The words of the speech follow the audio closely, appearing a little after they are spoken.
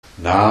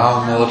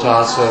Namo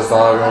tassa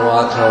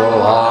bhagavato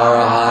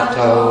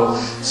arahato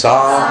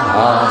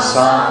samma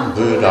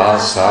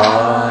sambuddhassa.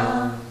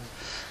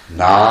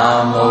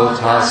 Namo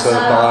tassa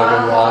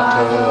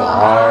bhagavato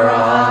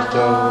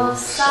arahato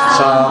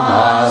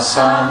samma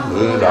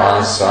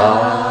sambuddhassa.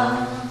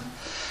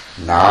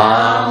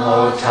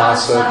 Namo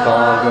tassa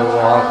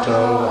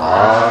bhagavato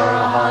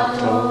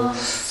arahato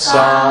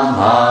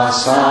samma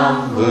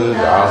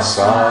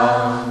sambuddhassa.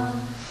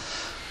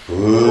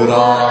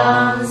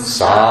 Buddham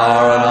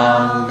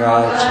saranam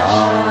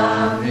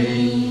gacchami,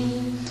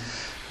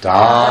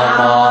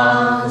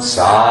 Dhammam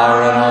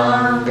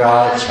saranam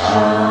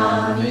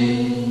gacchami,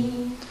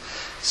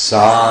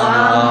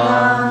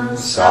 Sangham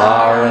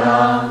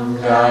saranam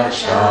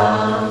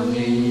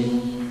gacchami,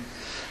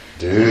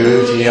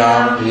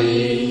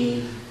 Dutiyampi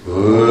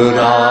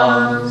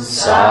Buddham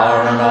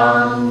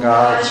saranam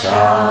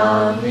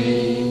gacchami,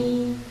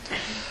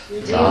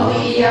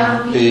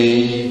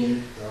 Dutiyampi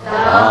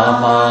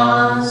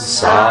Dhammam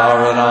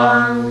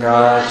saranam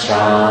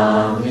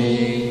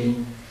gacchami,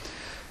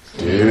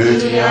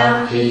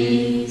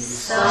 Dutiyampi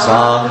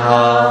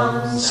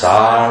Sangham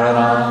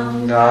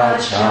saranam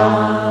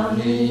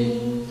gacchami,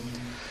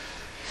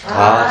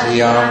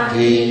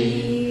 Tatiyampi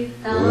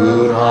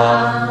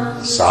Buddham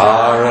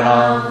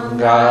saranam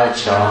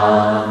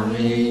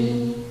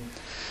gacchami,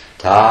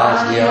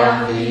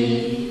 Tatiyampi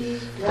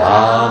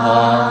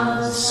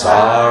Dhammam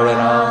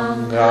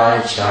saranam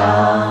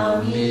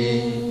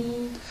gacchami,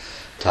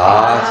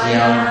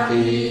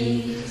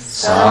 Tatiyampi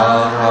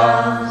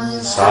Sangham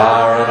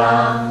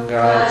saranam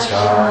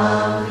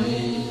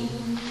gacchami.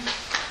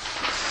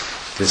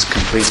 This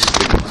completes the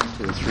one to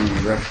the three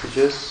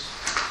refuges.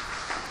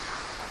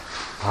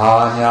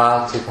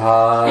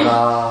 Panyatipada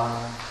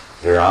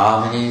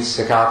Viramini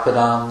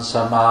Sikapadam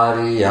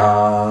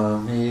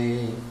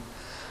Samadhiyami.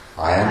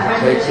 I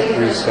undertake the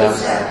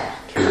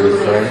precept to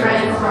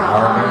refrain from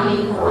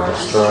harming or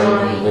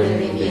destroying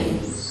living beings.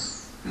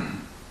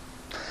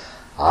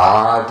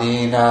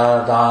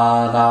 Adina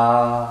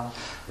dana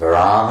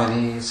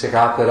Viramini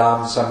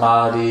Sikapadam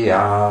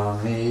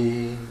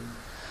Samadhiyami.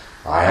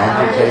 I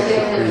undertake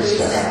the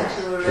precept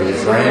to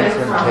refrain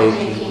from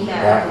taking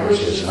that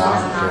which is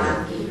not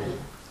given.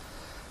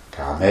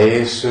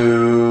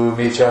 Kamesu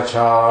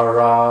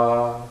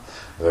michachara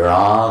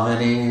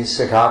Viramini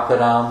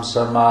Sikapadam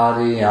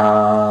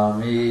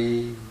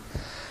Samadhiyami.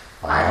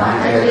 I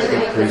undertake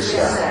the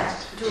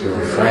precept to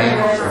refrain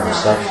from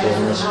sexual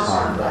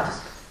misconduct.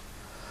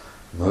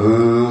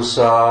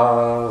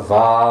 Musa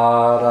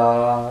vada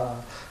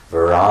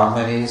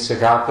Viramini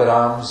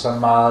Sikapadam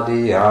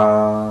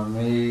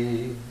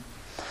Samadhiyami.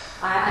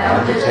 I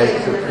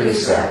undertake the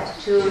precept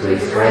to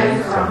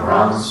refrain from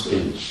wrong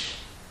speech.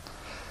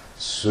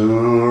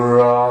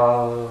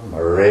 Sura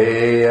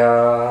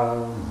Mareya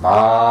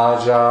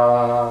Maja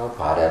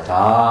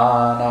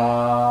Padatana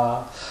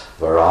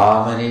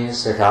Viramini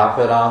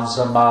Sikapadam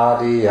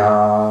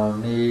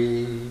Samadhiyami.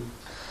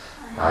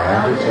 I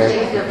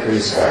undertake the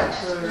precept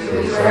to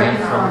refrain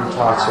from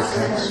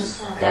intoxicants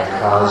that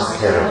cause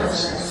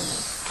carelessness.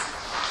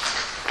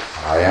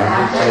 I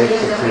undertake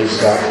the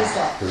precept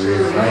to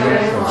refrain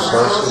from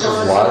sources of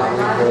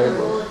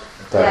livelihood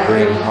that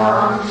bring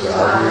harm to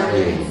other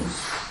beings.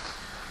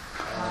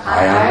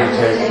 I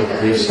undertake the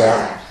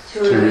precept to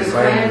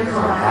refrain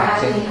from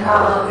acting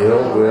out of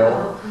ill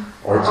will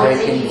or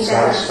taking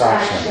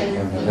satisfaction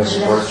in the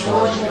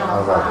misfortune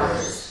of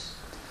others.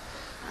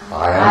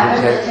 I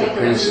undertake the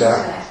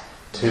precept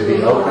to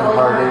be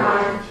open-hearted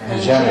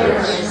and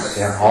generous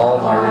in all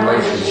my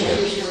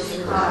relationships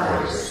with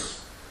others.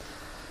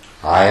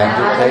 I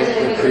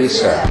undertake the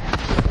precept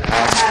to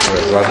act for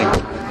loving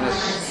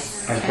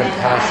kindness and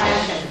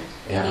compassion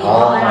in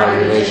all my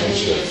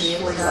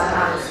relationships with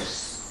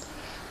others.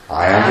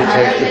 I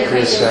undertake the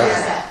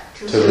precept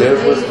to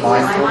live with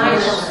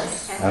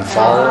mindfulness and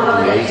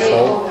follow the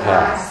Eightfold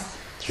Path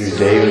through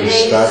daily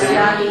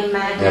study,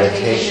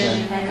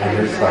 meditation, and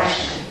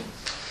reflection.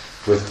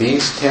 With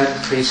these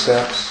 10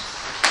 precepts,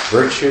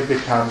 virtue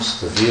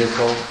becomes the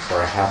vehicle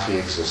for a happy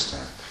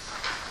existence.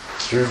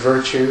 Through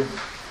virtue,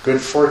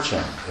 good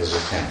fortune is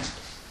attained.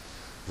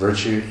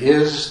 Virtue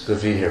is the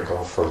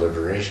vehicle for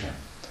liberation.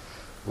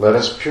 Let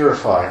us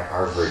purify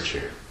our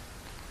virtue.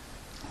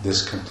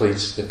 This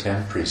completes the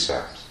 10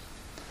 precepts.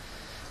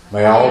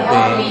 May all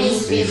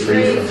beings be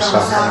free from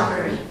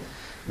suffering.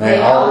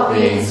 May all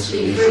beings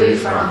be free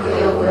from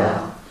ill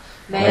will.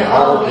 May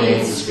all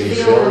beings be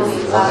filled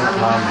with loving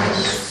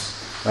kindness.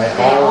 May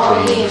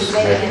all beings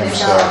make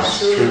themselves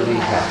truly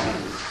happy.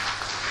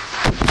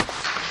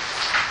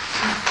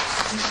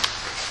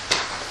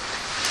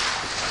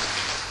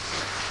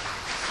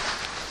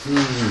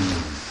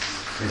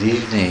 Good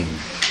evening.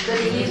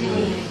 Good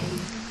evening.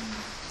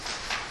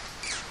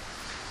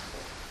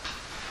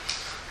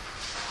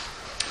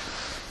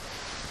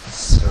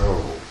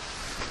 So,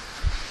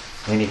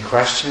 any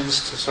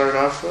questions to start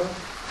off with?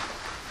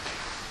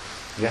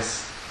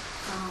 Yes?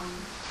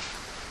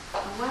 I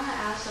want to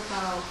ask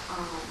about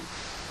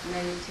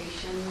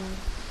meditation,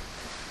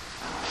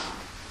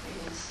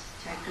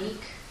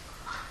 technique.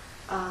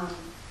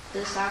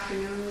 this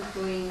afternoon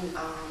during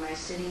my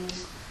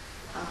sittings,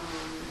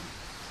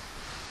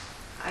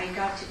 I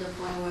got to the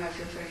point where I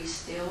feel very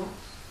still,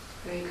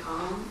 very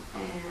calm,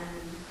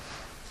 and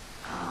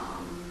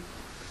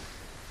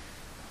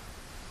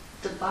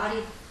the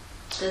body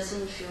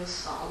doesn't feel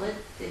solid.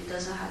 It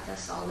doesn't have that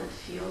solid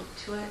feel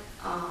to it.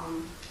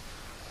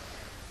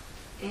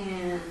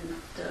 And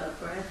the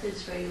breath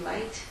is very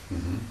light.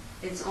 Mm-hmm.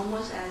 It's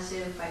almost as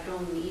if I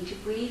don't need to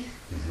breathe,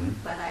 Mm-hmm.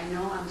 but I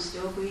know I'm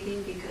still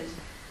breathing because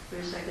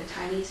there's like a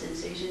tiny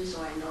sensation,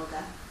 so I know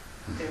that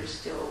there's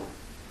still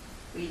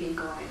breathing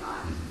going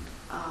on.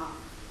 Mm-hmm.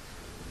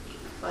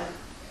 But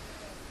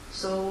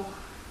so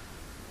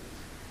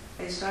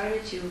I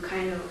started to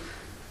kind of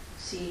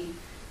see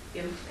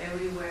if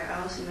everywhere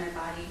else in my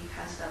body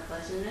has that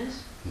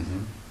pleasantness.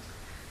 Mm-hmm.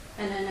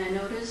 And then I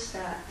noticed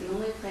that the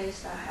only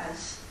place that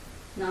has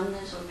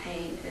numbness or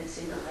pain is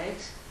in the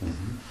legs.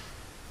 Mm-hmm.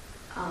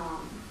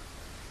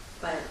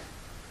 But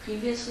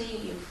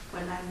previously,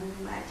 when I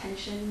moved my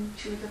attention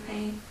to the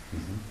pain,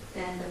 Mm-hmm.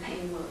 then the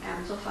pain will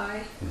amplify.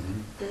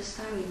 Mm-hmm. This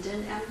time it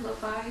didn't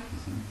amplify.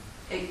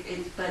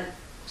 Mm-hmm. But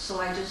so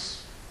I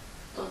just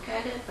look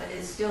at it, but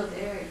it's still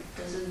there. It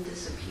doesn't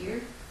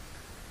disappear.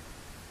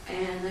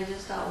 And I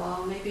just thought,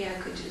 well, maybe I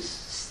could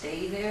just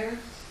stay there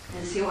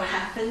and see what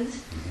happens.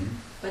 Mm-hmm.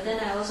 But then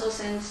I also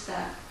sense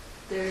that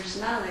there's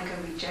not like a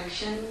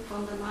rejection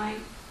from the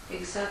mind,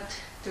 except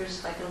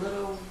there's like a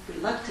little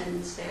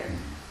reluctance there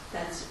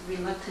that's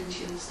reluctant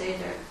to stay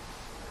there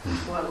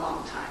for a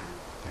long time.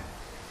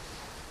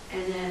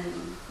 And then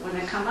when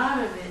I come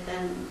out of it,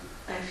 then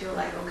I feel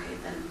like, okay,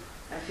 then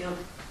I feel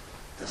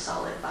the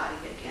solid body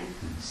again.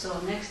 So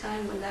next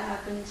time when that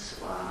happens,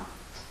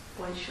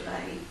 what should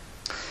I...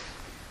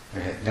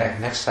 Okay,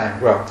 next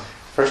time, well,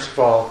 first of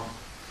all,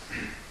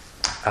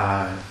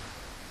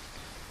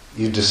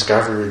 you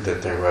discovered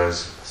that there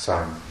was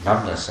some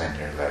numbness in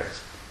your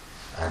legs,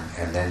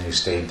 and then you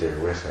stayed there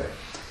with it.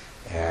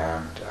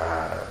 And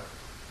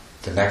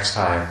the next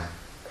time,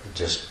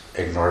 just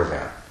ignore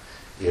that.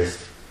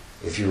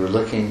 If you were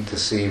looking to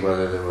see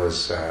whether there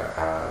was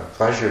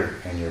pleasure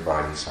in your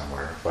body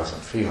somewhere,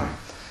 pleasant feeling,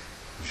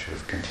 you should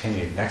have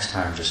continued. Next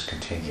time, just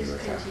continue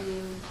with that.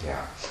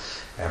 Yeah,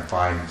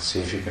 and see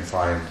if you can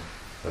find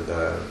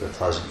the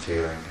pleasant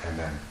feeling, and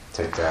then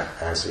take that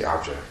as the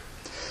object.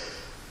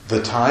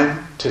 The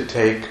time to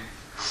take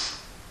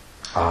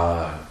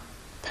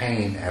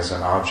pain as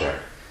an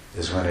object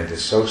is when it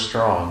is so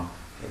strong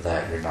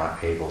that you're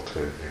not able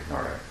to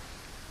ignore it.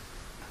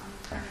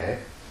 Okay?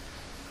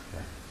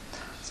 Yeah.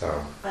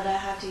 So. But I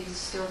have to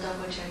still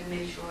double check,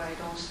 make sure I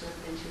don't slip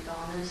into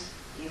dullness,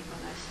 even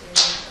when I stay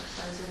with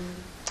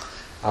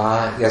a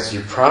pleasant. Yes,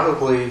 you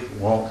probably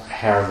won't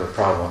have the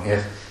problem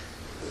if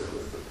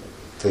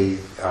the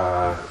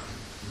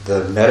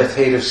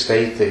meditative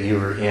state that you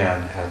were in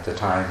at the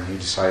time you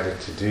decided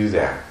to do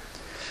that.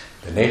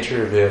 The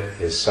nature of it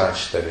is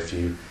such that if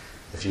you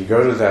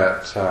go to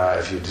that,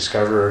 if you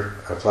discover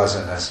a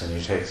pleasantness and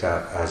you take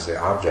that as the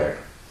object,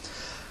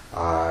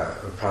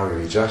 it would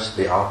probably be just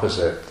the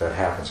opposite that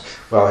happens.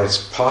 Well, it's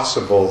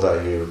possible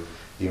that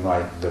you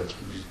might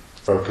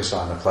focus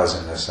on the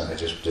pleasantness and it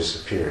just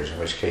disappears, in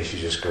which case you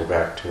just go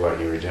back to what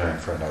you were doing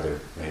for another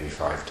maybe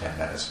 5-10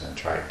 minutes and then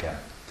try again.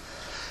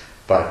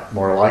 But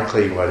more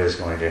likely what is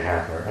going to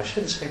happen, or I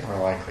shouldn't say more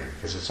likely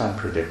because it's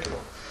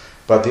unpredictable,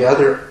 but the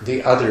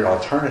other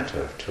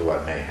alternative to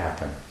what may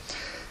happen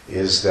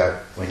is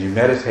that when you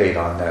meditate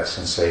on that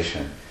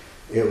sensation,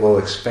 it will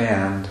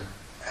expand,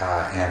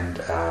 and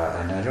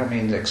I don't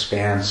mean to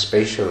expand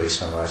spatially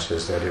so much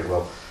as that it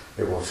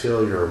will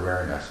fill your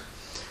awareness,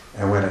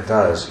 and when it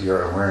does,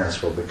 your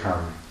awareness will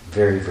become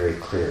very, very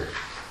clear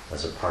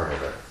as a part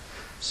of it.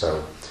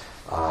 So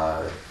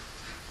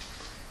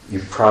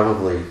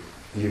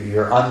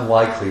you're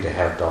unlikely to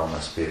have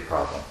dullness be a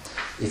problem.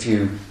 If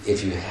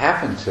you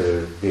happen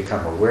to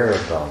become aware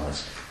of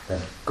dullness,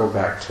 then go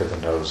back to the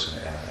nose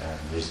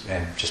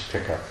and just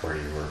pick up where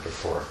you were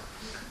before.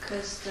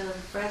 Because the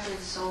breath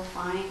is so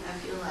fine, I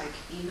feel like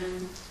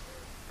even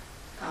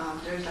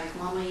there's like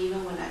mama,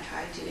 even when I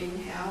try to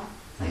inhale,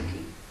 like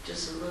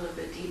just a little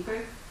bit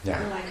deeper, I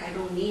feel like I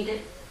don't need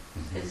it.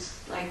 Mm-hmm.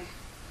 It's like,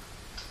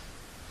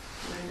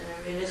 where did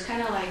I read it? It's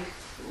kind of like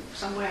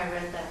somewhere I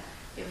read that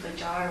if a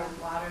jar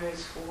of water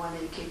is full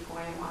and you keep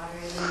pouring water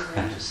in and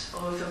then just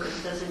overfill because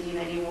it doesn't need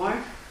any more.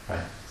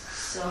 Right.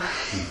 So,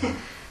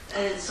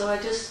 so I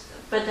just,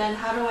 but then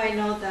how do I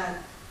know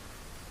that,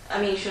 I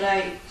mean, should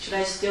I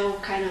still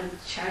kind of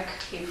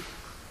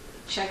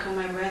check on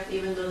my breath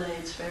even though that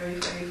it's very,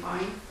 very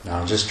fine?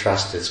 No, just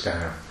trust it's going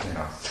to,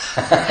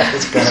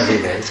 it's going to be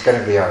there. It's going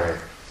to be all right.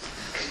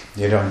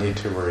 You don't need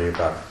to worry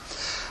about it.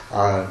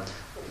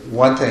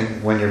 One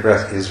thing, when your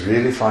breath is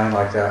really fine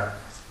like that,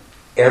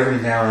 every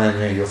now and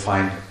then you'll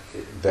find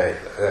that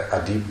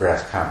a deep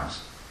breath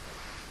comes,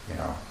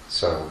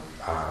 So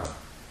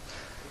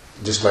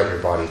just let your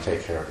body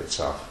take care of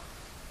itself.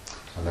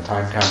 When the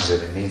time comes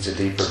that it needs a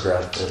deeper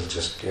breath,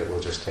 it will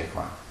just take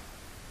one.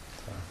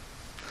 So.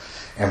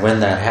 And when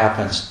that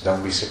happens,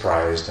 don't be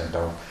surprised and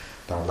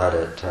don't let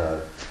it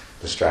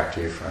distract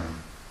you from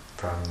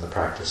from the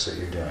practice that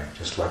you're doing.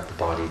 Just let the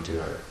body do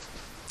it.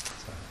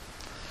 So,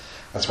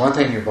 that's one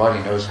thing your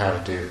body knows how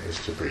to do, is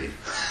to breathe.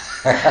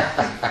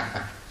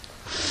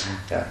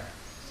 Yeah.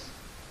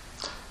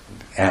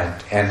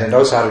 And it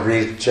knows how to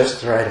breathe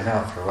just the right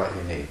amount for what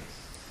you need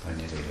when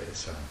you need it.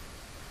 So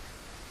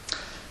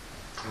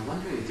I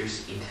wonder if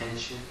there's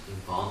intention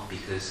involved,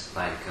 because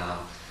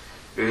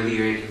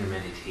earlier in the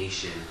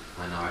meditation,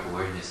 when our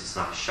awareness is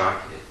not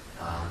sharpened,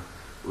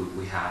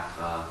 we have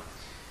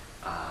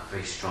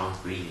very strong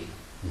breathing.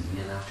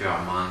 Mm-hmm. And after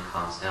our mind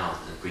calms down,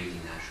 the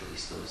breathing naturally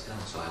slows down.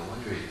 So I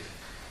wonder if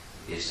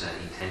there's an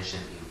intention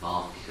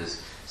involved,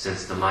 because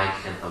since the mind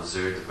can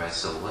observe the breath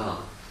so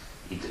well,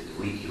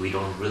 we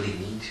don't really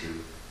need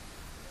to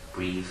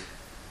breathe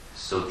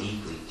so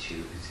deeply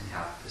to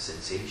have the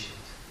sensations.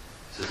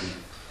 So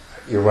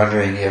you're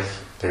wondering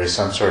if there is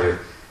some sort of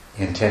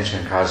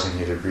intention causing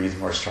you to breathe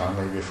more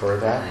strongly before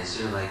that? Is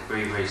there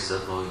very, very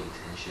simple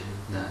intention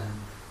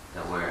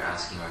that we're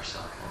asking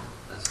ourselves?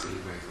 That's very,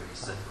 very, very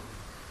simple.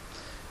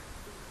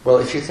 Well,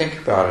 if you think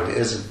about it,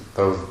 isn't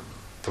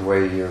the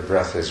way your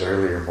breath is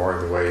earlier more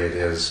the way it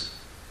is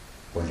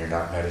when you're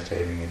not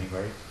meditating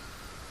anyway?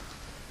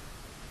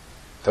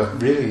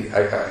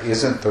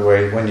 Isn't the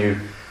way when you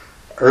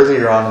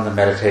earlier on in the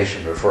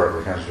meditation, before it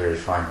becomes very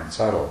fine and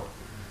subtle,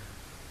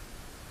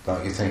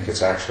 don't you think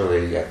it's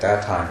actually at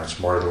that time it's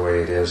more the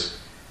way it is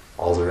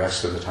all the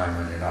rest of the time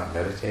when you're not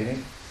meditating?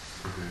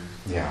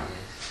 Mm-hmm. Yeah,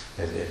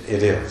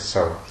 it is.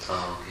 So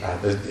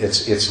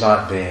it's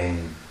not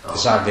being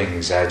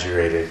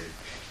exaggerated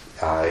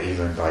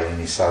even by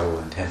any subtle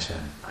intention.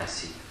 I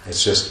see.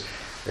 It's just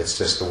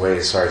the way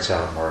it starts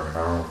out, more of a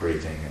normal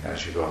breathing, and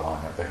as you go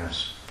along it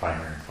becomes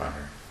finer and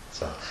finer.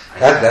 So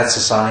that's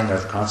a sign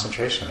of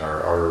concentration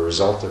or a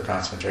result of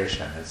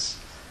concentration. It's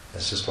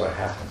just what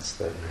happens,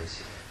 that your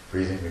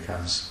breathing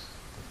becomes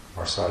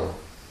more subtle.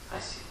 I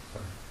see.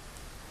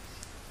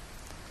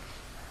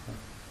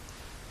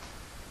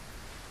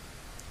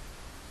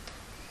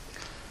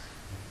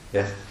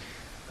 Yes?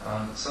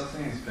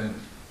 Something that's been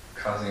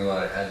causing a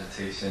lot of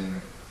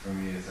agitation for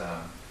me is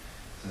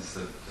since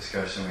the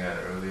discussion we had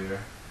earlier,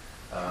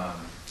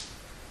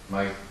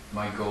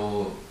 my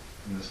goal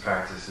in this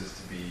practice is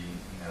to be,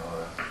 a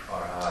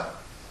arahat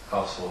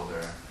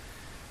householder,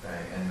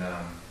 right? And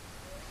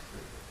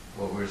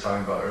what we were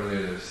talking about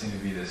earlier, there seemed to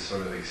be this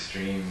sort of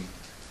extremism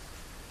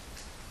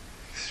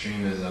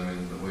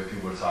in the way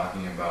people were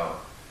talking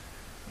about,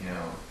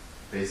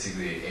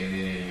 basically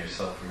alienating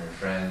yourself from your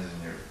friends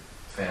and your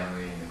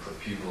family and the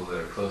people that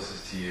are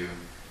closest to you,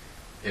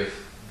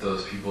 if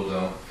those people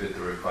don't fit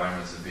the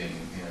requirements of being,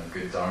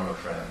 good Dharma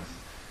friends.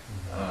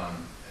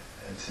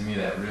 And to me,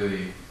 that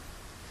really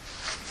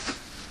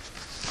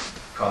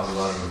caused a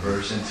lot of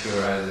aversion to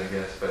arise, I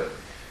guess, but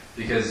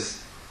because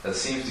that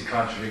seems to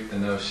contradict the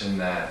notion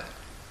that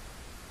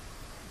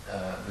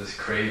this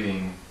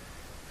craving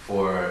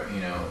for,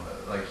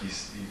 like you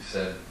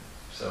said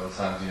several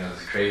times,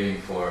 this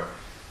craving for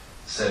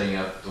setting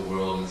up the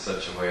world in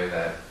such a way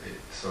that it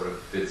sort of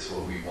fits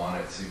what we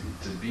want it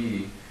to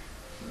be.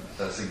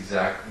 That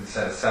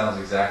sounds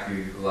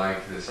exactly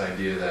like this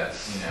idea that,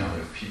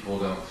 if people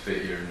don't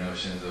fit your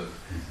notions of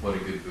what a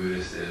good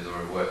Buddhist is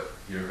or what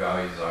your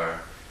values are,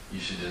 you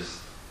should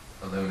just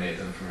eliminate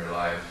them from your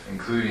life,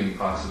 including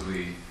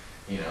possibly,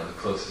 the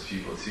closest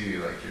people to you,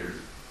 like your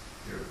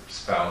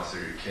spouse or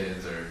your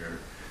kids or your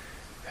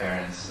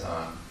parents.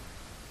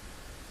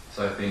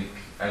 So I think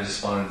I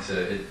just wanted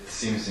to, it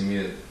seems to me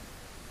that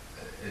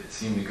it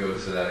seemed to go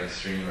to that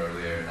extreme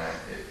earlier, and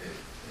it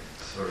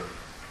sort of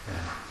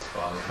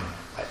bothered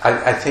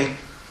me.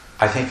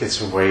 I think it's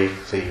the way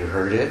that you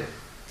heard it,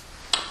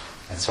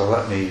 and so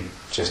let me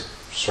just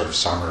sort of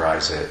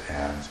summarize it.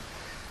 And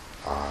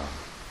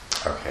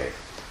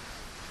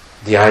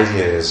the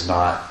idea is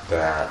not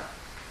that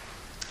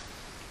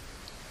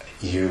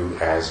you,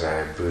 as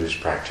a Buddhist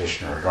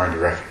practitioner, are going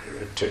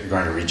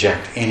to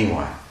reject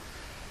anyone,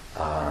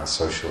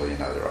 socially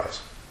and otherwise.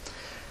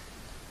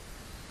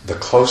 The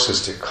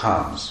closest it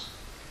comes,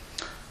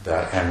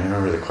 and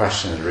remember the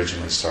question that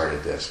originally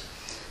started this,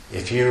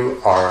 if you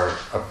are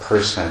a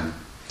person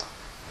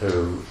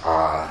who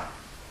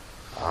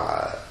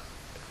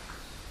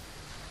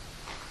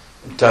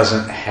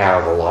doesn't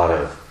have a lot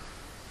of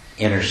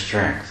inner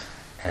strength,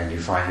 and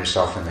you find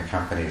yourself in the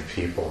company of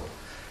people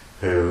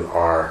who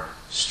are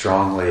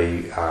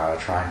strongly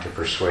trying to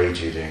persuade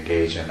you to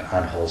engage in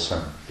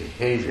unwholesome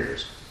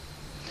behaviors,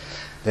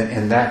 then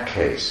in that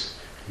case,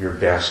 you're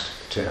best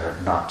to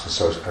not to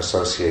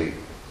associate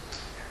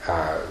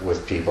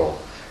with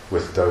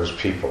those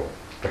people,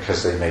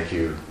 because they make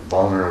you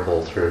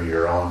vulnerable through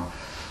your own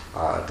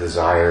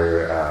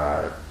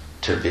desire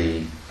to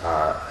be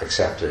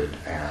accepted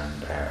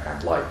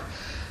and liked.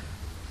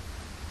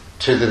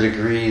 To the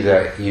degree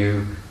that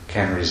you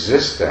can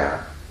resist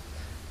that,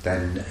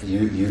 then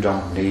you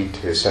don't need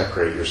to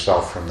separate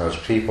yourself from those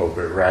people,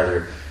 but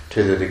rather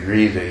to the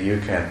degree that you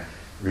can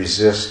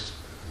resist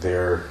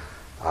their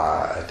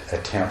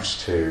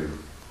attempts to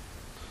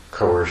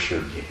coerce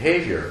your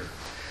behavior,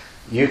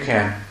 you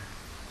can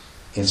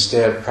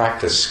instead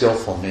practice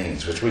skillful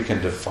means, which we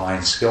can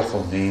define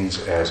skillful means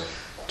as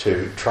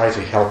to try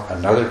to help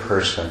another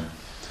person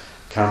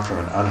come from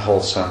an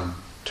unwholesome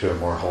to a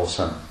more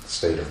wholesome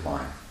state of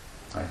mind.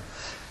 Right?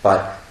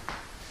 But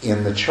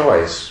in the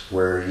choice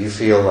where you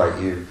feel like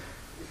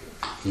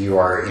you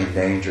are in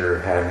danger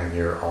of having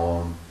your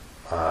own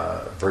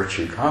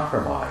virtue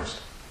compromised,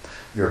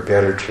 you're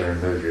better to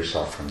remove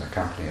yourself from the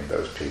company of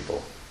those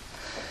people.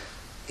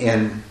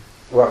 In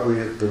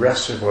the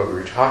rest of what we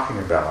were talking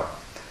about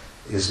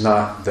is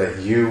not that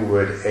you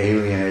would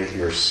alienate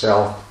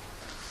yourself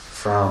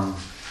from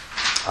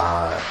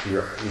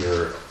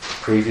your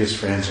previous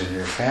friends and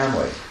your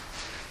family,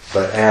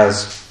 but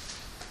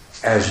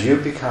as you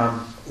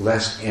become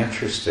less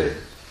interested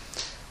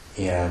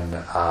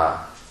in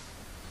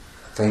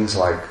things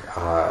like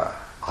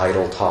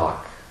idle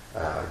talk,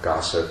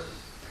 gossip,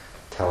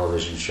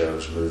 television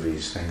shows,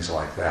 movies, things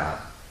like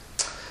that,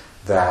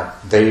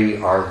 that they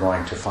are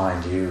going to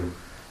find you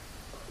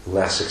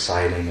less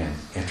exciting and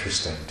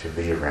interesting to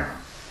be around.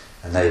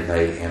 And they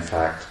may, in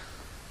fact,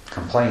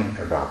 complain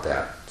about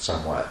that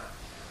somewhat.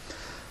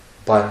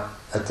 But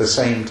at the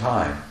same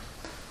time,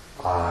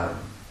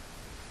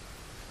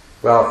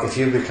 if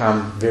you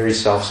become very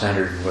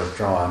self-centered and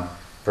withdrawn,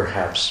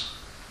 perhaps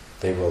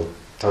they will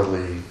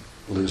totally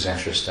lose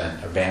interest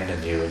and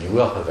abandon you, and you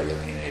will have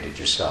alienated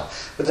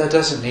yourself. But that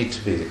doesn't need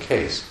to be the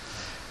case,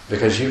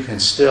 because you can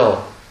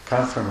still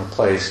come from a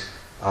place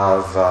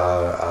of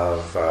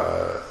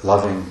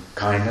loving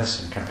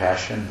kindness and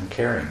compassion and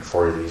caring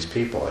for these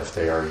people. If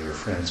they are your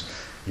friends,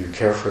 you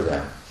care for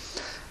them.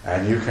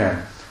 And you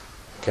can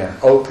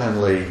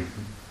openly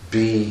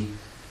be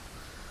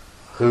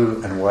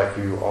who and what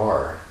you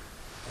are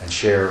and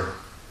share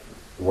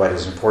what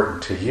is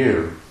important to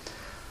you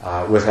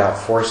without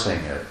forcing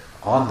it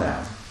on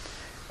them.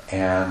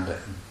 And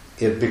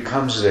it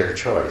becomes their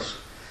choice.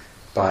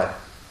 But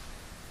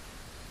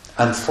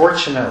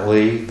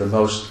unfortunately, the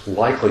most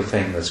likely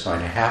thing that's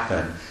going to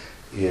happen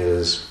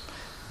is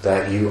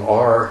that you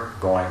are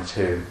going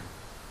to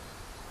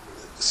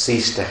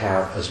cease to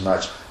have as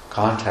much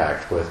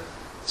contact with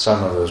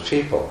some of those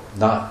people,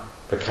 not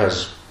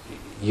because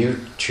you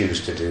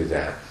choose to do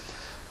that,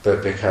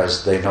 but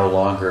because they no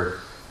longer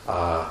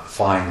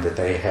find that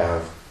they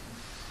have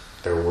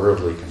their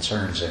worldly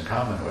concerns in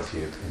common with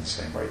you in the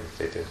same way that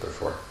they did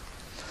before.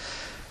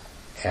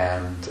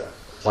 And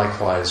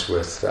likewise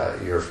with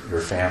your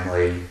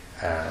family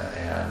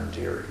and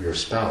your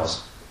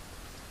spouse.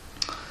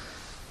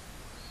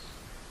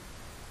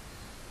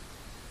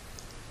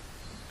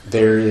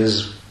 There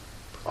is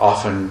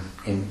often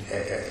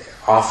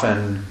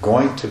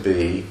going to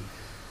be,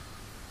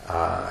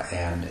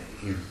 and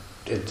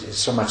it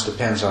so much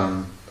depends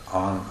on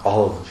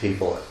all of the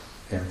people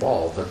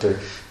involved, but there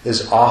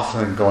is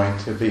often going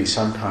to be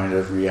some kind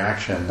of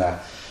reaction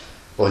that,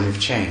 well, you've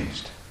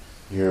changed.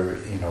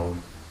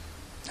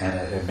 And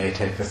it may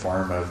take the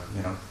form of,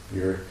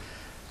 you're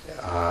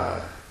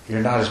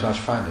not as much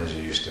fun as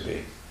you used to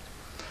be.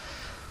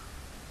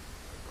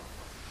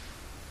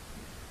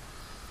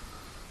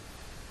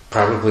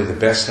 Probably the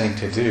best thing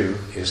to do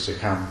is to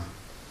come,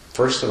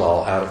 first of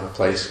all, out of a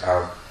place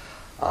of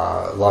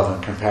love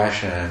and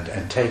compassion,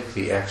 and take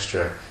the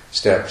extra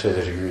step to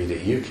the degree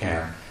that you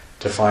can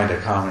to find a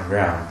common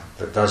ground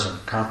that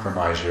doesn't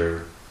compromise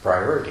your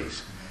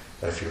priorities.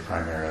 If you're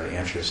primarily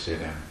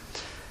interested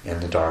in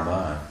the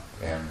Dharma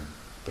and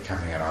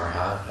becoming an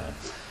arhat and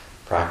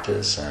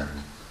practice and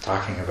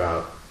talking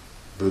about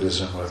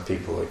Buddhism with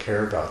people that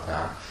care about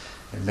that,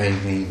 it may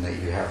mean that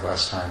you have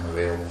less time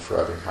available for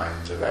other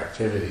kinds of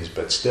activities,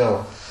 but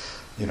still,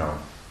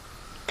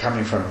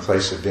 coming from a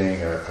place of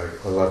being a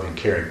loving,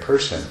 caring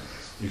person,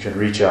 you can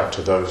reach out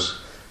to those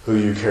who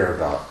you care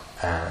about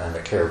and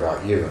that care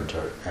about you,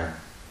 and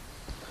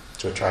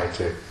to try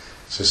to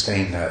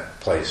sustain that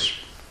place.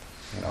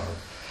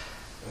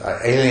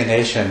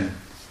 Alienation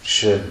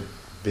should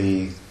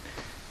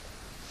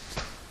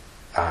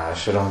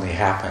only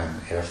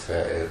happen if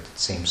it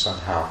seems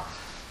somehow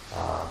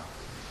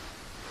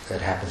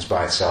it happens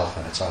by itself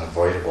and it's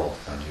unavoidable,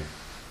 and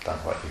you've done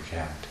what you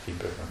can to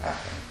keep it from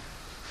happening.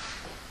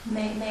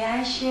 May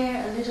I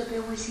share a little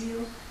bit with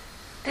you?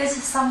 There's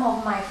some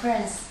of my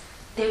friends,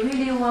 they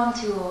really want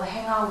to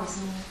hang out with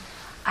me.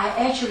 I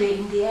actually,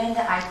 in the end,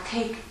 I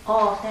take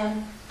all of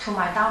them to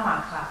my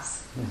Dharma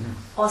class. Mm-hmm.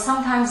 Or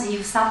sometimes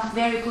if some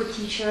very good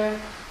teacher,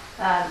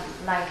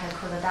 like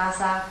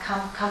Culadasa,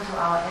 come to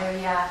our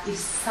area, if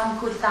some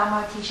good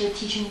Dharma teacher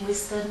teaching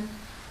wisdom,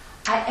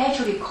 I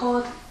actually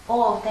called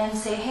all of them,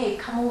 say, hey,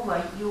 come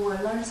over, you will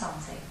learn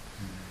something.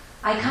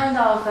 Mm-hmm. I kind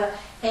of,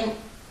 and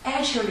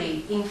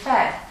actually, in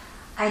fact,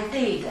 I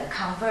did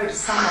convert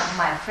some of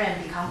my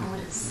friends become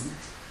Buddhists. Mm-hmm.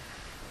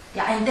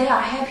 Yeah, and they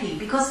are happy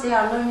because they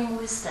are learning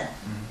wisdom.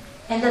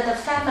 Mm-hmm. And the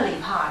family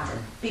part,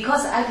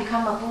 because I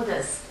become a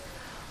Buddhist,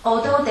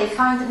 although they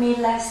find me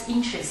less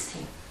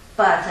interesting,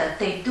 but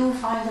they do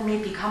find me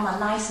become a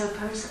nicer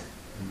person.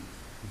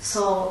 Mm-hmm.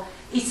 So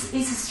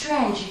it's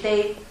strange.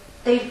 They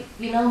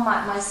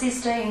my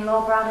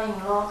sister-in-law,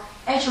 brother-in-law,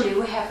 actually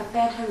we have a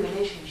better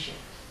relationship.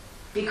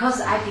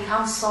 because I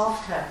become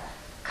softer,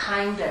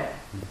 kinder,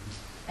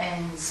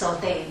 and so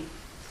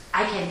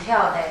I can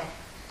tell that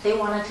they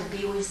wanted to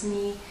be with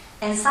me.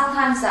 And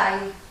sometimes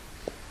I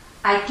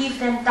give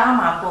them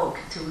Dharma book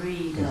to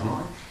read.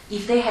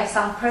 If they have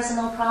some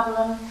personal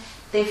problem,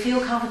 they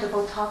feel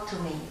comfortable to talk to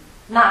me.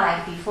 Not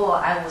like before,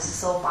 I was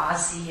so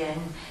bossy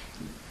and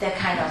that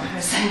kind of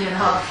person,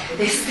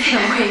 they stay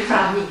away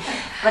from me.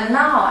 But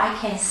now I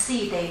can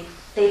see they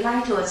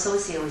like to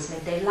associate with me,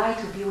 they like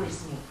to be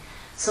with me.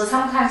 So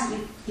sometimes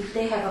if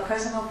they have a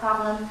personal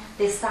problem,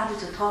 they started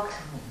to talk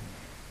to me.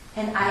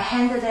 And I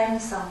handed them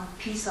some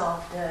piece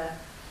of the,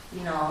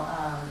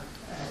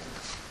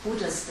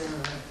 Buddhist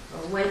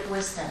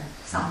wisdom,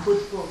 some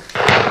good book.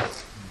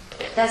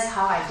 That's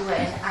how I do it.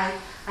 And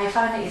I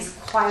find it's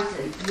quite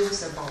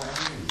usable.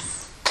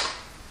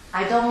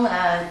 I don't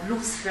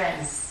lose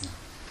friends.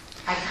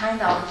 I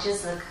kind of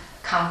just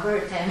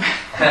convert them.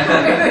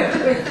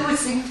 We do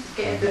things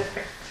together.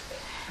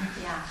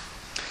 Yeah.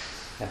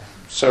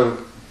 So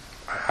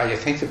I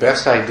think the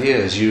best idea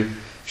is you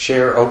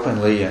share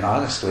openly and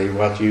honestly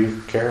what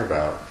you care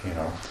about,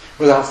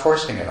 without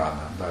forcing it on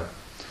them. But,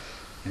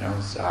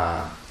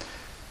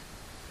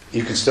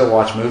 you can still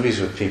watch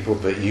movies with people,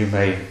 but you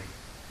may,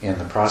 in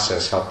the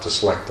process, help to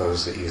select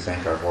those that you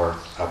think are more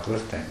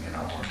uplifting,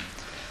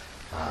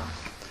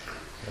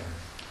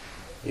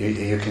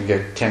 You can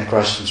get 10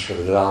 questions for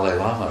the Dalai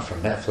Lama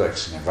from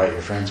Netflix and invite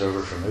your friends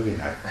over for movie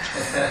night.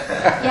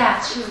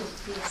 Yeah, true.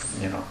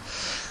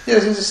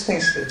 Yes.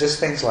 Just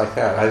things like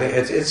that. I think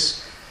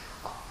it's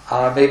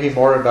maybe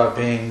more about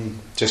being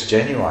just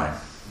genuine.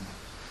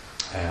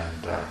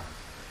 And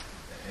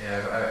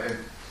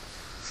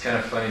it's kind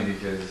of funny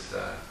because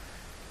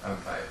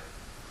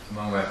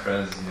among my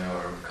friends,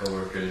 or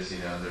coworkers,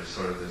 there's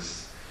sort of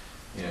this,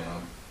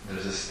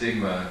 there's a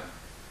stigma.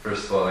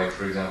 First of all, like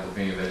for example,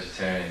 being a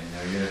vegetarian,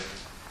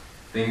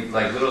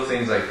 little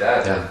things like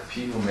that that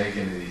people make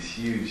into these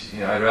huge.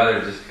 I'd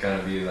rather just kind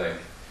of be like,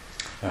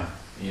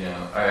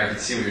 I could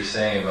see what you're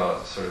saying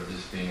about sort of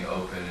just being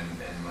open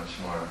and much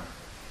more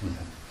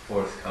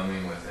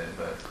forthcoming with it,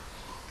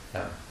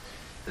 but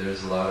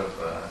there's a lot of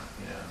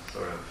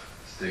sort of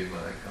stigma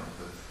that comes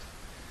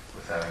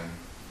with having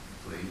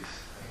beliefs,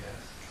 I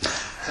guess.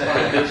 It's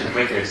probably good to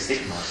break their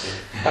stigma too.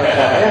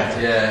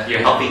 Yeah. You're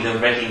helping them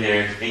breaking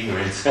their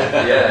ignorance.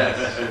 Yeah.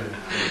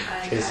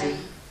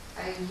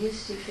 I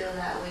used to feel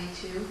that way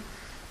too,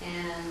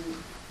 and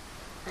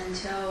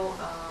until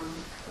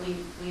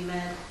we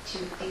met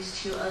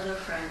these two other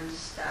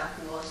friends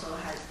who also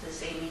had the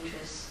same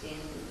interest in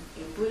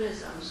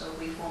Buddhism, so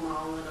we form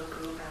our own little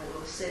group and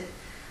we'll sit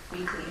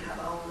weekly, have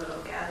our own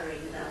little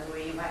gathering, and then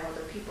we invite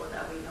other people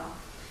that we know.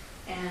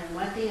 And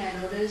one thing I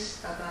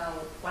noticed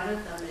about one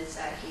of them is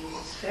that he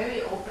was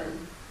very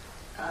open,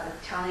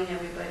 telling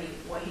everybody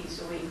what he's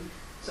doing.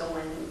 So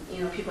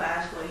when people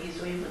ask what he's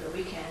doing for the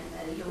weekend,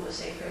 and he would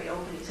say very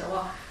openly, he said,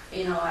 well,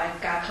 I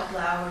got a couple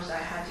of hours I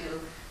had to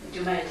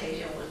do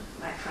meditation with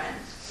my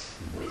friends.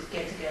 We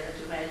get together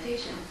to do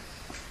meditation.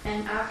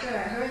 And after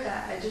I heard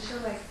that, I just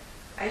feel like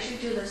I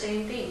should do the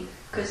same thing,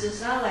 because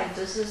it's not like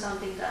this is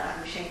something that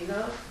I'm ashamed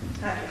of,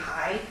 that I can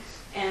hide.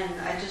 And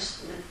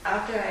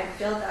after I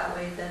felt that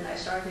way, then I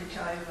started to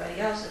tell everybody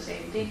else the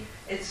same thing.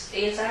 It's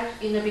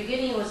actually, in the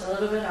beginning it was a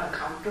little bit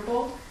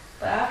uncomfortable,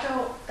 but after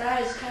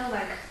that it's kind of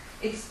like,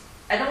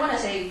 I don't want to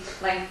say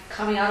like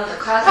coming out of the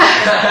closet. I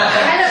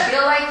kind of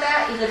feel like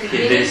that in the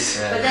beginning, It is.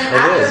 but then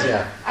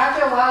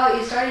after a while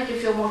it started to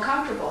feel more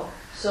comfortable.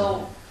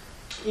 So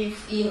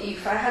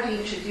if I had to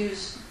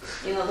introduce,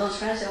 those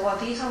friends, say, well,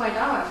 these are my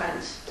Dharma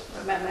friends,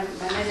 my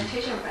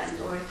meditation friends,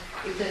 or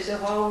if they say,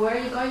 well, where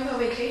are you going for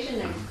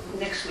vacation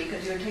next week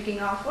because you're taking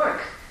off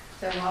work?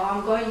 Then, well,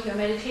 I'm going to a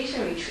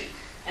meditation retreat.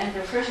 And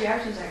the first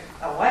reaction is like,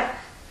 a what?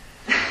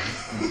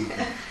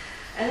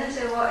 And then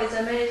say, well, it's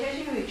a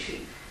meditation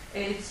retreat.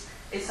 It's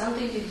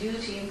something to do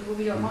to improve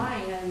your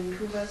mind and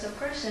improve as a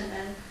person.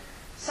 And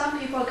some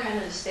people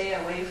kind of stay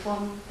away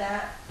from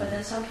that, but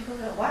then some people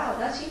go, wow,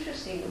 that's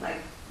interesting.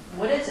 Like,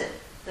 what is it?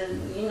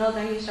 Then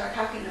then you start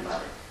talking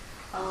about it.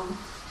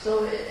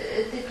 So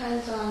it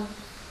depends on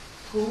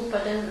who.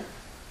 But then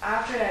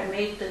after I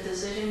made the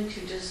decision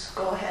to just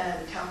go ahead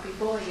and tell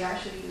people, I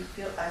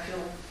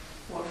feel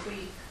more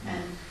free.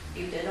 And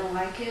if they don't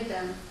like it,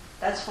 then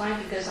that's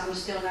fine, because I'm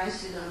still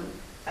nice to them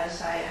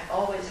as I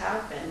always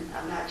have been.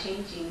 I'm not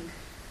changing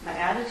my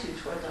attitude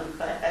toward them,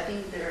 but I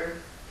think their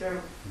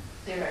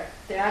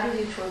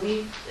attitude toward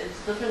me is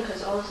different,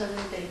 because all of a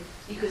sudden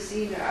you could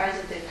see in their eyes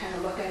that they kind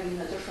of look at me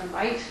in a different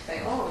light.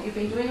 Like, oh, you've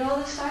been doing all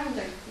this time?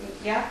 Like,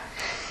 yeah.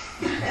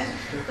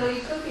 So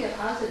it could be a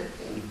positive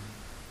thing.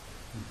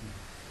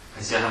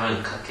 I still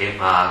haven't come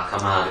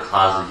out of the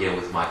closet yet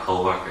with my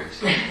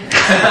coworkers.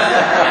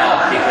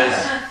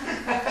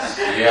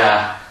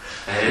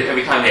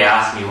 Every time they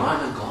ask me, where am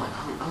I going?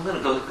 I'm going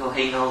to go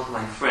hang out with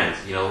my friends.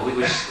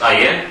 Which I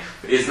am.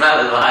 It's not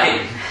a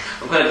lie.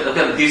 I'm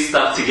going to do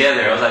stuff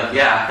together. I was like,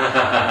 yeah.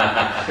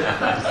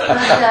 But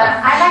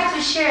I like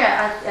to share.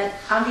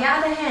 On the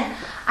other hand,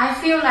 I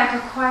feel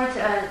like quite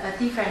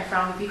different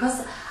from you,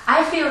 because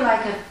I feel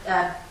like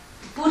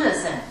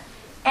Buddhism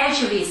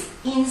actually is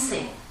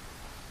insane.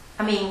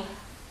 I mean,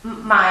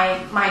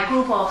 my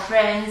group of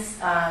friends,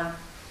 I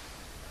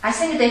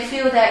think they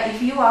feel that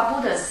if you are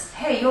Buddhist,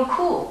 hey, you're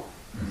cool.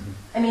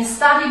 I mean,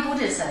 study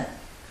Buddhism.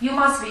 You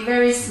must be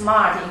very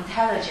smart,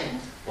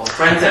 intelligent. Well,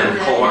 friends and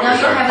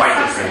co-workers are quite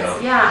different though.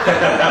 Yeah.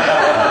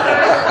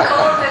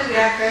 Co-workers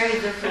react very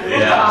different.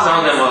 Yeah, some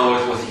of them are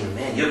always thinking,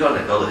 man, you're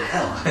gonna go to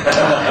hell.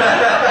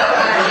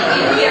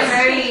 You're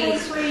very...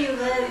 Place where you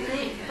live,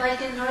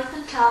 like in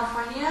Northern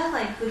California,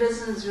 like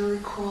Buddhism is really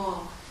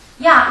cool.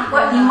 Yeah,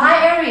 well, in my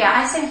area,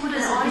 I think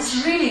Buddhism is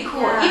really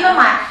cool. Yeah. Even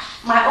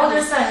my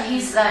older son,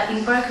 he's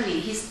in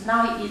Berkeley. He's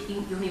now in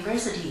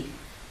university.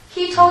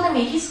 He told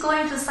me he's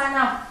going to sign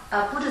up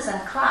a Buddhism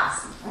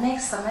class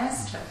next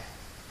semester.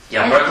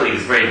 Yeah, Berkeley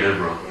is very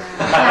liberal.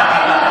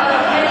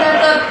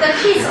 And the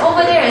kids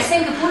over there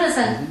think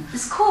Buddhism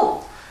is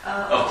cool.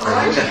 Of course.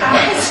 Orange They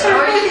County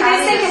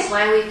think is it's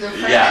slightly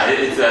different. Yeah,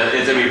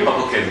 it's a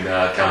Republican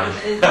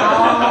county.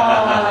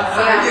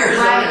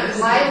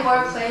 My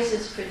workplace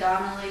is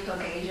predominantly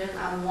Caucasian.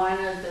 I'm one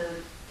of the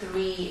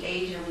 3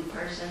 Asian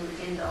person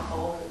in the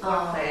whole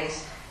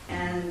workplace.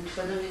 And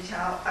for them to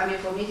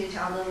for me to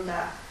tell them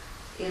that,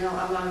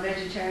 I'm a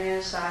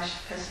vegetarian /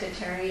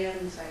 pescatarian,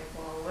 it's like,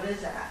 well, what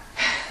is that?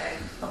 Like,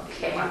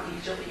 Okay.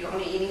 you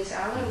only eating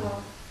salad?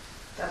 Well,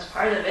 that's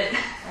part of it.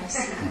 I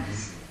see.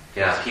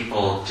 Yeah,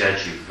 people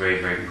judge you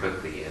very, very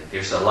quickly, and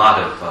there's a lot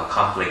of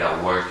conflict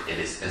at work.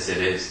 As it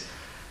is,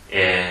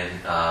 and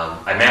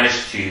I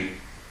managed to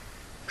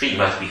pretty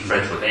much be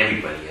friends with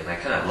everybody, and I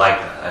kind of like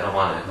that. I don't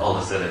want to all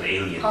of a sudden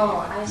alienate. Oh,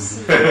 I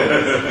see.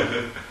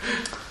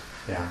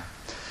 Yeah.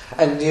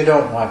 And you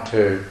don't want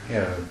to,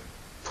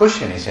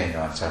 push anything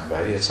on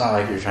somebody. It's not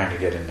like you're trying to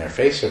get in their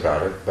face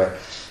about it, but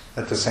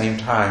at the same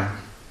time,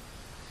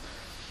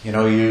 you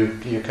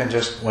can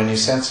just, when you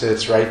sense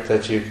it's right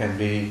that you can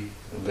be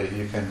a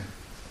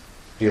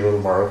little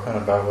more open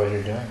about what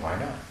you're doing, why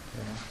not?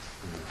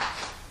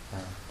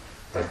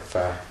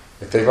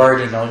 If they've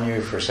already known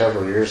you for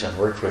several years and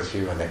worked with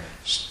you, and they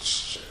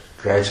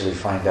gradually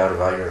find out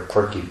about your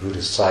quirky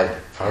Buddhist side,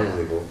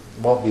 probably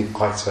won't be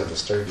quite so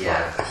disturbed by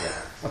it.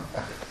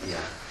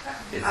 Yeah.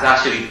 It's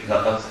actually So go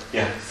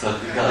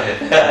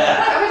ahead. I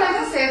would like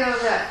to say though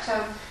that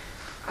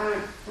I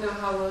don't know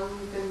how long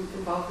you've been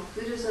involved with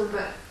Buddhism,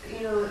 but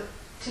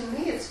to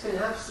me it's been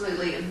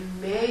absolutely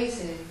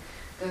amazing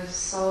the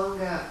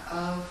Sangha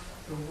of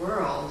the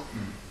world.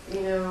 I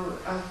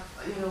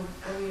can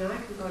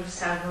go to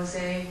San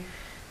Jose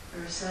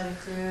or Santa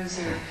Cruz,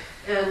 and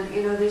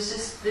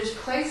there's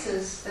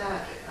places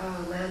that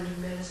Land of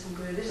Medicine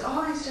Buddha. There's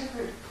all these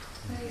different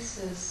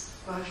places,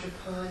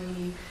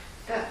 Vajrapani,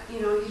 that you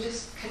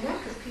just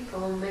connect with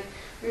people, and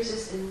there's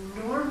this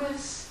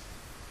enormous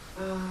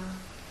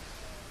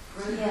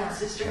brotherhood,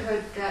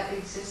 sisterhood that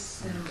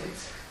exists now.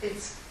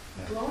 It's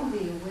blown me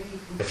away.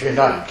 If you're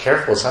not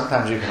careful,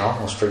 sometimes you can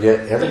almost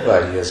forget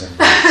everybody is in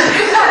Buddhism.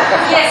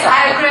 Yes,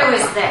 I agree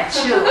with that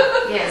too.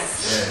 Yes.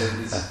 Yeah,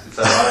 it's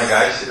ironic.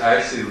 I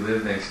actually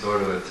live next door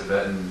to a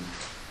Tibetan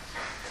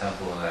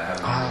temple, and I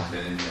haven't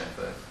been in yet.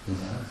 But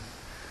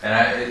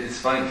it's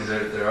funny because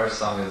there are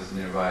sanghas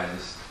nearby.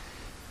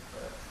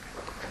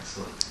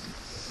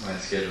 My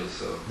schedule's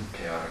so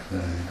chaotic that I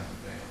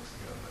haven't been able to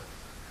go. But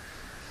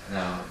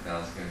now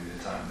it's going to be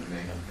the time to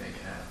make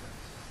it happen.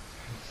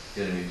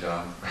 Get a new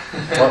job.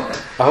 Well,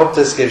 I hope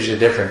this gives you a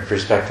different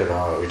perspective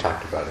on what we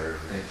talked about earlier.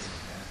 Thanks.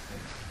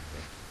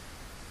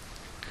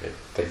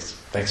 Good.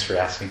 Thanks for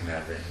asking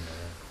that, Ray.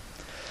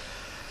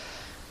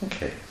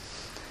 Okay.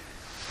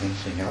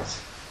 Anything else?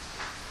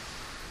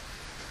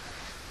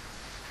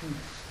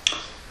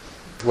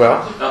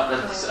 Well,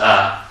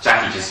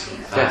 Jackie just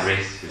Yes.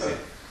 raised his hand.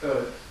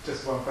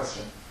 Just one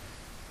question.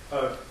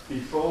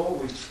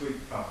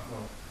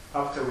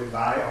 After we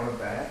lie on the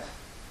bed,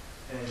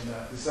 and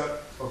is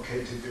that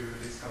okay to do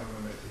this kind of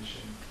a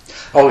meditation?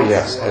 oh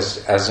yes,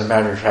 as a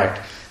matter of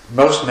fact,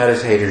 most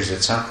meditators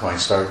at some point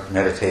start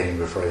meditating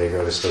before they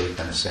go to sleep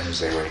and as soon as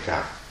they wake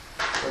up.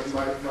 But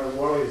my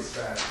worry is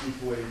that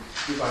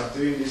if I'm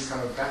doing this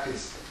kind of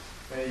practice,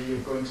 then you're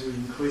going to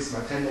increase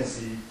my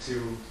tendency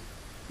to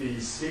be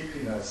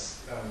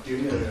sleepiness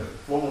during the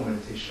formal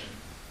meditation.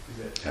 Is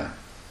it? Yeah.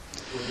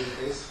 Will it be the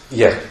case?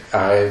 Yes,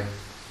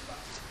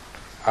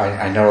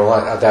 I know a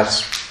lot.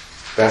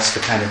 That's the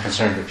kind of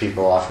concern that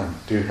people often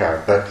do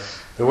have. But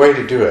the way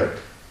to do it,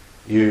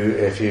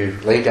 if you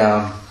lay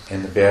down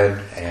in the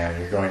bed and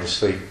you're going to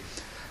sleep,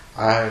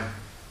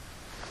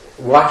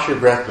 watch your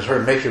breath, but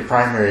sort of make your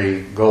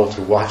primary goal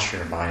to watch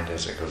your mind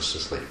as it goes to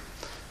sleep.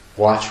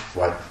 Watch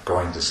what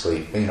going to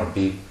sleep.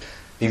 Be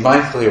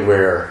mindfully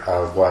aware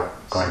of what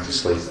going to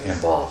sleep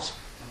involves.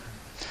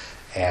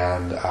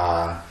 And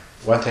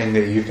one thing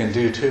that you can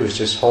do too is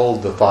just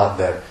hold the thought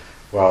that,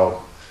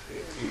 well,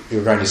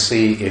 you're going to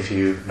see if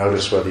you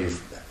notice whether you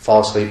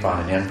fall asleep on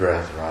an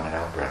in-breath or on an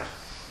out-breath.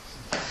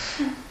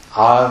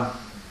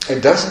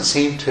 It doesn't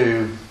seem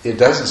to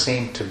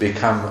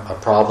become a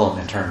problem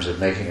in terms of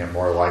making it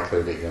more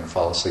likely that you're going to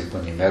fall asleep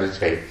when you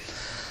meditate.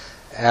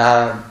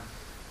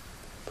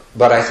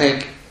 But I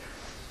think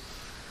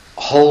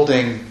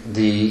holding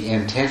the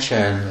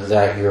intention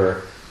that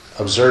you're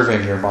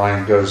observing your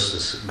mind go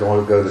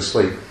to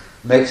sleep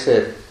makes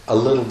it a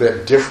little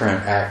bit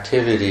different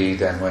activity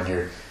than when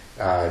you're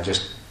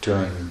just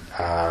doing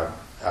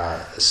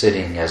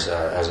sitting as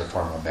a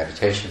formal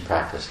meditation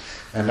practice.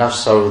 Enough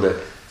so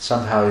that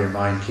somehow your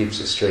mind keeps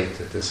it straight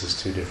that this is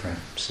two different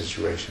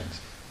situations.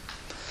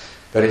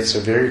 But it's a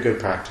very good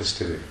practice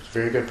to do. It's a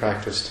very good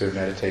practice to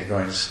meditate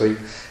going to sleep.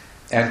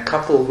 And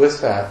coupled with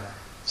that,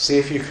 see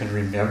if you can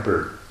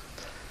remember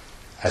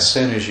as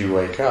soon as you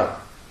wake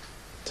up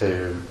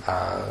to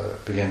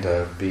begin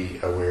to be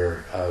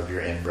aware of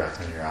your in-breath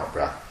and your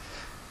out-breath.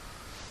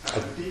 I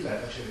did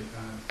that actually.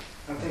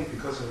 I think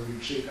because of the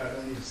retreat, I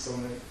don't need so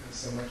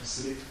much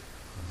sleep.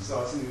 Mm-hmm.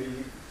 So I think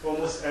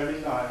almost every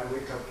night I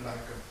wake up like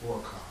at 4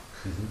 o'clock.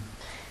 Mm-hmm.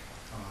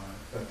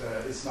 But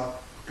it's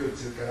not good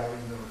to get out,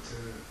 to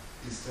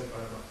disturb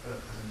other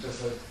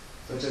person.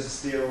 Just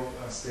still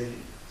stay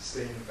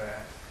in the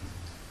bed.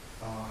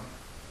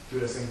 Do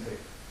the same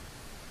thing.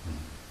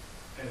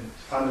 Mm-hmm. And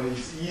finally,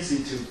 it's easy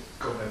to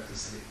go back to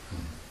sleep.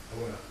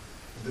 Mm-hmm. Well, it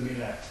doesn't mean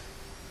that.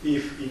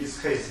 If in this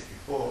case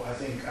before, I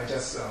think I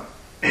just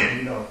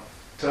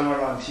turn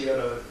around until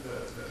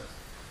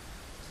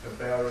the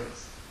bell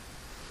rings,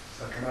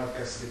 so I cannot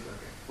get sleep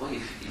again. Well,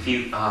 if you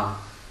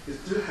It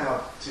do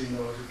help to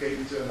get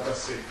into another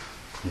sleep.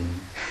 Mm-hmm.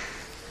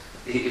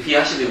 if you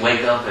actually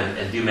wake up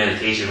and do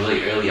meditation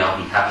really early, I'll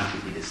be happy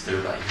to be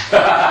disturbed by you.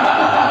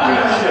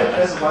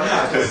 That's one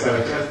night. I just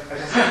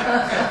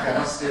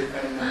cannot sleep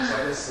anymore, so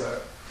I just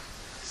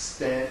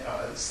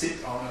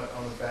sit on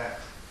the bed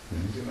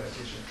and do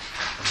meditation.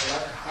 So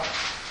like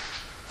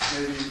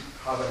maybe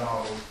half an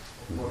hour or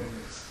 40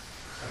 minutes.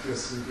 I feel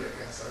sleepy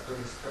again, so I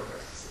couldn't go back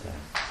to sleep.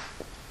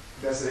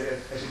 That's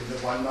actually the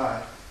one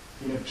night.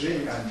 In a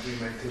dream, I'm doing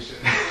meditation.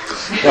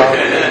 Well,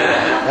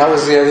 that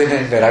was the other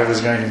thing that I was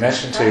going to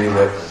mention to you,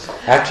 that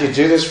after you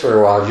do this for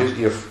a while,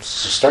 you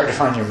start to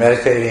find you're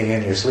meditating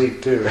in your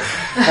sleep too.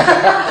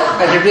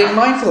 And you're being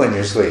mindful in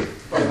your sleep.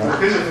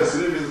 Meditation in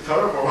sleep is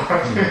terrible.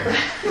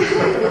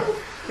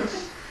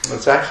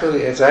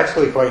 It's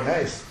actually quite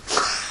nice.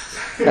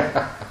 So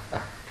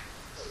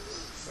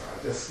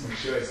I just make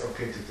sure it's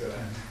okay to do that.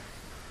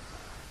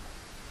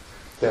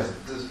 Yeah.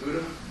 Does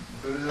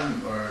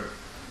Buddhism, or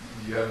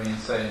do you have any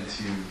insight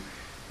into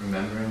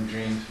remembering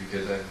dreams?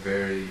 Because I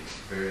very,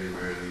 very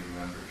rarely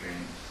remember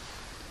dreams.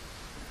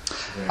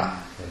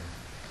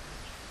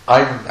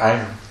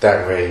 I'm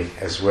that way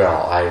as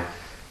well. I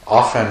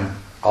often,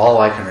 all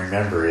I can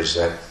remember is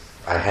that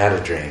I had a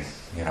dream,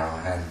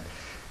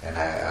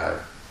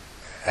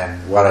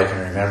 and what I can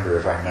remember,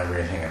 if I remember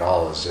anything at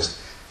all, is just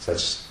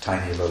such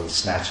tiny little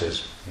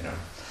snatches,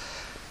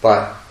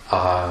 But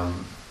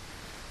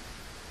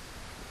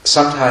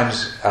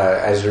sometimes,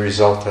 as a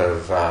result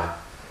of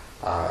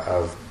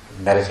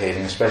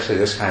meditating, especially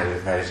this kind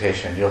of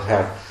meditation, you'll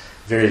have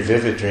very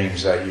vivid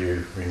dreams that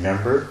you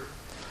remember.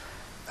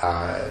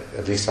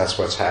 At least that's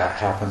what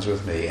happens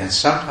with me. And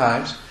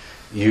sometimes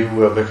you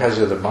will, because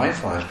of the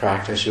mindfulness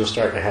practice, you'll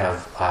start to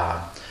have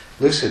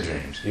lucid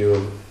dreams.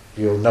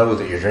 You'll know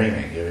that you're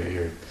dreaming.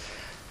 You're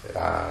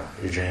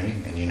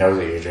dreaming, and you know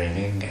that you're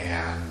dreaming,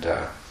 and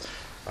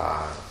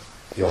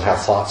you'll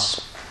have thoughts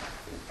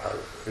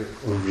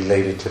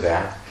related to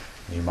that.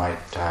 You might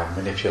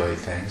manipulate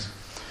things.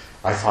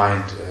 I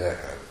find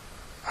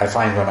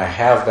when I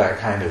have that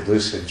kind of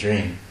lucid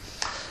dream,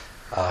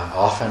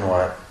 often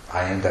what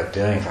I end up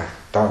doing, if I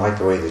don't like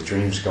the way the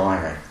dream's going,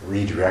 I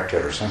redirect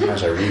it, or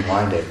sometimes I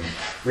rewind it and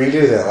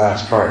redo that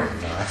last part.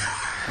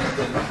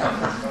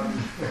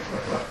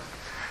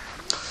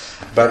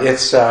 But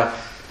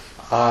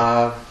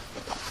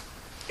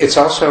it's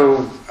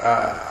also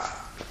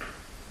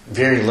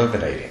very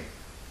illuminating.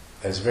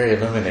 It's very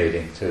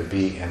illuminating to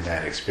be in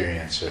that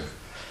experience of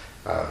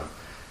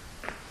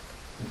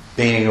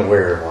being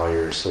aware while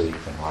you're asleep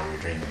and while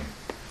you're dreaming.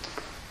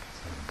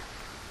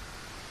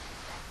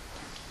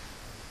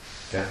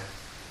 Yeah?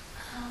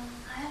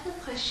 I have a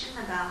question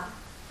about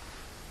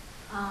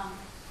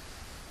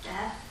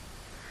death.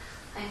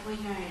 Like when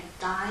you're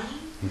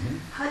dying,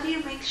 how do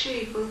you make sure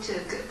you go to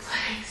a good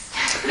place?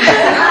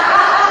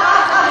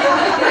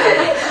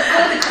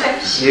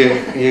 You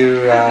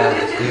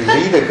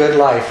lead a good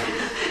life.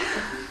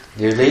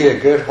 You lead a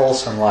good,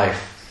 wholesome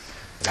life.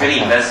 Good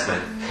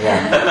investment.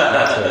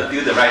 Yeah.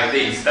 Do the right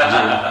things.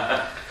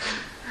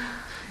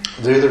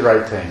 Do the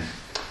right thing.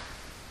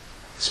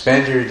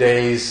 Spend your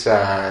days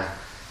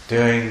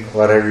doing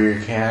whatever you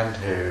can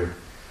to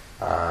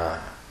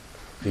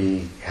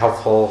be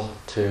helpful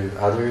to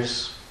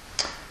others,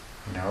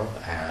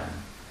 and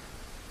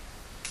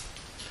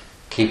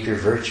keep your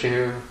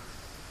virtue,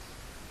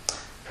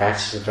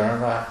 practice the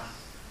Dharma.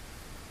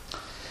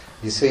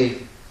 You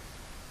see,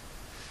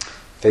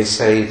 they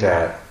say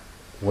that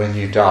when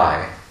you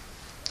die,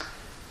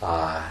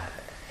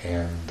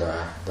 and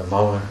the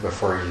moment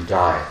before you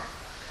die,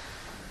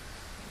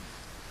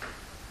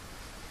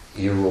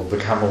 you will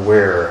become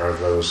aware of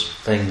those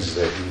things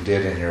that you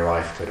did in your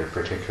life that are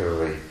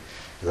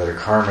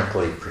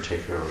karmically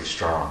particularly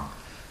strong,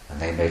 and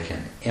they make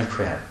an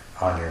imprint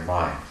on your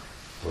mind,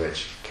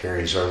 which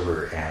carries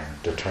over and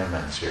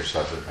determines your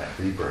subsequent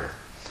rebirth.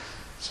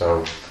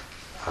 So,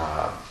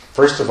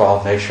 first of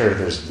all, make sure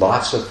there's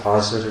lots of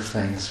positive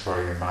things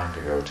for your mind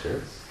to go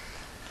to.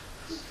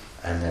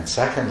 And then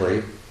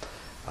secondly,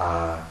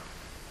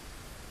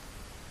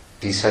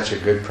 be such a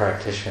good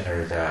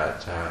practitioner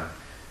that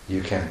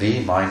you can be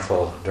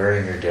mindful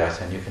during your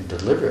death, and you can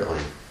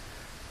deliberately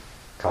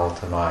call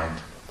to mind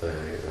the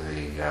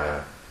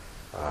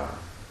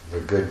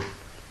good,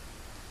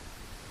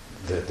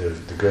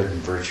 the good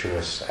and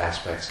virtuous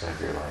aspects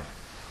of your life.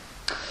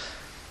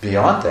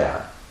 Beyond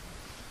that,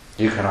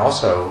 you can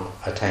also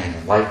attain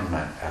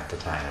enlightenment at the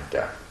time of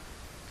death.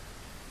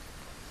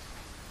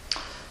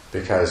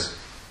 Because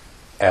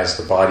as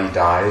the body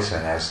dies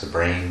and as the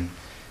brain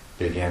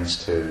begins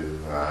to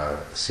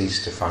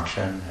cease to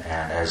function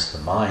and as the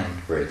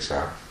mind breaks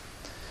up,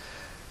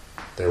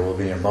 there will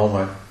be a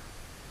moment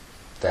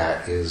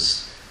that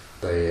is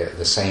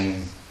the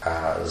same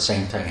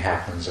thing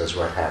happens as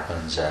what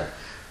happens at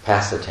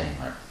path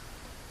attainment.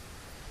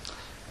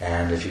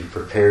 And if you've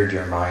prepared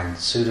your mind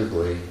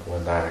suitably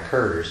when that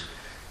occurs,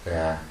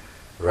 then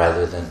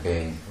rather than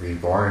being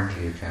reborn,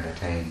 you can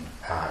attain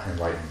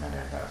enlightenment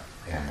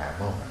in that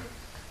moment.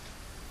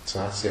 So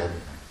that's the other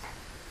thing.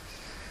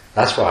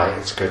 That's why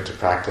it's good to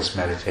practice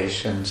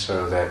meditation,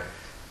 so that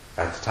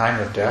at the time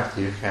of death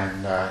you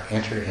can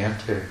enter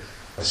into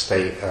a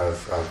state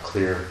of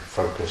clear,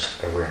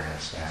 focused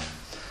awareness and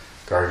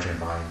guard your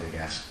mind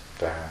against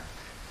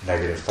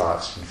negative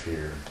thoughts and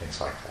fear and things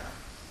like that.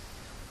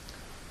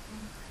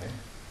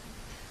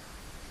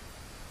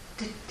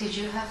 Okay? Did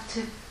you have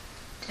to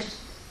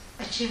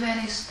achieve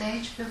any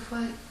stage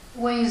before,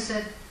 when you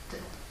said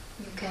that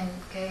you can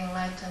get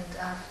enlightened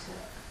after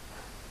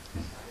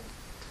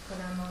for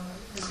that moment?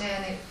 Is there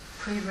any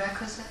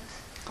prerequisite?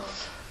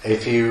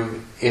 If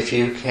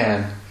you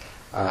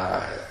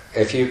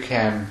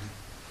can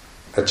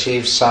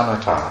achieve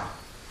samatha,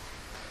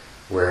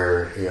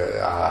 where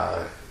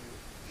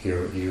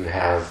you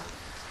have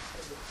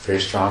very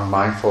strong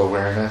mindful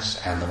awareness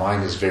and the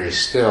mind is very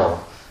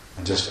still,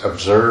 and just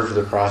observe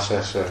the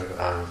process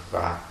of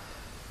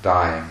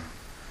dying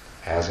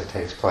as it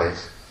takes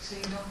place. So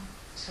you don't.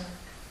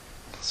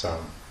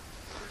 So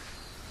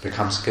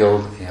become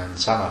skilled in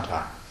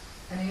samatha.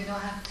 And you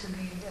don't have to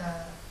be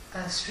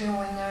a stream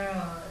winner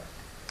or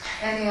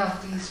any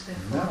of these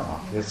before.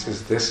 No, this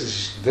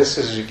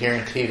is a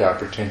guaranteed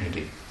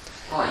opportunity.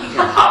 Well, you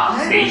can hop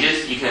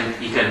stages. You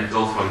can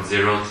go from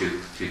 0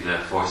 to the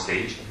fourth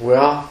stage.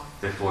 Well,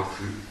 The fourth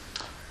fruit.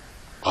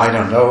 I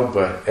don't know,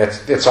 but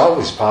it's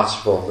always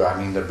possible.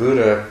 I mean, the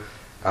Buddha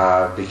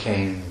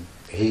became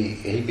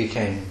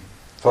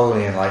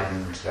fully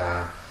enlightened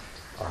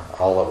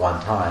all at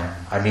one time.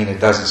 I mean, it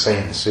doesn't say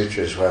in the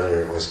sutras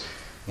whether it was,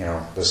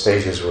 the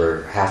stages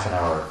were half an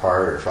hour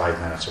apart or 5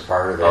 minutes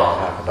apart, or they all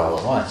happened all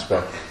at once.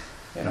 But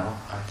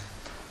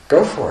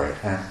go for it.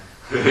 And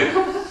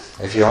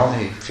if you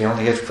only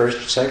get first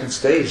or second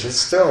stage, it's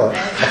still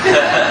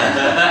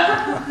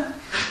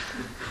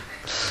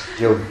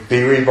you'll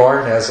be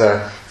reborn as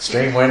a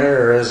stream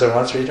winner or as a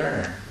once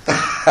returner.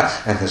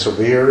 And this will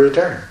be your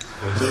return.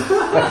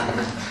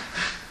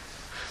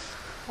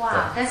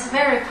 Wow, that's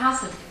very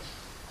positive.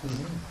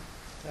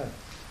 Mm-hmm. Yeah.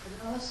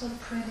 But also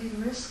pretty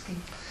risky.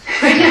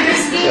 Pretty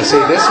risky. Yeah, see,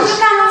 this you is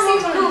got nothing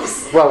to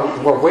lose.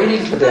 well,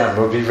 waiting for them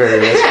will be very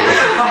risky.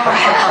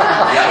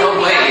 Yeah, don't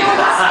wait.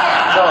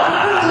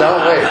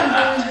 Don't wait.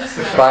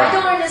 I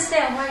don't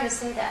understand why you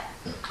say that.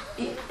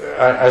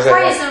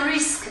 Why is the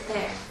risk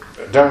there?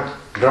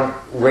 Don't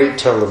wait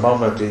till the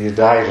moment that you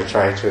die to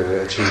try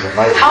to achieve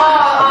enlightenment.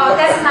 Oh,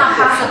 that's not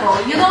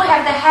possible. You don't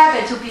have the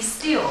habit to be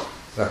still.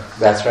 No,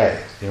 that's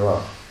right. You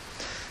won't.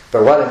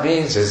 But what it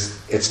means is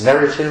it's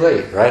never too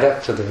late. Right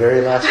up to the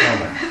very last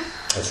moment,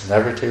 it's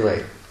never too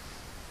late.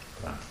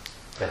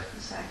 Yeah.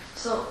 Sorry.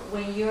 So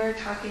when you're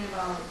talking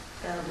about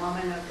the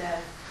moment of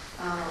death,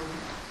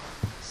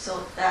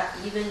 so that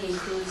even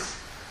includes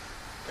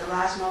the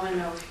last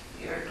moment of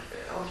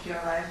your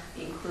life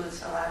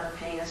includes a lot of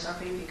pain and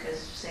suffering, because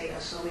say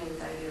assuming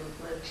that you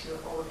live to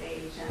old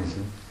age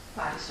and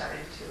body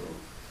started to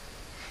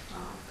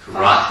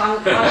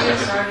function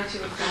started to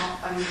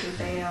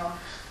fail.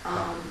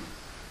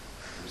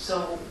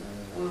 So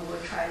we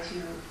will try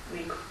to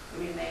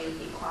remain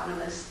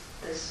equanimous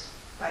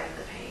despite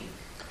the pain.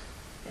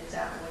 Is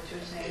that what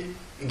you're saying?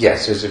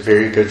 Yes, there's a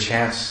very good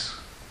chance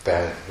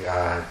that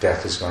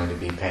death is going to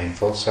be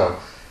painful. So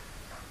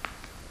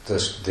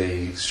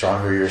the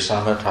stronger your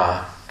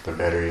samatha, the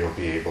better you'll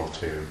be able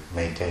to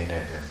maintain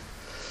it, and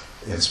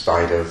in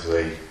spite of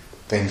the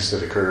things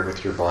that occur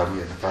with your body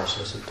in the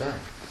process of dying.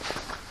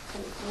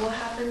 What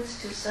happens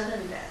to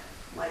sudden death?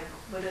 Like,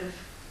 what if,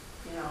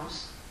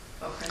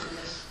 a person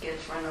just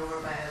gets run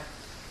over by a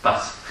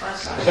Bus.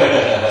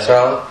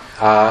 So,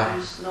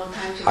 there's no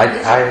time to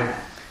I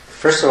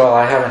first of all,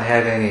 I haven't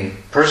had any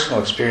personal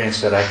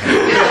experience that I can.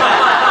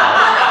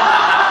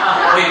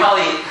 We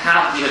probably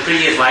have 3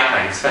 years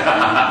lifetimes.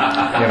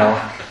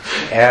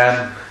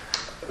 And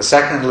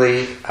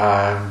secondly,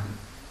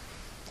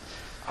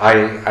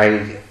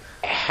 I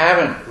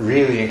haven't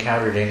really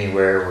encountered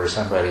anywhere where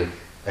somebody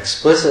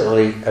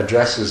explicitly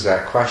addresses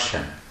that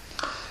question.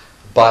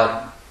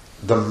 But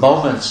the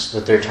moments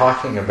that they're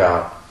talking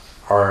about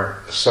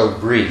are so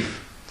brief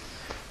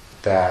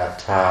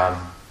that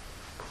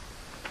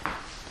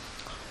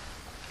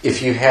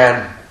if you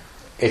had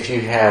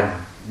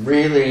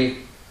really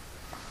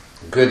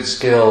good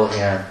skill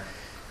in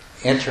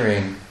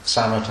entering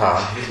samatha,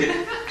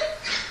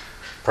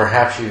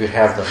 perhaps you could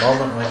have the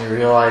moment when you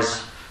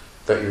realize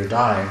that you're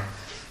dying,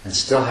 and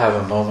still have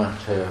a moment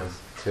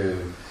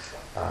to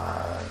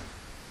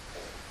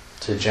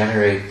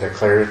generate the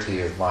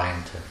clarity of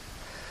mind.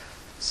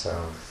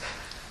 So,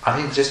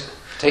 I mean, just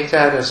take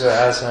that as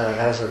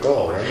a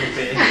goal, right?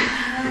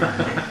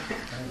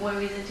 One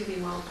reason to be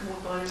more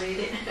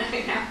motivated.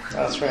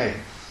 That's right.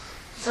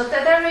 So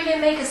that really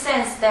makes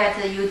sense that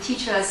you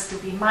teach us to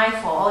be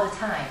mindful all the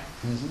time.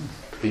 Mm-hmm.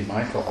 Be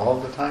mindful all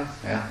the time.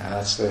 Yeah,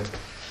 that's the.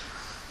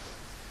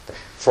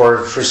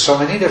 For so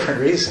many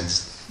different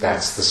reasons,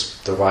 that's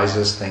the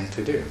wisest thing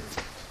to do.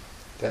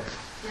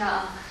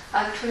 Yeah,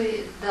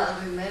 actually, that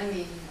reminds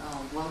me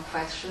one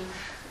question.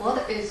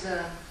 What is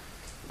the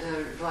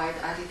right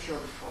attitude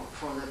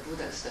for the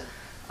Buddhist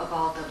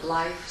about the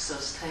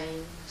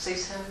life-sustain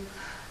system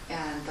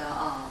and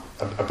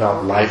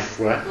about life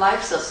what?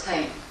 Life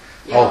sustain.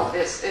 You know,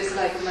 it's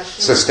like a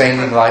machine.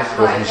 Sustaining life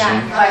with machine.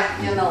 Yeah, right.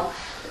 You know,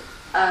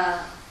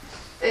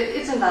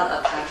 it's not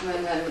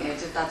attachment. I mean,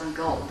 it doesn't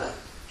go, but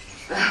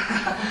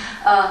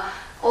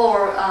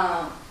or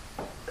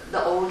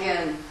the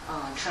organ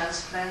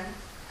transplant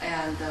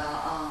and.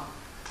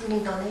 You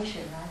mean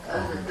donation, right?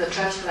 The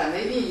transplant.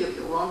 Maybe you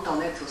won't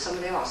donate to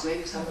somebody else.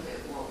 Maybe somebody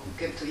will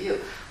give to you.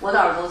 What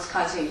are those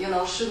kinds of things? You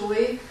know, should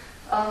we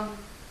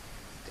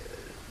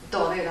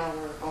donate our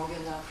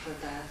organ after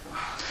death?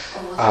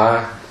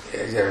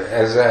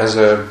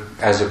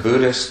 As a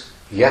Buddhist,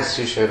 yes,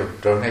 you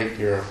should donate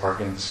your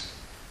organs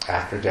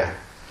after death.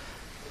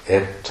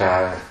 It's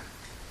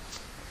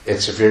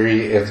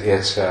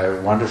a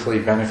wonderfully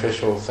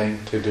beneficial thing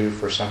to do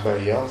for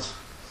somebody else.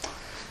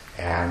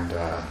 And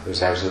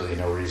there's absolutely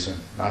no reason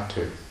not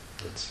to.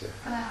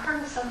 And I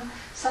heard some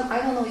I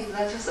don't know if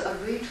that's just a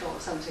ritual or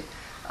something,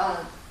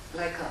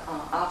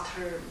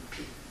 after,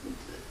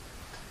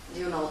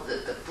 you know,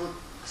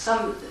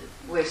 some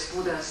West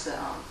Buddhists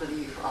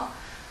believe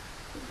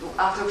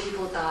after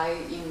people die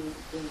in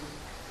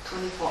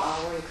 24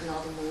 hours you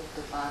cannot move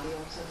the body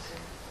or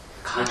something.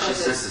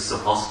 Consciousness is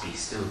supposed to be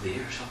still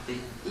there or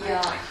something?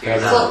 Yeah. I hear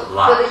that a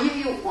lot. But if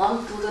you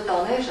want to do the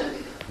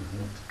donation,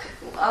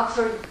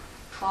 after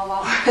 12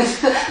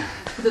 hours,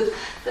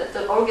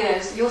 the organ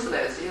is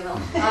useless, you know.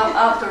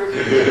 After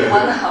 1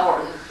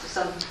 hour,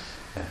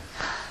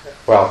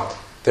 Well,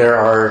 there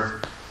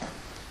are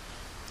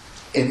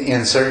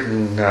in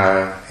certain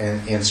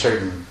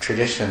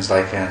traditions,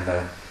 like in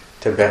the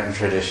Tibetan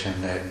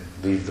tradition, they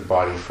leave the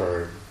body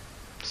for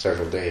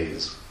several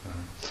days.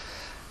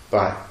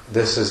 But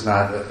this is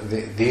not.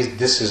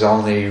 This is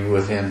only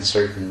within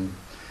certain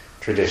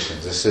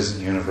traditions. This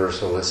isn't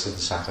universal. This isn't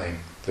something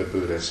the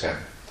Buddha said.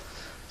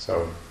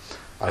 So,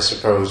 I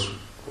suppose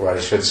what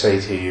I should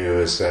say to you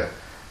is that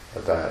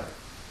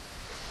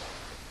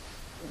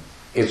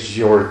it's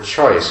your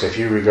choice. If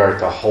you regard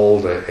to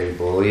hold a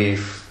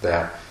belief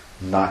that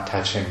not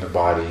touching the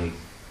body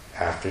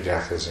after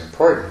death is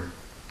important,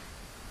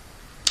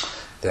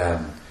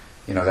 then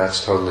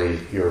that's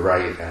totally your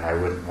right, and I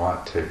wouldn't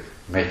want to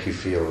make you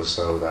feel as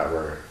though that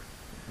were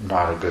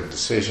not a good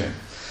decision.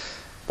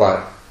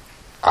 But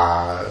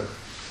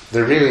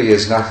there really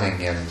is nothing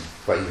in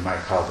what you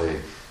might call the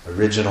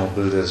original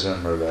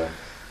Buddhism or the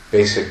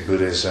basic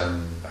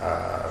Buddhism,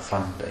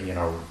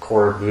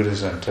 core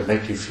Buddhism, to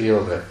make you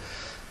feel that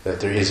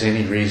there is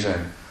any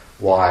reason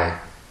why,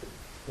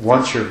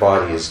 once your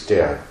body is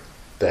dead,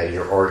 that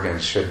your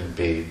organs shouldn't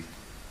be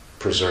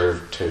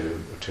preserved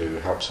to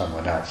help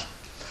someone else.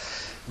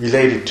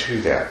 Related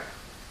to that,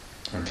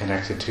 and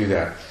connected to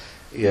that,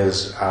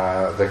 is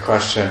the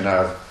question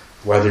of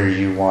whether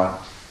you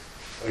want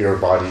your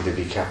body to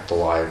be kept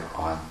alive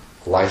on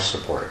life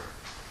support.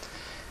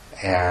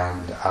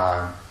 And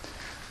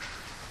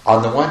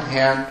on the one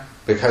hand,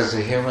 because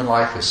the human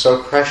life is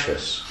so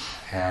precious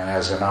and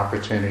has an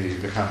opportunity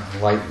to become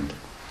enlightened,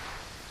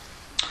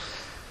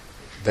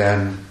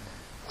 then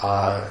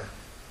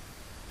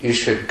you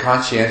should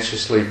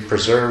conscientiously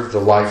preserve the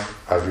life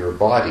of your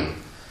body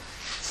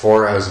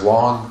for as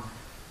long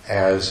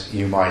as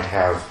you might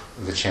have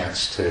the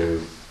chance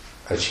to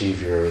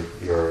achieve your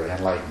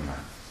enlightenment.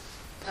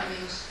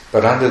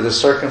 But under the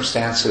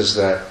circumstances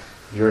that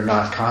you're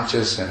not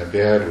conscious in a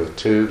bed with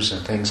tubes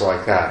and things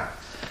like that,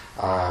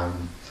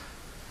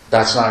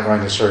 that's not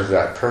going to serve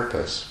that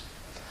purpose.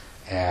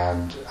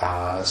 And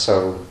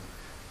so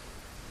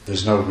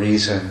there's no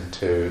reason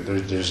to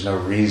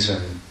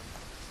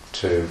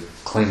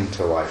cling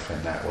to life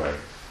in that way.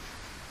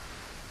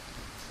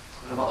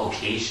 What about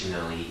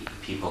occasionally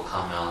people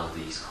come out of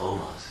these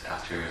comas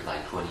after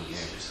like 20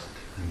 years or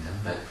something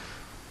like that,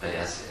 but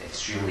that's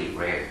extremely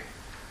rare.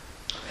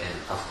 and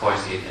of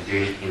course, in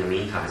the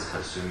meantime, it's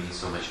consuming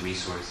so much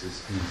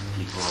resources.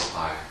 People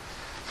are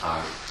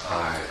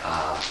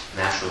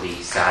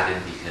naturally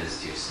saddened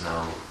because there's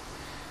no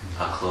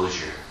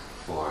closure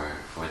for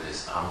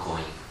this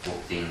ongoing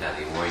thing that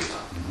they worry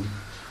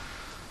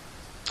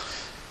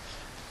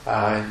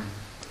about.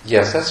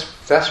 Yes,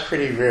 that's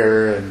pretty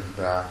rare, and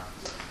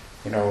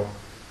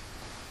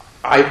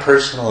I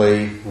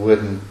personally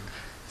wouldn't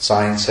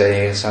sign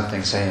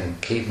something saying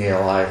keep me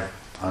alive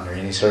under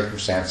any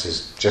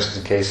circumstances, just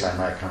in case I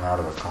might come out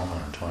of a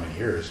coma in 20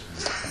 years.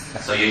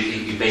 So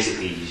you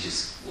basically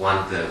just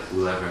want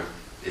whoever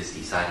is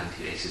deciding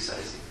to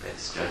exercise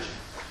its judgment.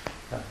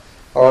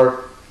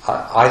 Or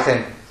I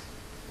think,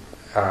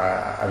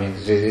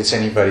 it's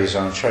anybody's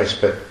own choice,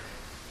 but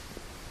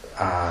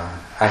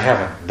I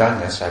haven't done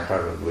this, I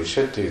probably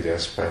should do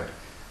this, but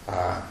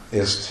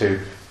is to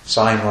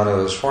sign one of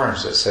those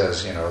forms that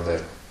says,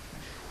 that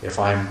if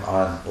I'm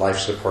on life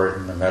support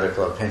and the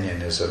medical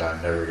opinion is that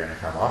I'm never going to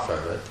come off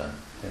of it, then,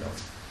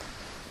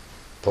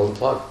 pull the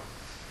plug.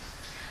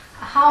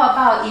 How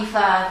about if,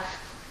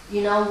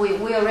 we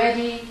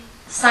already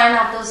sign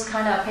up those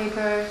kind of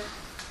paper?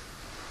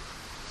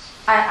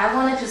 I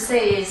wanted to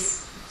say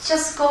is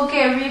just go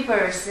get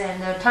rebirth,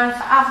 and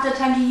after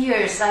 20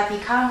 years I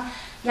become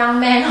young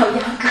man or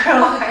young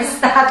girl, I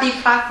study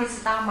practice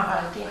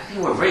Dharma again. I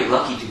think we're very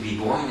lucky to be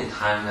born in a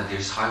time that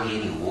there's hardly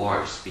any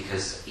wars,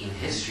 because in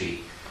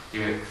history,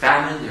 there's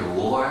famine, there's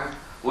war.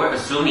 We're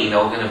assuming that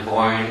we're going to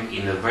born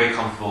in a very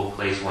comfortable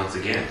place once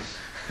again.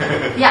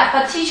 Yeah,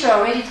 but teacher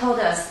already told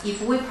us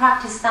if we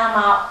practice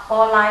Dharma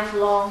all life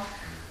long,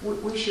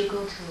 we should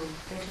go to a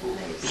better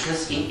place.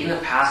 Because in the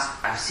past,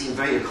 I've seen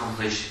very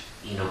accomplished,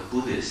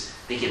 Buddhists.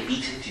 They get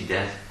beaten to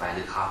death by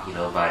the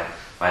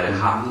by the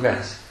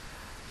communists.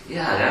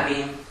 Yeah,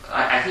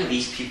 I think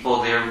these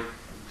people they're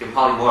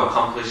probably more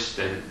accomplished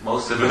than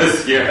most of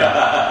us here.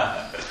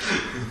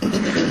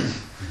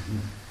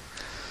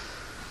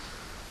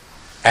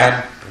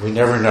 And we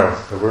never know.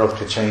 The world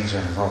could change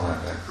in a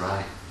moment.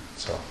 Right.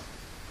 So.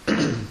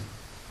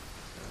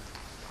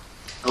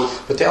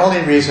 But the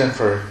only reason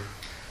for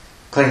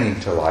clinging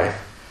to life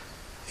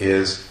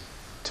is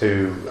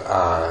to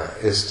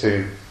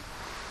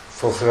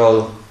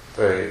fulfill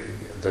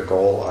the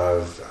goal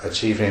of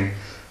achieving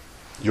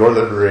your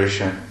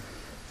liberation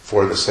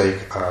for the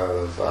sake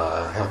of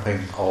helping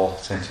all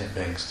sentient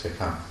beings to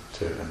come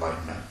to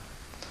enlightenment.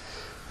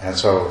 And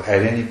so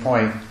at any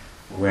point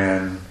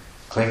when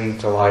clinging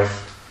to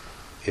life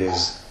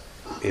is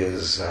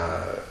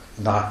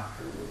not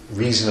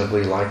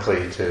reasonably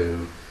likely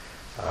to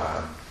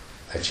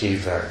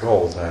achieve that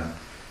goal, then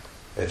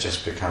it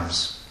just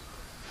becomes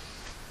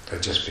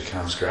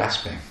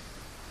grasping.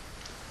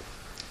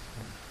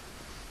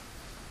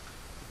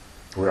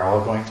 We're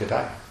all going to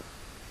die.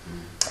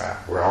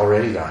 We're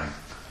already dying.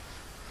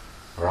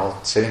 We're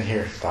all sitting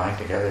here dying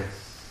together.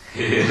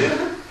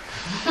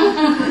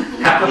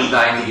 Happily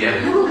dying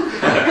together.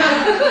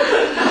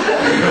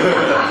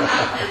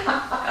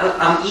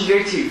 I'm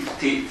eager to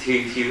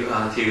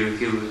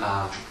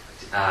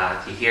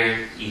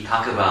hear you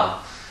talk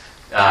about.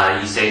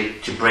 You say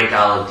to break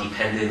out of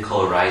dependent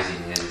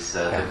co-arising is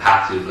the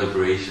path to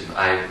liberation.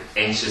 I'm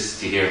anxious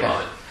to hear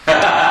about it.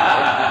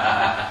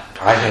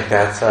 I think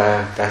that's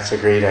a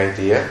great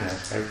idea.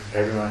 Is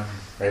everyone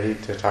ready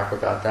to talk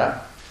about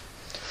that?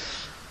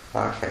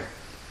 Okay.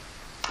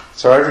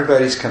 So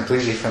everybody's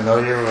completely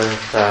familiar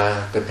with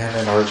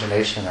dependent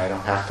origination. I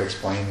don't have to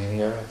explain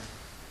any of it?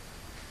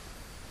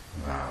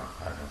 No,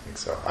 I don't think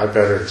so. I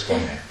better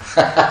explain it.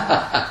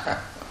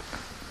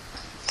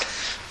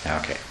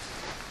 Okay.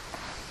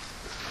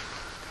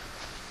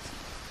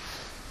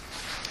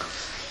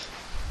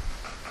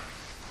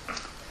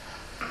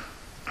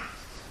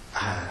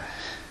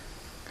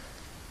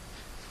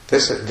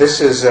 This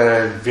is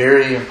a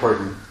very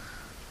important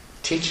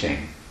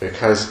teaching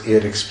because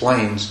it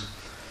explains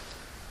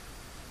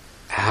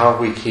how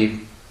we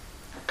keep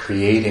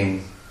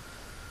creating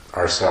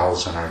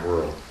ourselves and our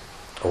world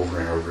over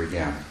and over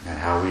again, and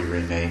how we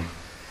remain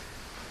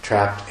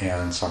trapped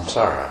in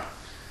samsara.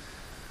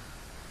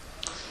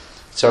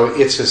 So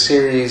it's a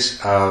series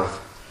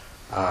of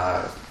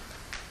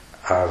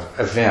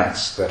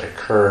events that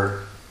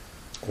occur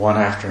one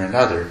after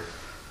another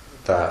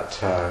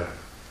that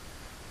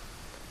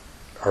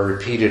are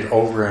repeated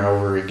over and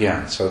over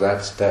again. So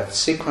that's that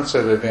sequence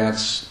of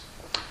events,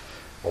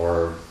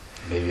 or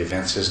maybe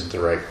events isn't the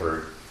right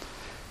word.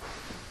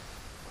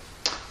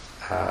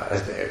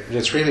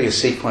 It's really a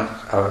sequence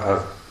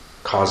of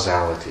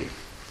causality.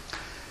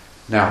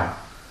 Now,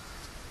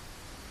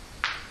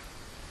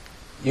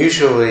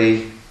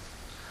 usually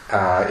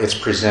it's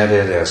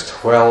presented as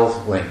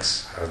 12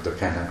 links of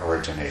dependent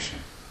origination.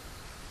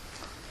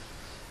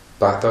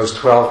 But those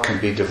 12 can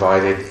be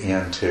divided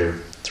into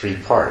 3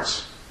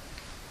 parts.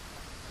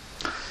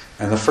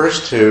 And the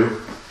first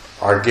 2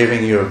 are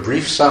giving you a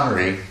brief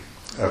summary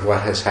of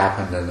what has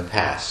happened in the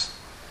past.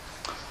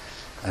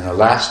 And the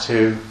last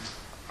 2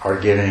 are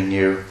giving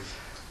you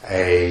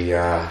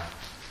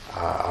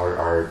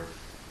are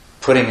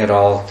putting it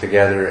all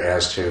together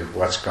as to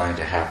what's going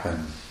to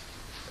happen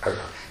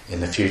in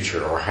the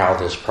future, or how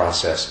this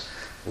process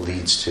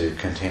leads to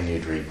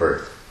continued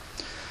rebirth.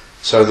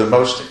 So the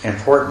most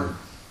important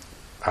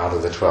out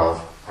of the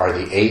 12 are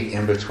the 8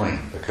 in between,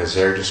 because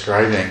they're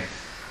describing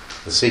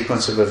the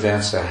sequence of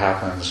events that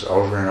happens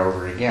over and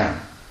over again,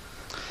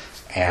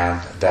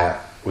 and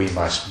that we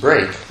must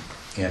break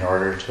in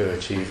order to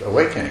achieve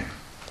awakening.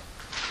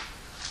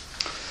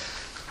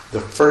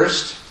 The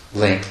first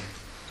link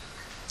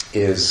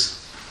is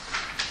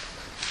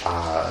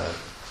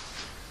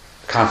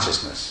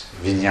consciousness,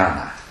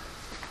 vijnana.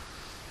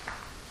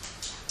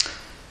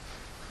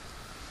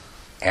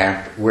 And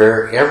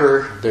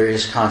wherever there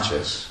is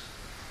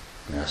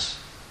consciousness,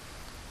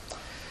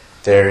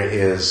 there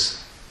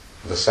is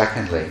the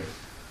second link,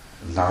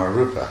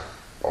 namarupa,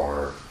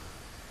 or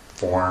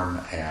form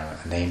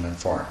and name and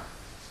form.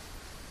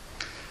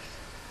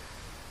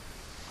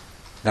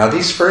 Now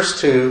the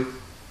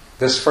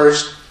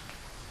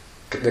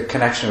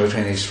connection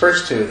between these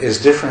first two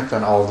is different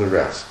than all the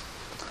rest.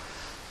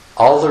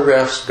 All the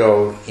rest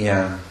go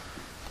in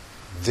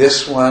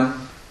this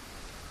one.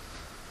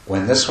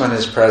 When this one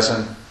is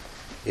present,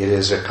 it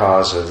is a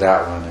cause of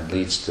that one and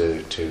leads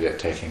to it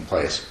taking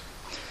place.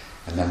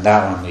 And then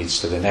that one leads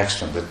to the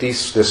next one. But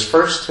this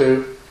first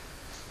two,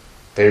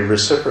 they're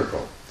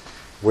reciprocal.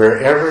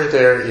 Wherever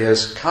there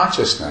is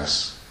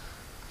consciousness,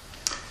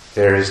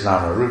 there is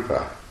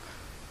namarupa.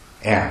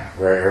 And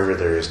wherever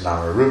there is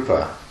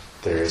namarupa,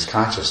 there is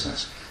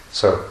consciousness.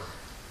 So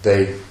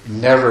they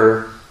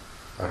never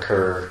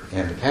occur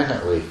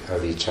independently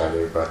of each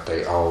other, but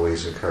they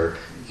always occur.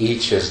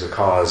 Each is the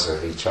cause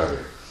of each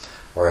other.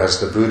 Or as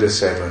the Buddha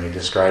said when he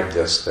described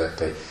this, that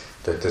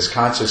this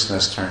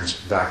consciousness turns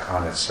back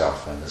on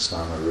itself, and this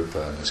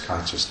namarupa and this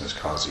consciousness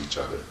cause each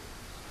other.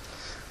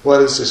 What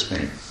does this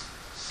mean?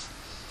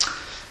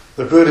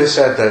 The Buddha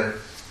said that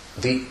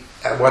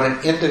what an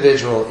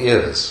individual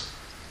is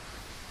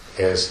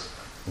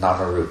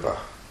namarupa,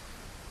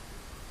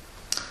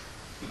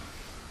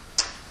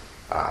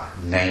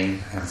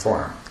 name and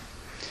form,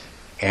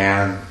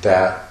 and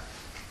that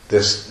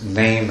this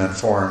name and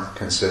form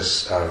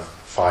consists of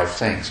 5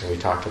 things, and we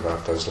talked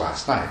about those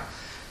last night.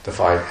 The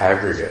 5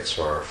 aggregates,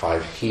 or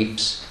 5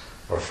 heaps,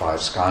 or 5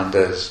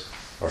 skandhas,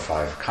 or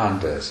 5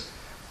 khandhas.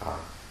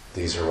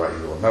 These are what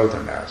you will know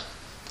them as.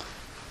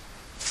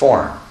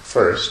 Form,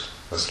 first.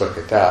 Let's look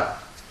at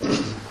that.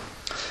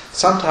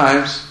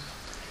 Sometimes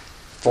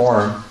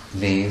form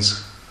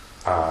means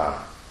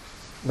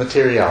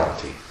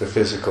materiality, the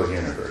physical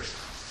universe.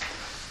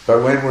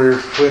 But when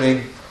we're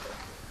putting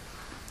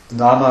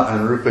nama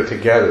and rupa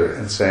together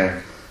and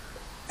saying,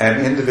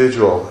 an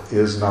individual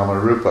is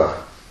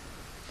namarupa,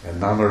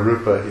 and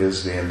namarupa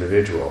is the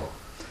individual,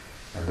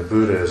 and the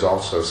Buddha is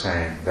also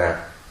saying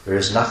that there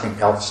is nothing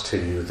else to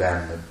you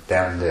than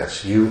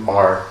this. You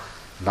are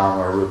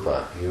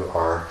namarupa. You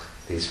are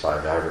these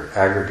 5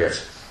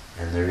 aggregates,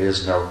 and there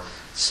is no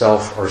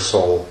self or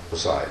soul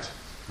besides.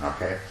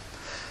 Okay?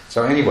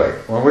 So anyway,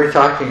 when we're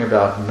talking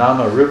about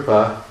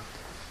namarupa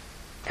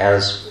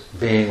as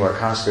being what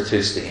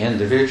constitutes the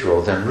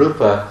individual, then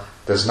rupa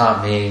does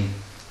not mean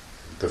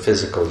the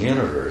physical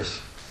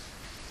universe.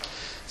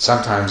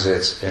 Sometimes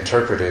it's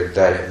interpreted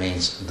that it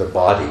means the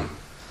body.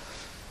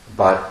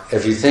 But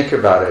if you think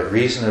about it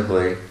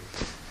reasonably,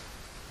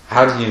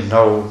 how do you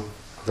know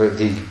that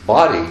the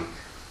body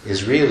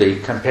is really,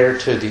 compared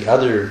to the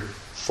other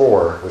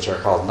 4, which are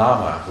called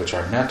nama, which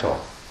are mental?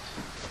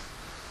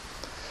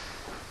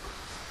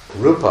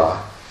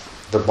 Rupa,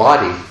 the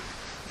body,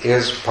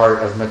 is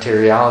part of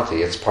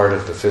materiality. It's part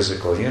of the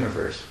physical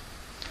universe.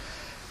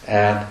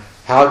 And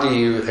how do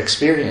you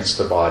experience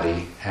the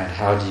body, and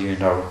how do you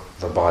know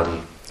the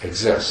body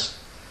exists?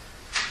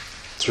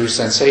 Through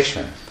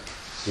sensation.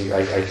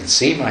 I can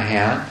see my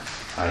hand,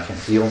 I can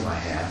feel my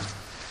hand.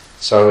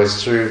 So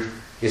it's through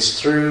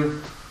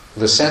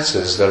the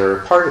senses that are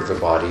a part of the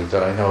body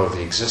that I know of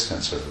the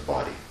existence of the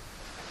body.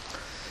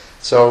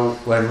 So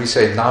when we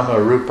say nama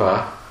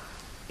rupa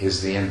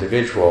is the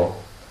individual,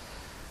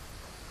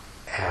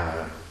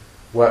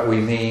 what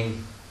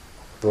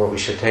we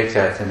should take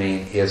that to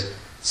mean is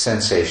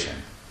sensation.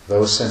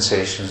 Those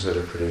sensations that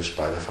are produced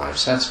by the 5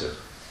 senses.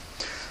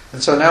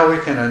 And so now we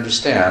can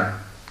understand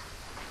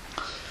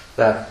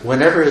that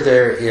whenever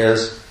there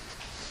is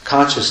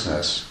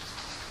consciousness,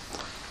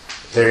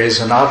 there is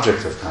an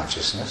object of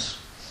consciousness.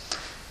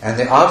 And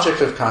the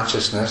object of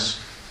consciousness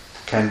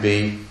can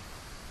be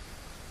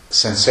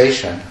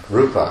sensation,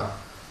 rupa,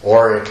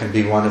 or it can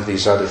be one of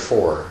these other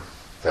 4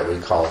 that we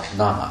call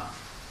nama.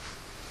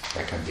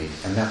 That can be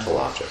a mental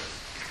object.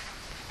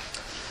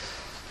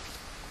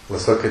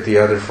 Let's look at the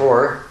other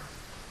 4.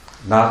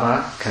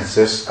 Nama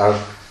consists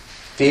of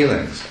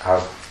feelings,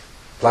 of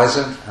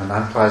pleasant and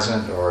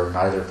unpleasant, or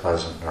neither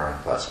pleasant nor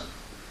unpleasant.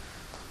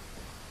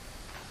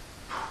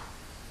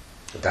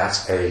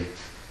 That's a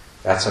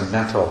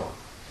mental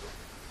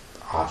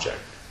object,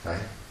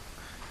 right?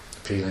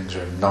 Feelings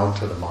are known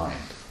to the mind,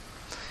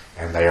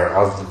 and they are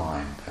of the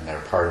mind, and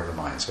they're part of the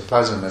mind. So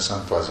pleasantness,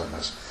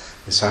 unpleasantness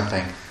is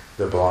something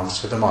that belongs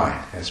to the mind.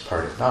 It's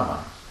part of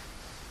Dharma.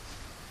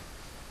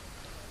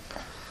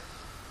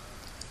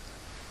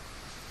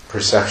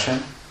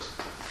 Perception.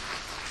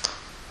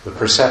 The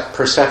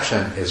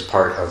perception is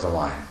part of the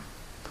mind.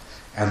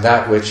 And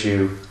that which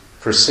you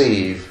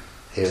perceive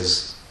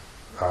is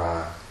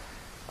a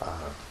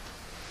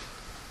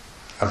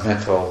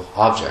mental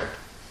object.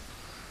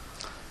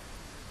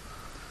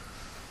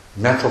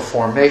 Mental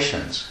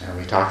formations, and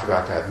we talked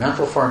about that.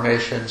 Mental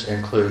formations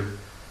include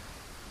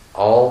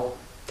all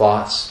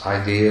thoughts,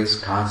 ideas,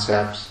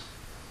 concepts,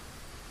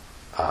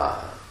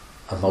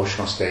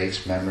 emotional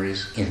states,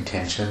 memories,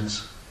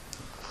 intentions,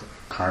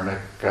 karmic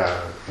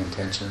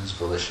intentions,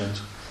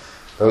 volitions.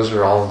 Those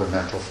are all the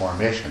mental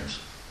formations.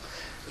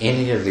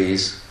 Any of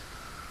these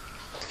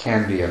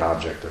can be an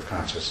object of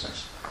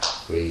consciousness.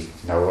 We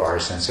know our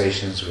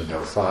sensations, we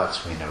know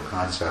thoughts, we know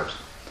concepts.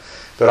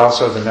 But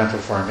also the mental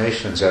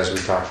formations, as we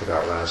talked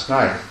about last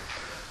night,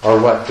 are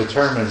what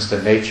determines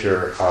the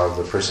nature of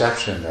the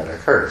perception that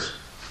occurs.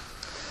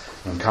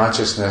 When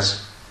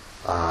consciousness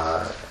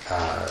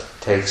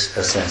takes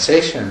a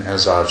sensation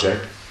as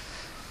object,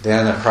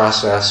 then a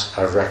process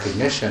of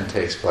recognition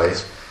takes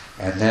place,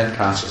 and then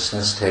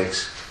consciousness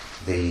takes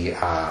the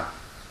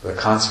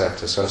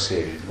concept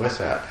associated with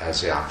that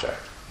as the object.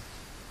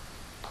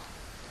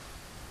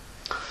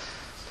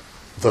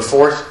 The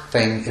fourth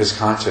thing is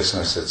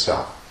consciousness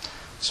itself.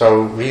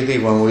 So really,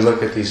 when we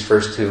look at these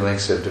first two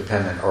links of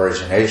dependent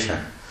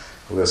origination,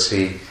 we'll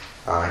see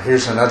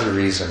here's another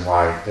reason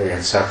why they're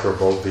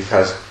inseparable,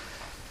 because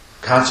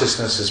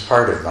consciousness is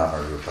part of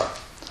Nama-Rupa.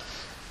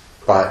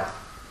 But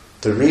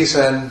the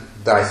reason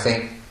that I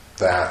think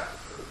that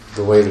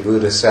the way the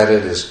Buddha said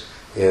it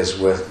is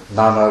with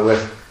Nama,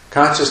 with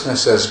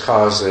consciousness as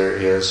cause, there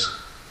is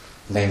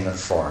name and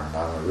form,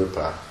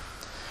 Nama-Rupa.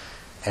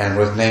 And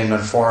with name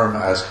and form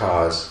as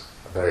cause,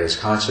 there is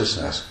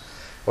consciousness.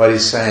 What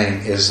he's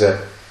saying is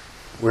that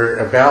we're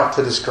about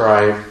to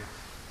describe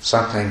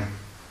something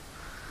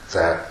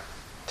that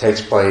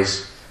takes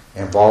place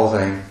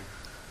involving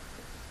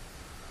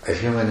a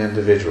human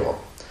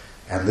individual.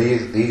 And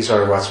these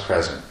are what's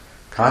present.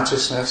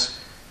 Consciousness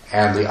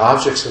and the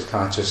objects of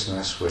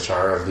consciousness, which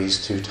are of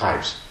these two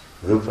types,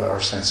 rupa or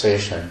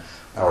sensation,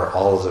 or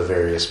all of the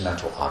various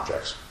mental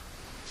objects.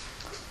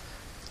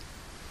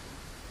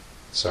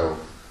 So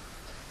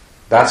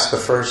that's the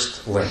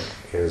first link,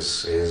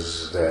 is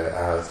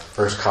the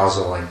first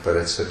causal link, but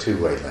it's a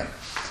two-way link.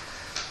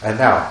 And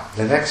now,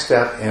 the next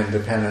step in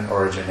dependent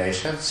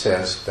origination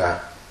says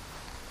that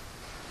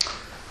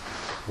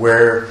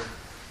where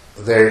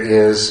there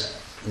is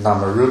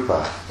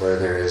Nama-Rupa, where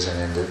there is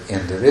an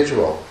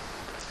individual,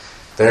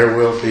 there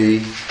will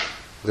be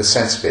the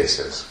sense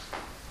bases,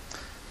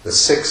 the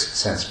 6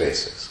 sense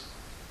bases,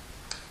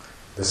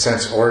 the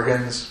sense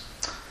organs,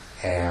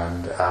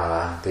 and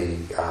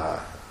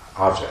the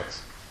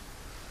objects.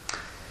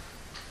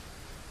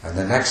 And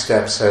the next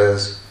step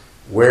says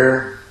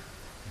where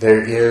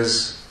there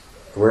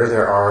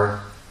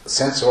are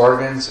sense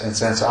organs and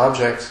sense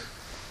objects,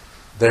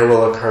 there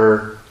will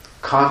occur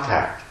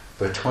contact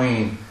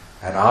between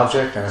an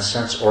object and a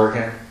sense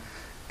organ,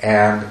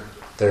 and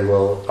there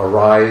will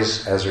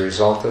arise, as a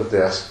result of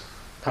this,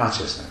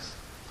 consciousness.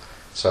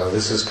 So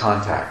this is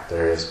contact.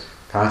 There is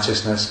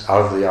consciousness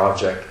of the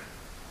object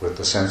with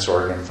the sense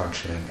organ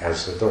functioning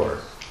as the door.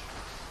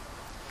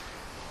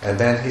 And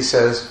then he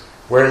says,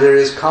 where there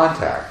is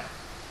contact,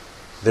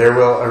 there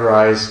will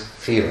arise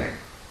feeling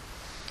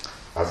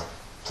of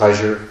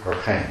pleasure or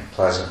pain,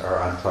 pleasant or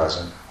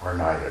unpleasant, or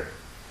neither.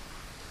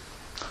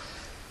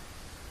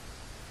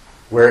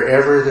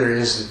 Wherever there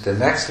is, the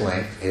next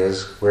link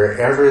is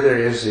wherever there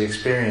is the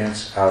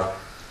experience of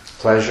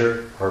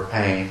pleasure or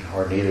pain,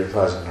 or neither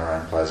pleasant or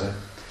unpleasant,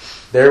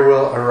 there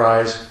will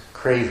arise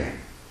craving.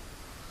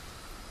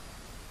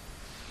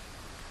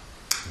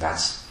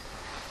 That's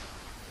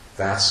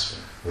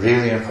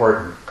really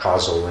important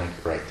causal link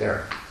right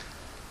there.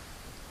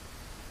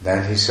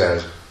 Then he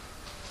says,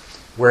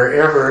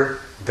 wherever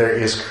there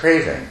is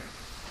craving,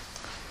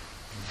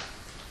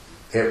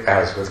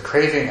 as with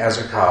craving as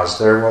a cause,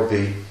 there will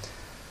be,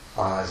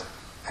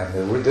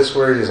 this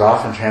word is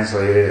often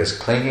translated as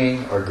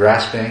clinging or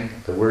grasping.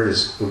 The word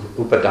is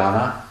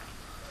upadana.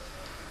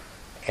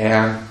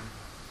 And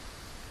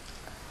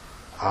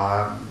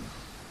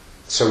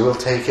so we'll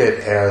take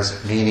it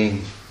as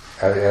meaning,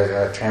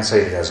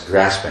 translated as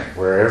grasping.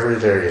 Wherever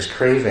there is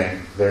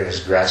craving, there is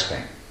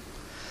grasping.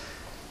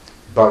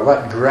 But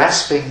what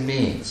grasping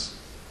means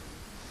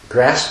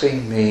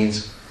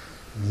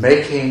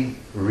making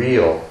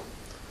real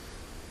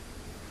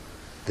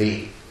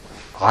the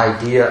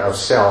idea of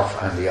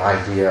self and the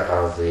idea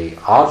of the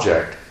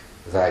object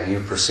that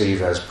you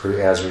perceive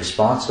as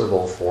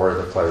responsible for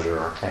the pleasure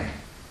or pain.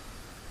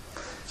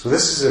 So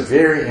this is a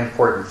very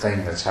important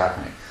thing that's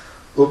happening.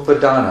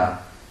 Upadana,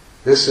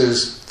 this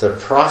is the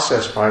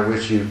process by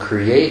which you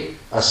create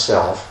a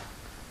self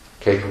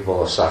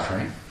capable of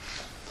suffering,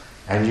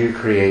 and you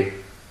create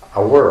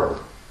a world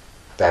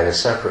that is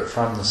separate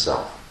from the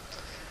self.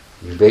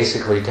 You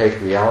basically take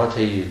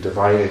reality, you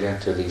divide it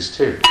into these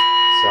two,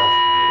 self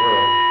and the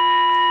world,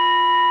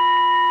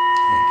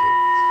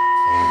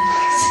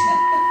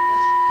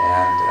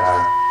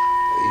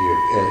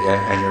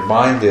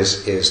 mind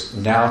is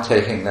now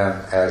taking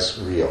them as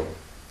real.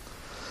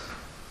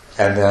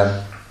 And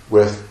then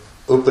with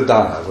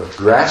upadana, with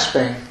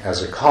grasping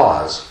as a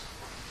cause,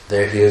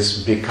 there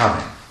is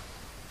becoming.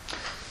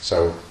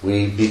 So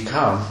we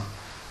become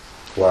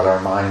what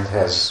our mind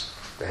has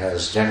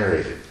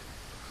generated.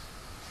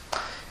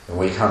 And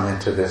we come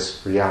into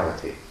this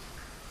reality.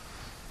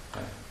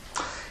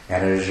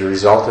 And as a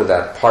result of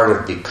that, part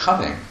of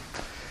becoming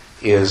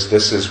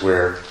this is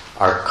where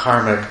our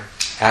karmic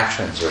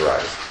actions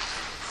arise.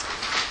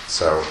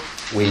 So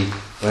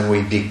when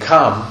we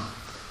become,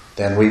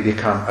 then we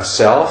become a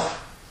self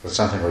with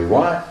something we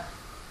want,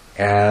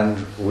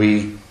 and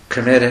we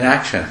commit an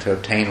action to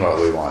obtain what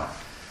we want.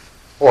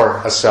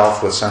 Or a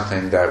self with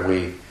something that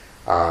we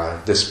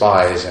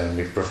despise, and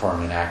we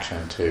perform an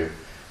action to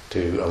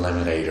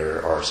eliminate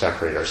or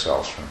separate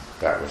ourselves from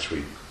that which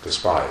we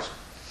despise.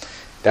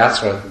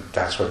 That's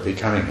what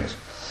becoming is.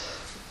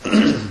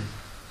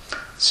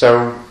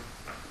 So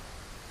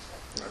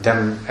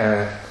then,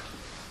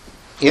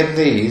 in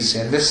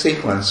this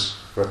sequence,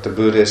 what the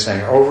Buddha is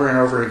saying over and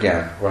over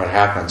again, what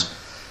happens?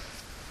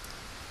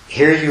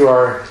 Here you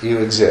are, you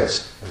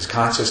exist. There's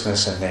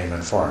consciousness in name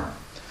and form,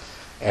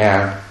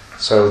 and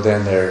so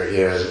then there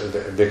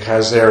is,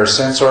 because there are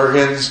sense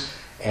organs,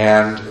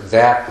 and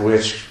that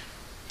which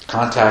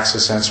contacts the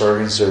sense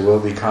organs, there will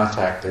be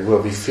contact, there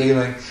will be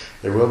feeling,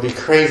 there will be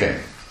craving.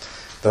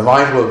 The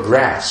mind will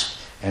grasp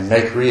and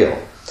make real,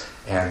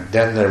 and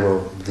then there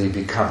will be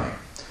becoming.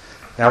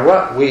 Now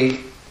what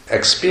we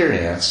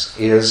experience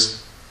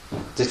is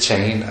the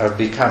chain of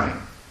becoming.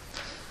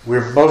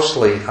 We're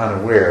mostly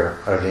unaware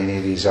of any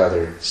of these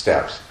other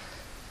steps,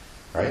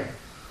 right?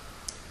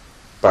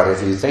 But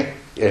if you think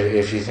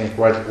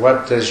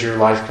what does your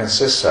life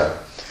consist of?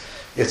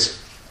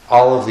 It's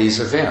all of these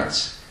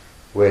events,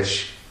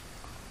 which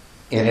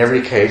in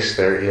every case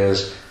there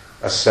is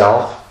a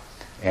self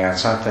and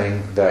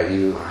something that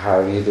you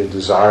have either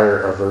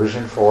desire or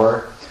aversion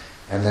for,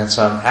 and then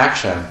some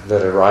action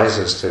that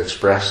arises to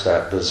express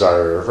that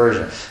desire or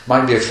aversion. It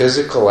might be a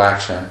physical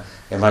action,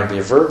 it might be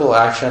a verbal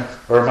action,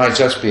 or it might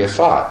just be a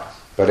thought.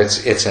 But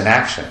it's an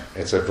action.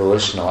 It's a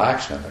volitional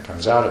action that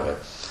comes out of it.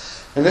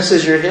 And this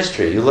is your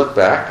history. You look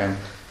back,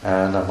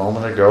 and a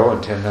moment ago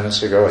and 10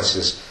 minutes ago, it's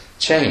this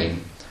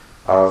chain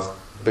of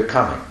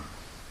becoming,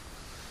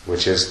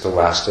 which is the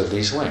last of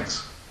these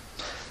links.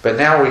 But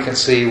now we can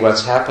see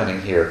what's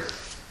happening here.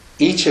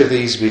 Each of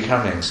these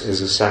becomings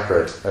is a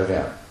separate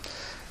event.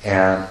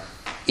 And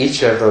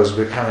each of those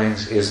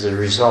becomings is the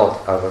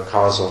result of a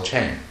causal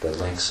chain, the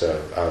links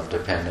of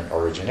dependent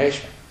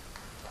origination.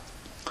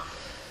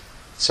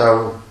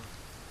 So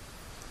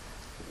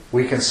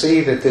we can see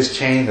that this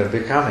chain of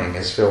becoming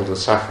is filled with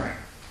suffering,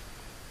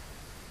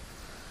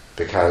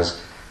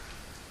 because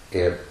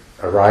it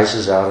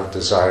arises out of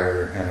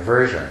desire and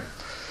aversion.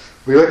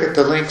 We look at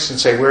the links and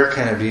say, where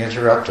can it be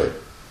interrupted?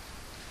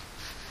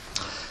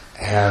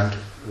 And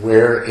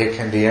where it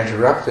can be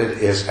interrupted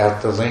is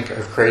at the link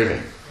of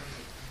craving.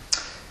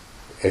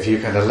 If you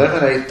can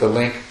eliminate the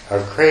link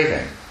of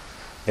craving,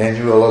 then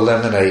you will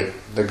eliminate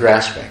the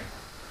grasping.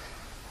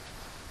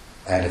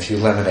 And if you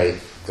eliminate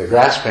the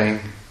grasping,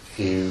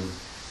 you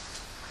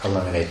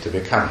eliminate the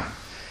becoming.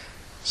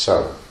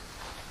 So,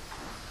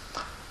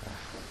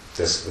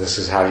 this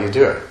is how you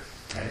do it.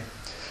 Right?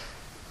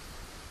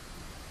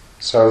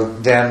 So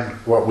then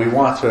what we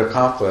want to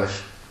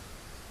accomplish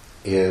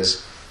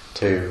is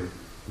to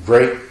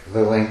break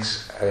the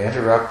links,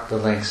 interrupt the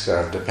links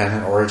of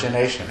dependent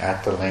origination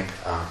at the link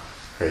of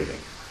craving.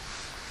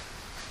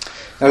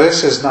 Now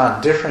this is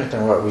not different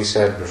than what we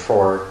said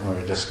before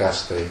when we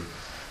discussed the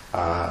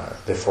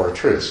Four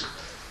Truths.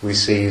 We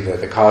see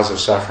that the cause of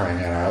suffering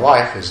in our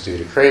life is due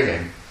to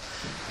craving,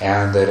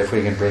 and that if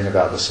we can bring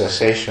about the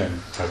cessation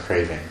of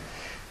craving,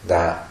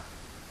 that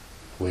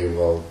we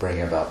will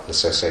bring about the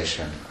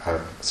cessation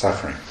of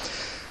suffering.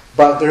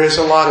 But there is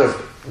a lot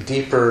of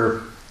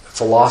deeper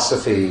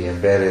philosophy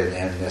embedded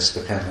in this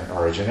dependent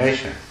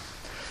origination,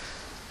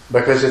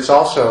 because it's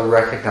also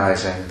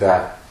recognizing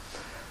that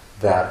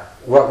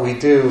what we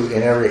do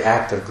in every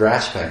act of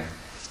grasping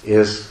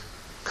is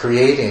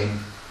creating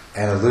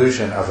an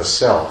illusion of a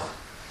self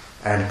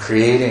and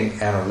creating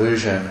an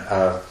illusion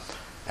of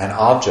an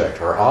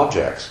object or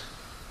objects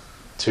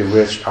to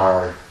which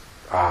our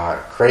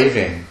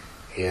craving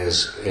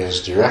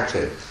is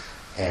directed,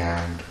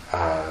 and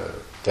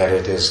that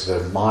it is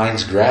the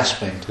mind's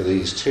grasping to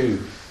these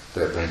two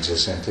that brings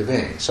us into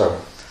being.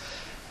 So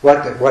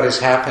what is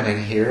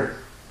happening here?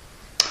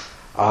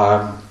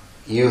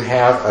 You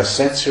have a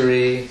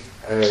sensory,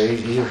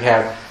 you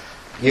have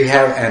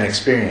an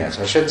experience.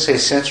 I shouldn't say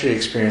sensory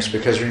experience,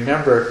 because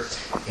remember,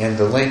 in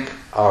the link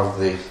of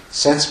the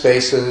sense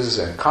bases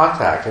and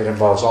contact, it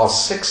involves all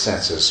six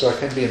senses, so it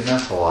can be a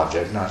mental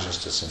object, not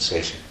just a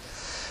sensation.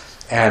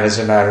 And as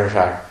a matter of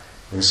fact,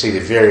 you can see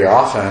that very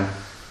often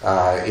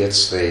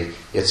it's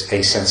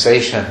a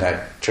sensation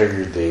that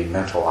triggered the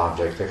mental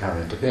object to come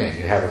into being.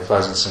 You have a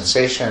pleasant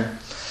sensation,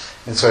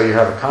 and so you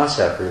have a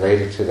concept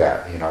related to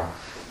that,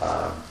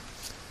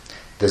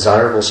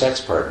 desirable sex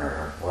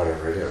partner or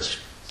whatever it is.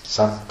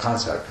 some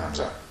concept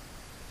comes up.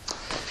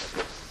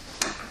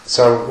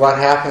 So what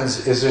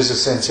happens is there's a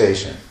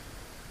sensation.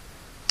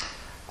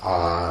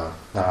 Now,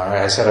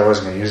 I said I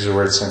wasn't going to use the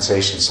word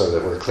sensation so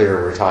that we're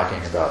clear we're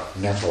talking about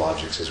mental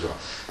objects as well.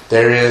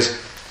 There is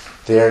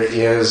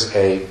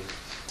a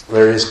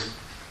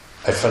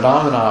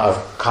phenomena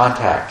of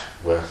contact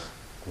with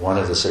one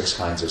of the 6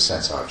 kinds of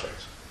sense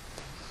objects.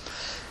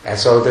 And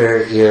so there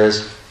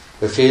is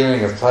the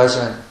feeling of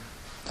pleasant,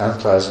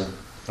 unpleasant,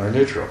 or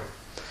neutral.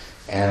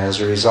 And as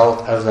a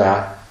result of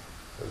that,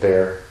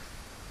 there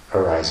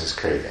arises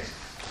craving.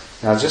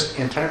 Now, just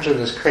in terms of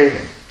this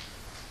craving,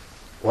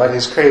 what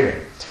is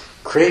craving?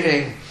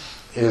 Craving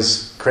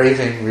is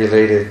craving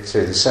related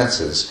to the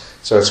senses,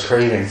 so it's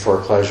craving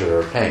for pleasure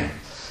or pain.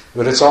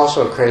 But it's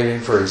also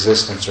craving for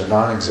existence or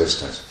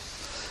non-existence.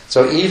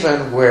 So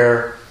even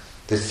where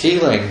the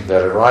feeling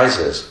that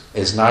arises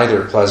is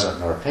neither pleasant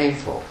nor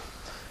painful,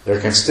 there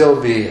can still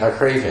be a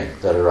craving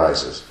that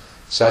arises,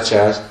 such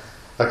as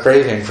a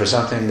craving for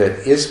something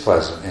that is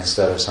pleasant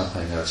instead of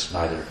something that's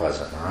neither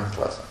pleasant nor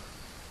unpleasant.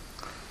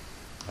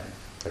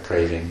 A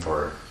craving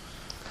for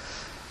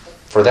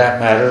that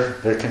matter,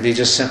 there can be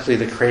just simply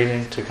the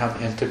craving to come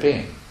into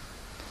being.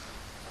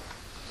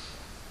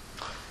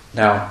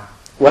 Now,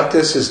 what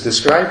this is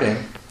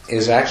describing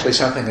is actually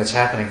something that's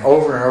happening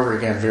over and over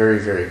again very,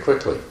 very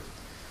quickly.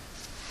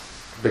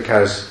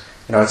 Because,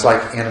 it's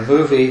like in a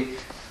movie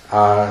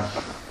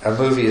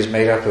is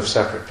made up of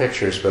separate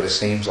pictures, but it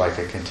seems like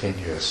a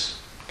continuous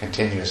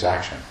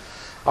action.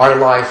 Our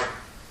life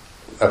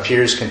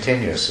appears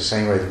continuous, the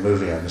same way the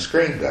movie on the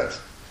screen does.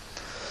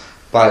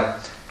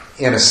 But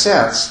in a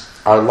sense,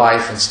 our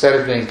life, instead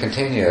of being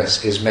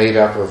continuous, is made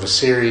up of a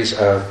series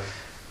of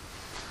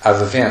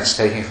events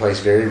taking place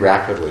very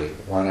rapidly,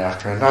 one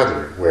after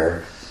another,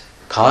 where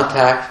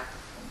contact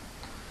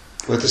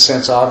with the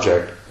sense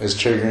object is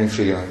triggering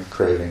feeling,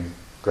 craving,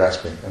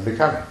 grasping, and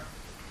becoming.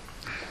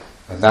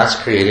 And that's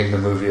creating the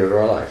movie of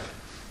our life.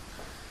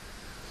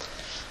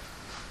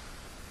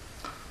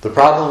 The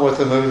problem with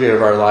the movie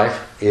of our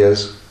life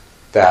is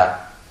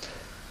that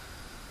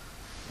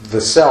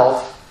the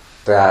self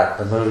that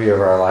the movie of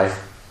our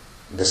life,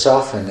 the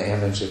self in the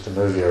image that the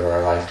movie of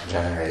our life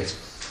generates,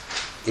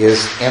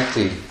 is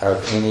empty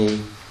of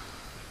any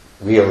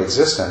real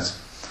existence,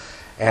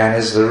 and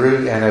is the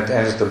root, and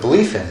is the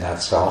belief in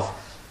that self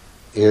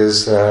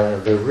is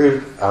the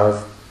root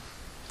of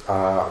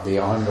the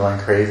ongoing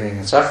craving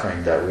and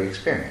suffering that we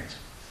experience,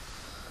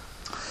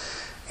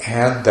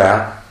 and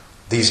that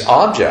these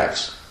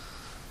objects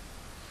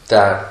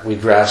that we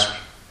grasp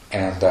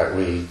and that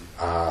we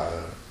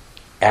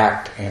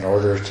act in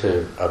order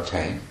to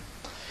obtain,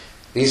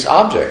 these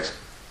objects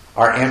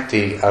are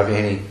empty of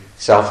any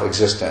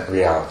self-existent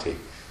reality,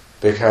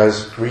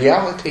 because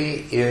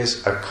reality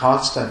is a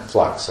constant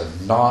flux, a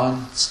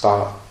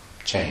non-stop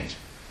change.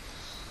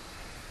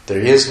 There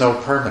is no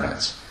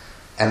permanence,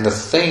 and the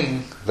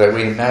thing that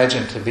we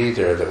imagine to be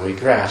there, that we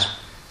grasp,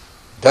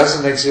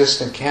 doesn't exist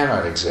and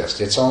cannot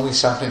exist. It's only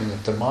something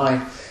that the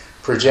mind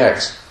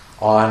projects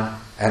on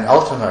an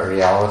ultimate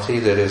reality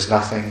that is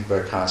nothing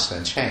but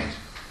constant change.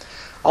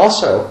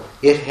 Also,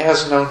 it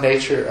has no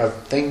nature of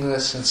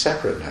thingness and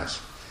separateness,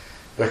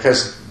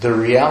 because the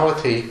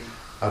reality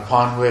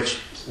upon which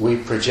we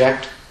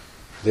project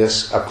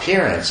this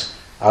appearance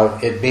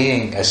of it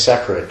being a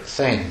separate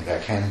thing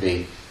that can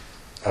be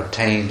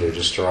obtained or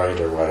destroyed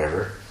or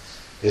whatever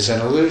is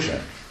an illusion.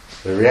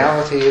 The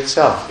reality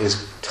itself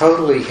is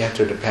totally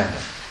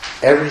interdependent.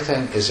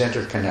 Everything is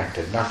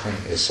interconnected. Nothing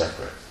is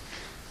separate.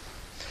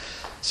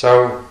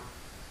 So,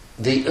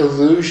 the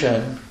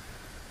illusion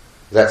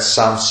that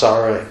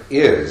samsara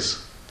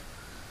is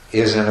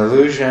an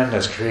illusion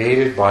that's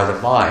created by the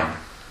mind,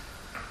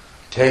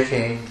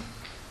 taking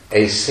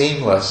a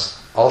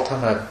seamless,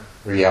 ultimate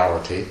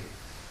reality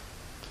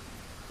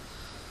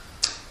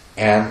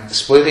and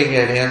splitting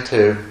it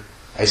into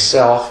a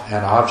self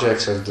and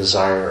objects of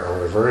desire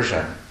or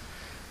aversion,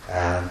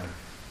 and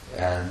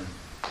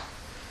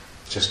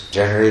just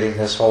generating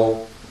this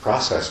whole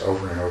process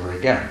over and over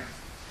again.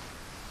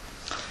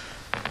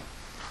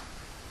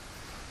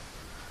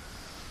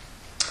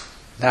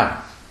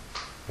 Now,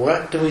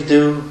 what do we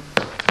do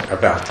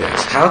about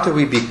this? How do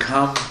we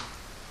become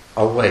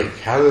awake?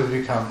 How do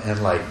we become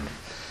enlightened?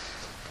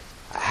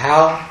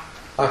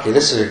 Okay,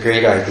 this is a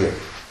great idea.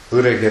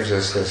 Buddha gives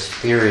us this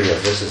theory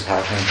of this is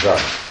how things are.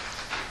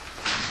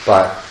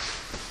 But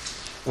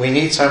we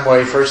need some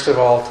way, first of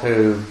all,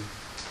 to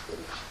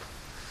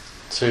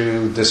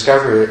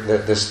discover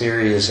that this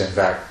theory is in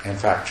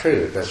fact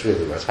true. That's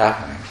really what's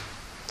happening.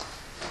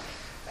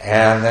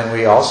 And then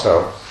we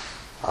also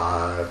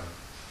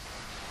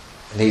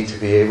need to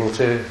be able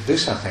to do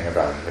something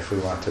about it if we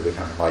want to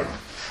become enlightened.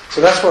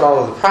 So that's what all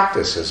of the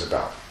practice is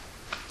about.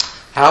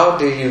 How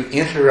do you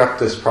interrupt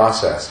this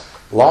process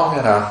long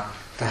enough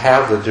to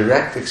have the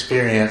direct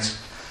experience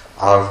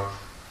of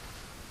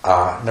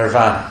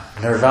nirvana?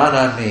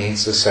 Nirvana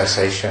means the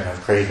cessation of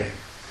craving.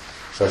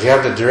 So if you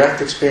have the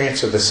direct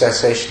experience of the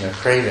cessation of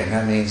craving,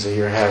 that means that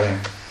you're having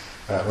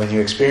when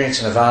you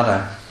experience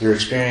nirvana, you're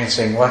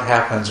experiencing what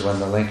happens when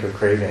the link of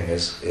craving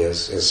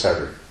is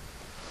severed.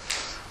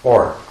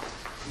 Or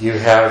you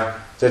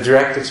have the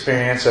direct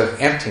experience of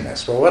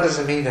emptiness. Well, what does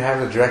it mean to have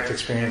the direct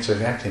experience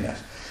of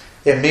emptiness?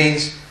 It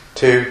means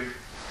to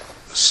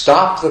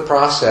stop the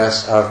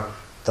process of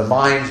the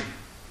mind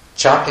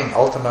chopping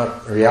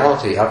ultimate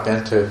reality up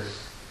into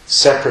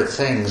separate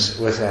things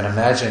with an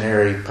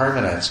imaginary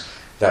permanence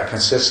that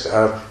consists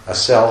of a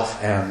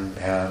self and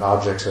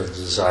objects of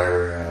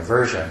desire and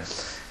aversion,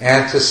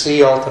 and to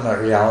see ultimate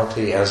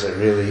reality as it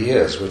really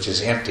is, which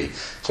is empty.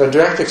 So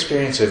direct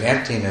experience of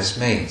emptiness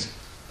means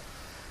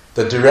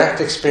the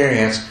direct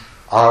experience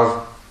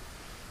of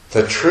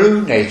the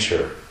true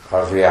nature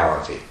of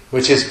reality,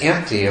 which is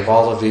empty of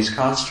all of these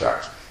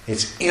constructs.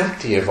 It's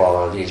empty of all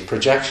of these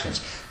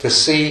projections. To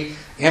see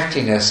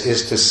emptiness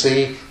is to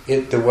see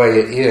it the way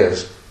it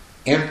is,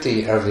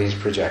 empty of these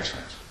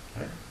projections.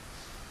 Right?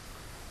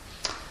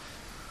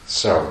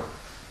 So,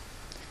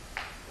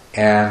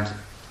 and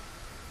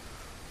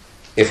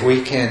if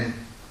we can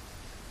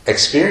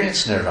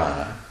experience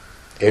nirvana,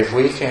 if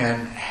we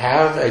can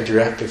have a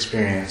direct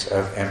experience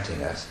of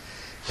emptiness,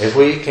 if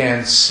we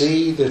can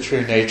see the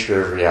true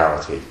nature of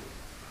reality,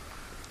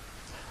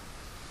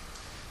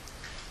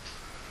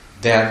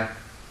 then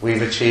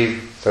we've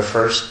achieved the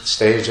first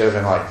stage of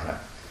enlightenment.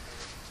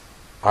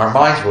 Our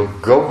minds will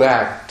go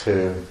back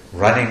to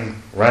running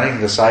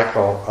the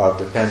cycle of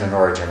dependent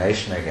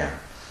origination again.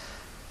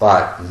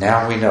 But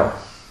now we know.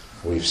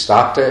 We've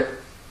stopped it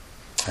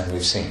and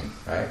we've seen,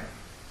 right?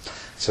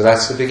 So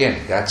that's the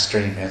beginning. That's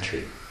stream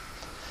entry.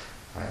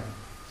 Right?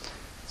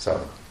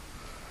 So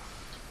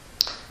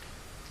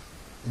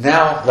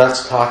now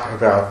let's talk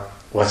about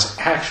what's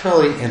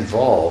actually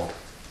involved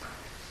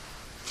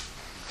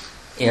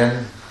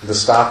in the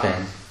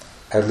stopping.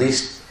 At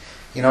least,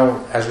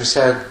 as we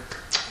said,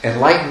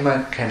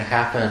 enlightenment can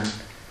happen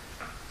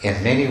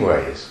in many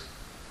ways,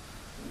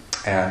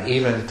 and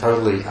even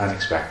totally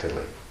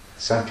unexpectedly.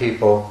 Some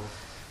people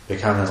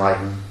become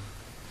enlightened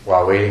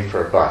while waiting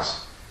for a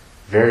bus.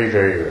 Very,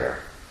 very rare.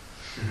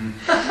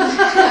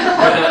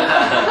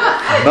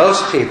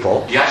 Most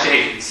people... You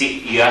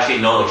actually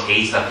know a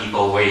case of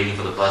people waiting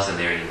for the bus and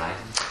they're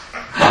enlightened?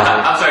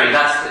 I'm sorry,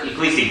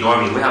 please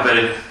ignore me. We have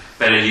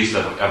better use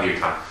of your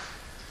time.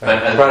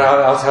 But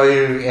I'll tell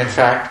you, in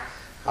fact,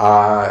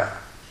 I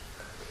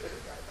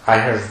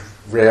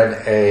have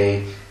read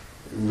a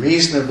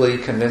reasonably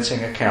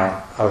convincing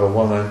account of a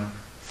woman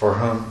for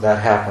whom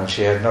that happened.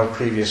 She had no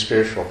previous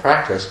spiritual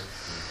practice.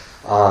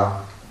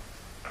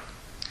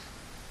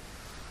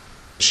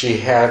 She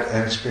had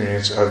an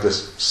experience of the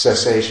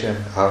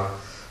cessation of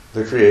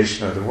the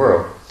creation of the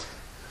world.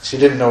 She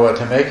didn't know what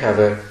to make of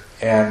it,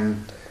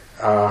 and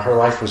her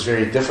life was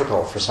very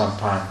difficult for some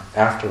time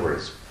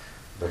afterwards,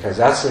 because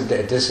that's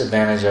the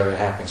disadvantage of it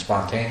happening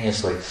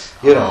spontaneously.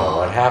 You don't know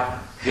what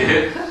happened.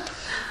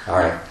 All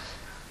right.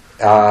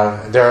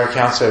 There are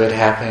accounts of it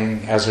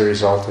happening as a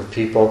result of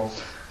people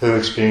who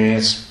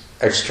experience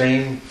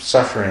extreme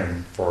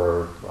suffering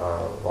for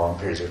long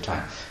periods of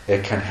time.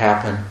 It can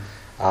happen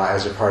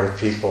as a part of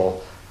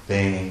people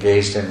being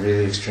engaged in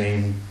really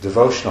extreme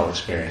devotional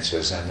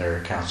experiences, and there are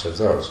accounts of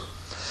those.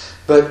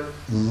 But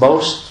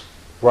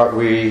what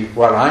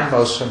I'm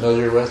most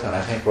familiar with, and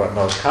I think what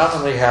most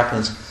commonly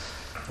happens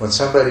when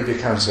somebody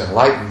becomes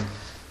enlightened,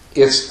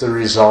 it's the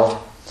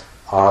result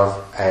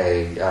of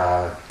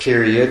a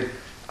period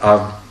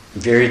of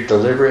very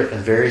deliberate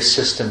and very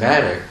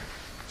systematic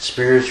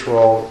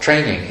spiritual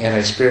training in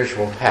a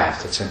spiritual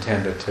path that's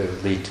intended to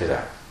lead to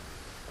that.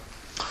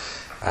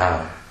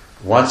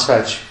 One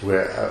such,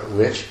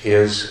 which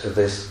is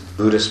this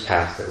Buddhist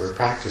path that we're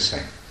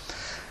practicing.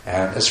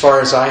 And as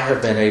far as I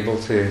have been able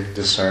to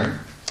discern,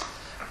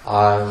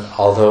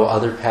 although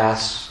other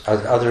paths,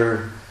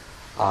 other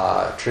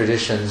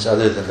traditions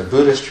other than the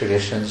Buddhist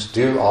traditions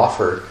do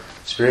offer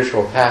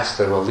spiritual paths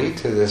that will lead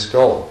to this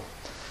goal,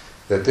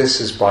 that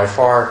this is by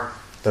far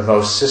the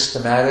most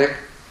systematic,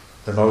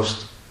 the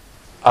most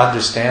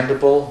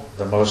understandable,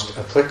 the most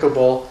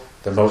applicable,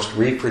 the most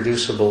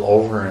reproducible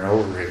over and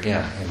over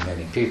again in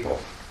many people.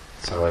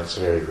 So it's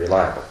very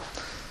reliable.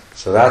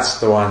 So that's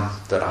the one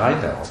that I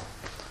know,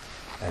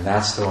 and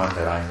that's the one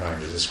that I'm going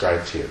to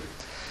describe to you.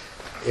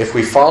 If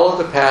we follow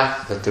the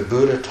path that the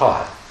Buddha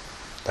taught,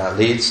 that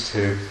leads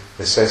to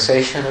the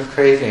cessation of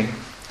craving,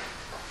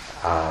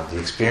 the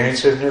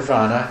experience of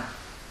nirvana,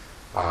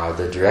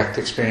 the direct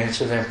experience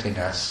of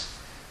emptiness,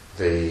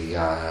 the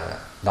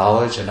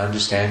knowledge and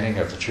understanding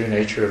of the true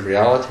nature of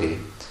reality,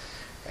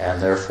 and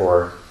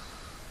therefore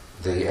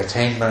the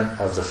attainment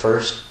of the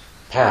first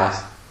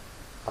path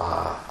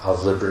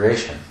of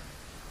liberation.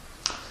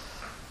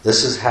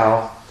 This is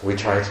how we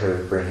try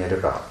to bring it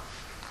about.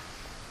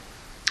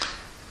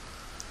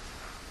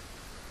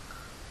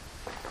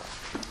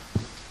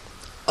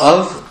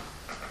 Of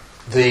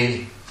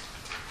the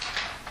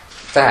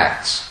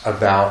facts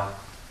about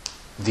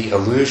the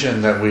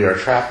illusion that we are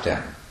trapped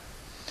in,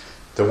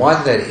 the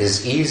one that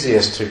is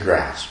easiest to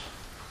grasp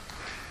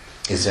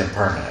is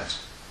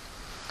impermanence.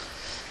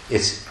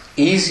 It's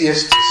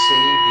easiest to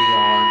see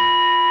beyond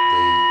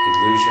the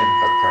illusion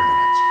of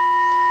permanence.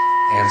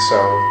 And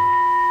so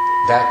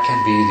that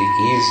can be the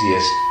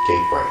easiest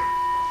gateway.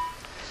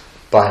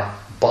 But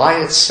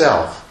by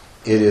itself,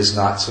 it is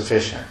not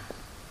sufficient.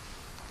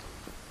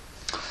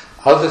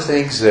 Other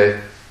things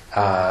that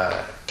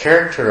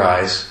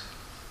characterize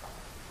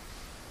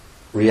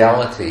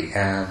reality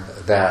and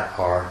that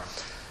are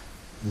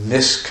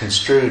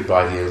misconstrued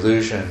by the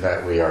illusion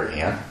that we are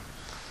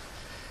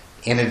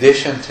in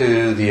addition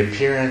to the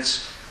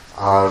appearance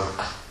of,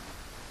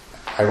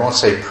 I won't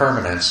say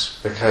permanence,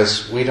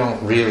 because we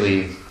don't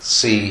really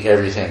see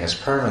everything as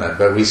permanent,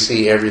 but we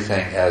see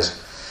everything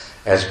as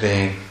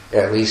being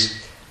at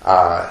least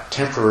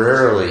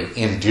temporarily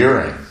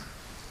enduring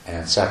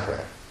and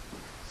separate.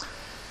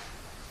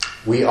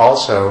 We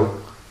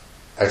also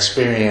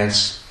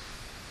experience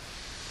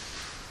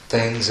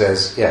things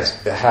as,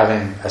 yes,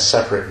 having a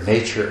separate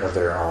nature of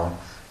their own.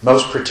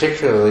 Most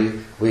particularly,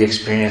 we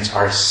experience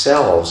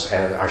ourselves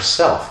and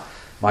ourself.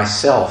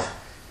 Myself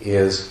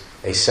is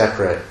a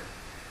separate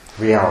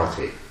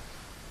reality.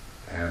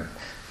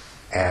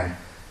 And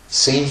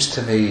seems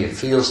to me, it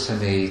feels to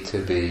me to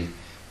be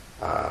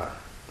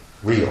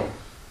real.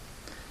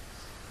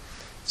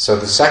 So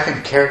the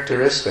second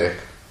characteristic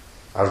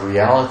of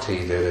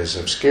reality that is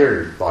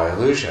obscured by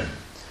illusion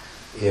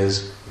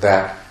is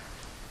that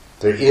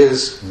there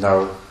is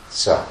no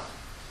self.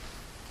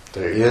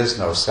 There is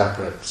no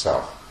separate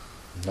self.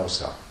 No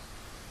self.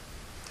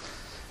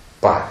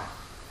 But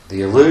in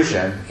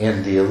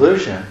the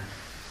illusion,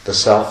 the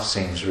self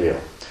seems real.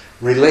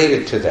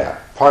 Related to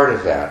that, part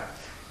of that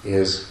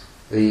is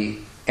the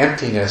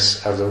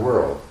emptiness of the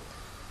world.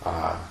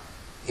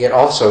 It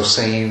also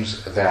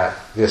seems that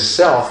this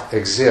self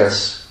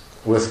exists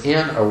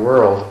within a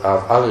world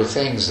of other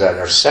things that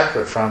are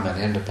separate from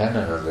and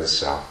independent of this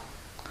self.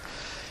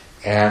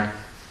 And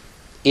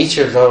each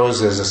of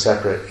those is a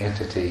separate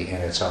entity in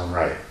its own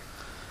right.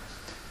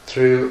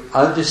 Through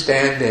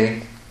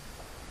understanding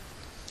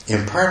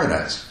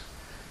impermanence,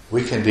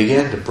 we can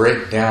begin to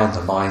break down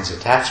the mind's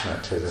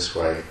attachment to this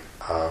way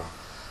of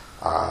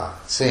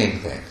seeing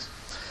things.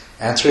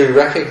 And through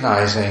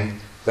recognizing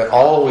that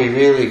all we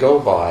really go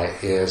by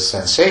is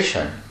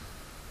sensation,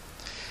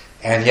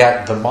 and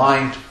yet the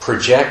mind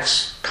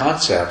projects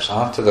concepts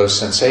onto those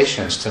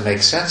sensations to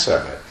make sense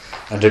of it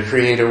and to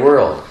create a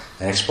world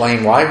and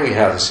explain why we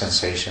have the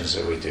sensations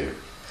that we do,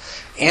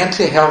 and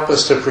to help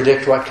us to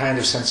predict what kind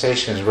of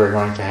sensations we're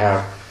going to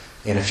have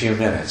in a few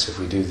minutes if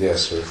we do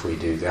this or if we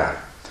do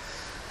that.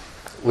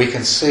 We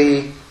can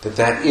see that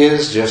that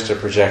is just a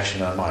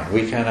projection of mind.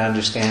 We can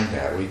understand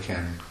that. We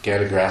can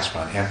get a grasp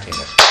on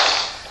emptiness.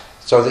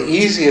 So the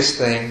easiest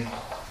thing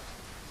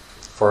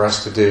for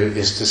us to do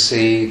is to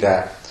see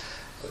that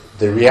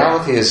the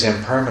reality is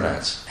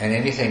impermanence, and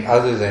anything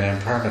other than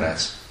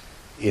impermanence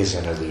is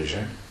an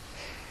illusion.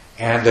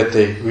 And that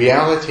the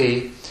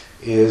reality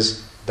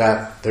is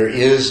that there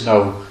is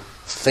no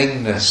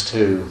thingness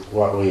to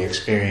what we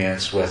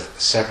experience with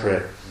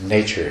separate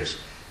natures,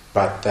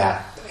 but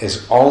that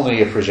is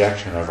only a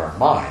projection of our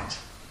minds,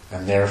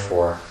 and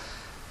therefore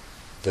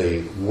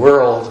the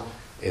world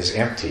is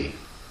empty.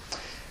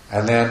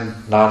 And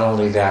then not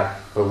only that,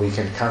 but we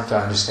can come to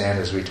understand,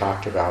 as we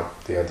talked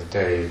about the other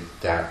day,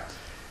 that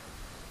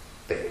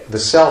the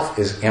self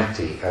is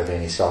empty of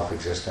any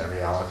self-existent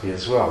reality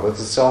as well, but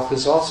the self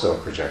is also a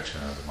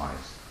projection of the mind.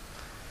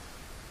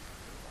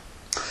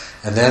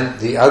 And then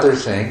the other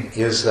thing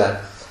is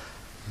that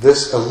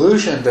this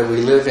illusion that we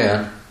live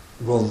in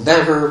will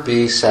never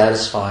be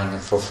satisfying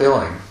and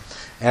fulfilling,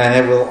 and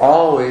it will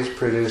always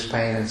produce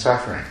pain and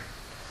suffering.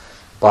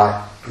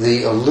 But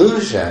the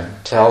illusion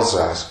tells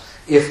us,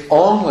 if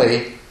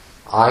only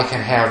I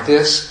can have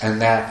this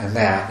and that and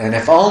that, and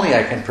if only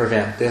I can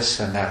prevent this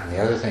and that and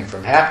the other thing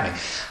from happening,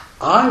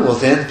 I will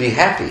then be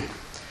happy.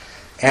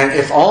 And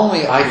if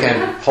only I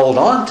can hold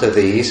on to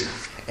these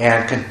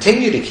and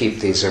continue to keep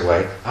these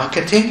away, I'll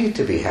continue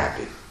to be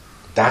happy.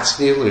 That's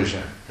the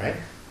illusion, right?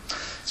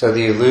 So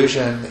the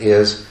illusion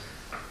is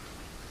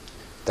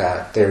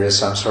that there is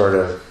some sort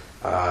of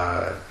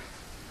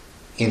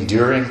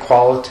enduring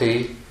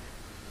quality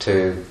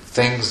to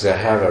things that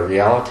have a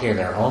reality in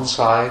their own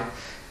side,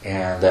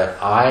 and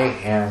that I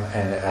am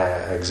an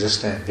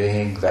existent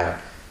being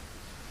that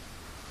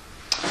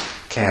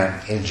can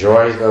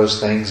enjoy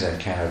those things and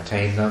can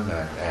obtain them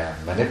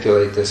and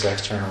manipulate this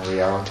external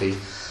reality,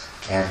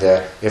 and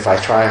that if I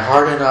try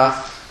hard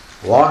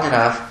enough, long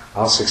enough,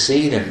 I'll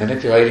succeed in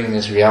manipulating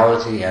this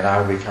reality and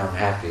I'll become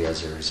happy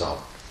as a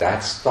result.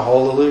 That's the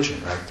whole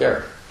illusion right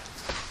there.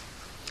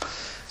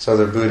 So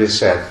the Buddha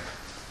said,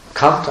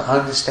 come to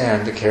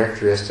understand the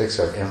characteristics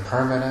of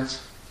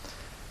impermanence,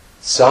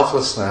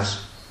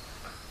 selflessness,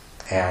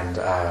 and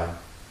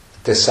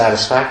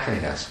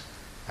dissatisfactoriness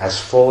as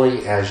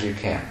fully as you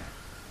can.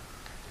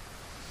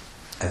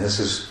 And this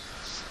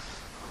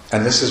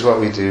is what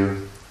we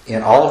do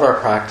in all of our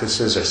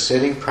practices: our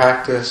sitting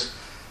practice,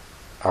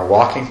 our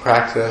walking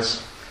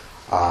practice,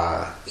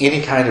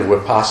 any kind of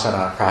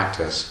vipassana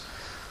practice.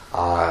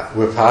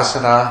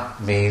 Vipassana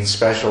means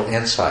special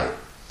insight.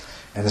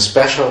 And the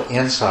special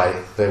insight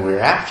that we're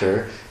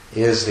after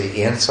is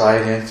the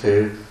insight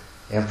into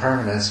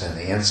impermanence and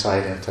the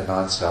insight into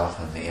non-self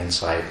and the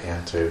insight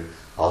into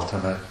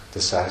ultimate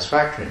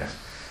dissatisfactoriness.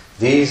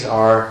 These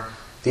are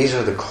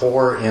the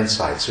core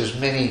insights. There's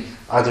many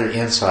other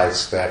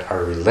insights that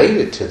are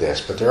related to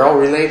this, but they're all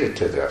related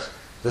to this.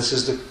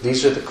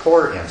 These are the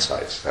core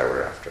insights that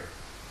we're after.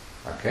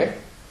 Okay?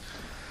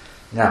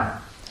 Now,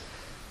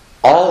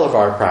 all of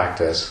our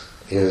practice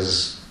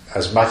is,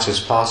 as much as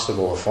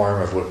possible, a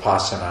form of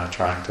vipassana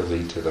trying to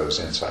lead to those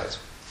insights.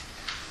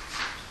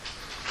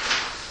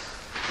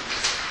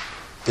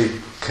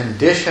 The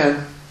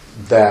condition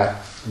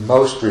that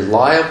most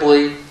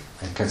reliably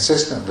and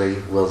consistently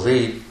will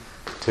lead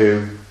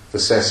to the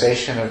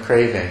cessation of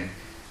craving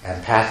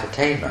and path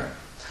attainment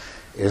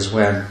is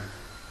when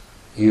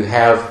you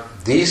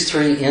have these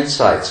three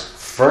insights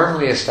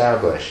firmly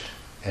established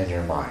in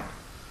your mind.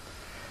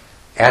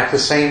 At the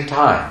same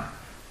time,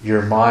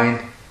 your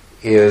mind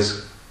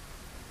is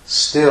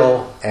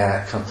still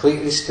and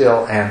completely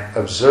still and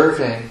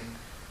observing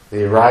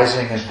the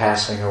arising and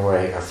passing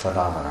away of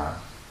phenomena.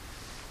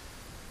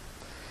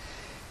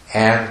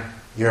 And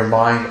your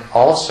mind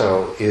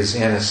also is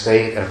in a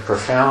state of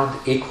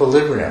profound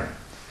equilibrium.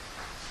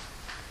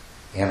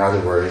 In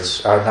other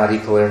words, not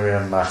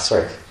equilibrium,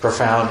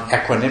 profound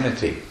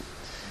equanimity.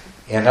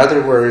 In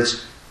other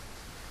words,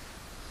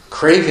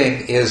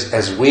 craving is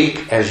as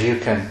weak as you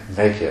can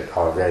make it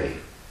already.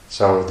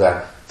 So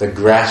that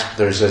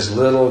there's as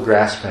little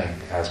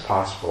grasping as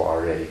possible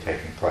already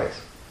taking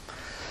place.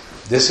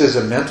 This is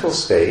a mental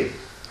state,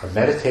 a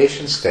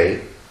meditation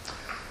state,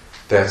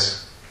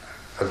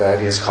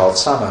 that is called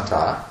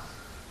samatha.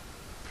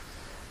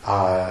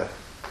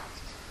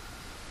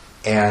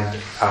 And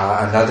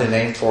another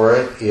name for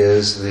it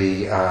is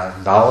the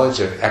knowledge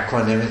of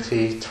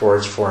equanimity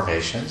towards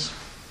formations.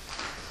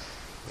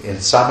 In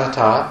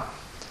samatha,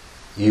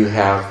 you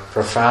have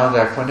profound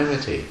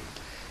equanimity,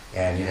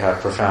 and you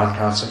have profound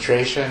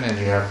concentration, and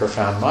you have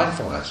profound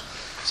mindfulness.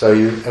 So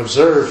you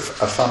observe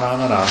a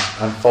phenomena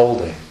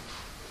unfolding,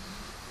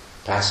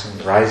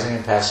 rising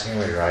and passing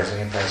away,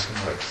 rising and passing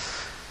away.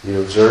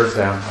 You observe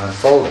them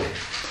unfolding.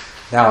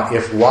 Now,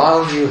 if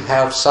while you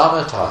have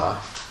samatha,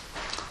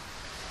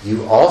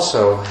 you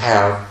also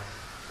have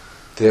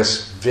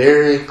this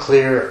very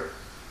clear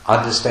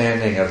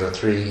understanding of the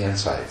three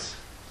insights,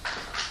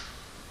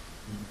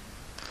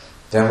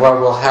 then what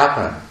will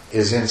happen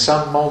is in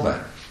some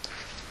moment,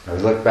 now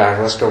we look back,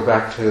 let's go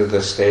back to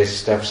the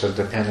steps of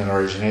dependent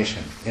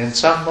origination. In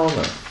some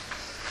moment,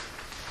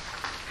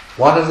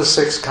 one of the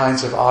 6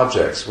 kinds of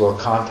objects will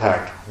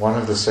contact one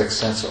of the 6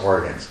 sense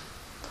organs,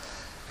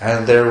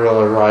 and there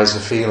will arise a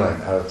feeling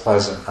of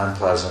pleasant,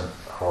 unpleasant,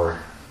 or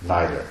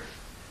neither.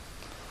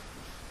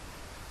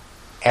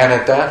 And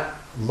at that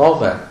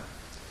moment,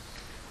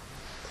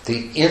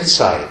 the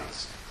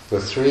insights, the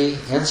 3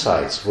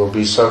 insights, will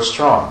be so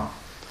strong,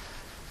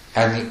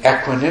 and the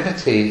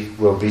equanimity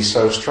will be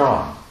so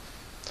strong,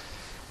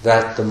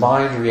 that the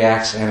mind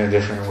reacts in a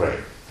different way.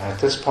 At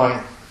this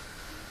point,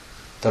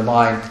 the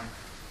mind,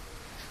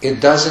 it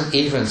doesn't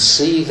even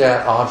see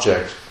that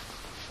object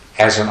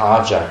as an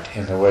object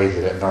in the way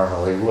that it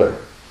normally would.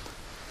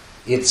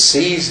 It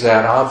sees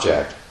that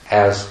object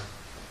as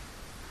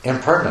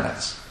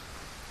impermanence.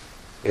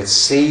 It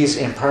sees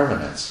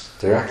impermanence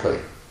directly.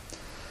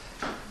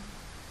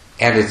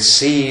 And it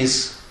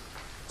sees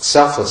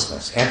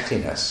selflessness,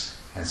 emptiness,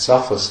 and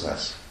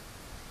selflessness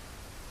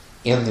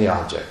in the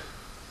object.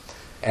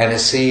 And it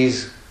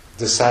sees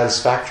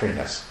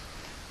dissatisfactoriness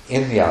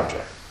in the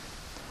object.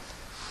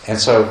 And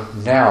so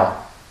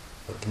now,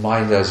 what the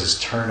mind does is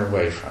turn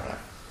away from it.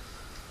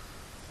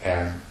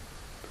 And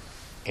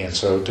in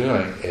so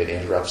doing, it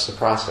interrupts the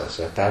process.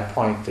 At that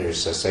point,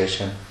 there's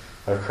cessation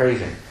of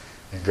craving,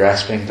 and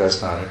grasping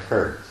does not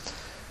occur.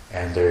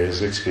 And there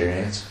is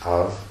experience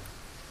of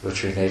the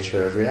true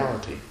nature of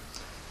reality.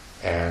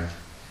 And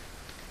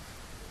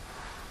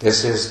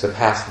this is the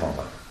path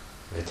moment,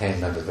 the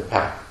attainment of the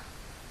path.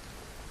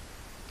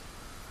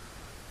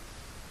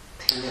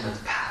 Attainment of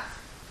the path.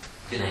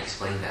 Can I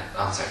explain that?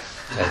 Oh, I'm sorry.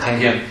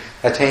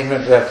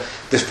 Attainment.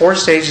 The 4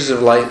 stages of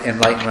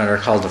enlightenment are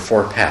called the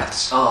 4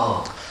 paths.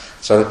 Oh.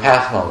 So the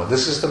path moment.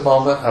 This is the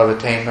moment of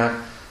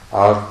attainment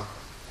of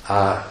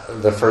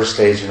the first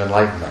stage of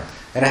enlightenment,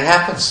 and it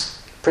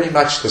happens pretty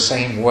much the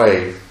same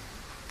way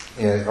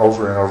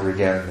over and over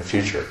again in the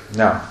future.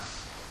 Now,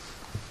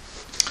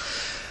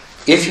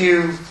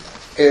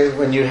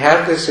 when you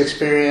have this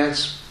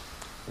experience,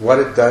 what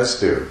it does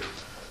do.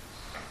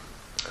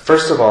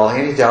 First of all,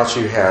 any doubts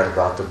you had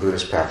about the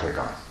Buddhist path are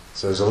gone.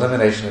 So there's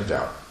elimination of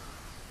doubt.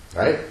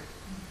 Right?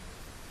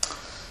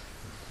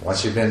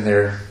 Once you've been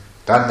there,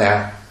 done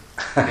that,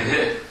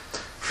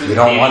 you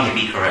don't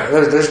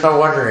wonder. There's no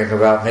wondering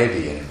about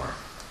maybe anymore.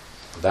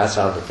 That's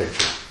out of the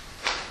picture.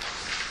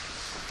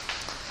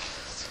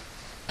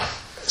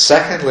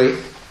 Secondly,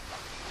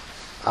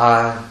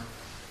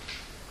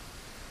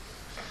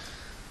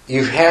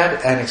 you've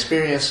had an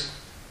experience,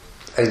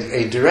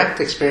 a direct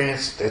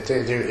experience that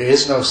there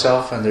is no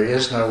self and there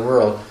is no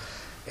world,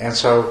 and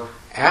so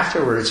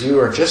afterwards you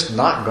are just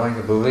not going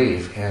to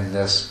believe in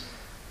this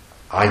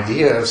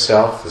idea of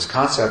self, this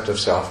concept of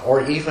self,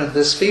 or even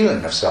this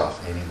feeling of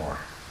self anymore.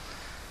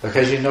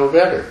 Because you know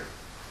better.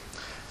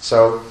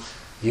 So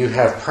you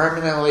have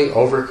permanently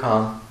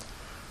overcome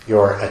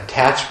your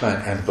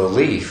attachment and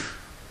belief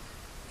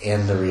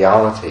in the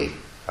reality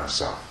of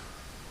self.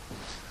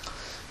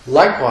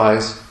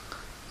 Likewise,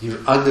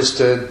 you've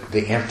understood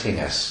the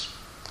emptiness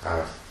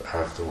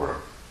of the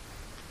world.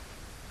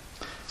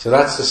 So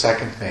that's the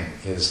second thing,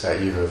 is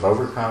that you have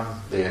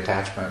overcome the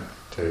attachment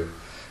to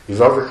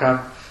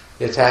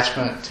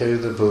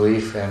the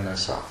belief in the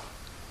self.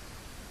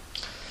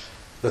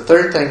 The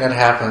third thing that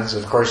happens,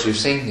 of course, you've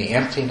seen the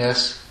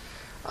emptiness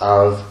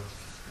of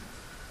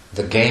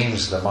the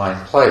games the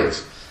mind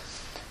plays.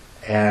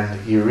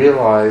 And you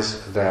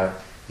realize that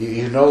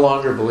you no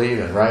longer believe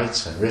in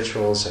rites and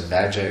rituals and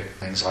magic,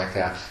 things like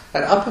that.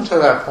 And up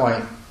until that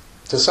point,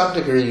 to some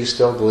degree, you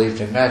still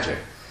believed in magic.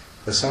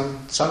 To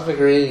some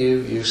degree,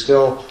 you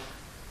still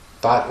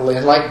thought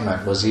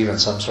enlightenment was even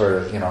some sort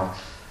of,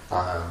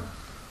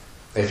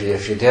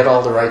 if you did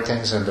all the right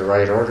things in the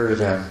right order,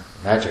 then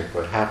magic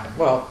would happen.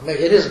 Well,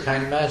 it is a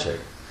kind of magic,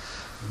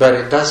 but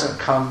it doesn't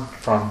come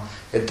from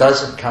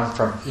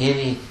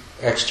any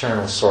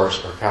external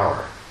source or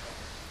power.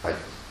 Like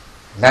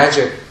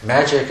magic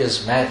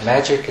is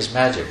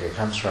magic. It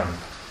comes from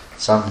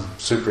some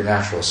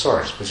supernatural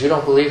source, but you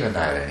don't believe in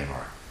that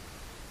anymore.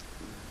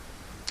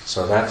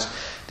 So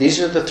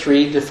these are the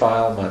three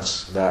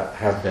defilements that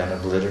have been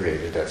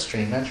obliterated at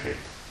stream entry.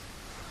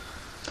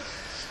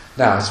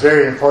 Now, it's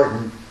very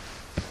important.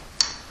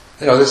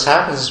 This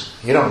happens,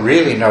 you don't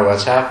really know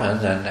what's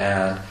happened,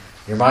 and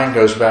your mind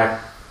goes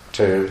back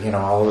to,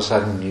 all of a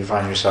sudden you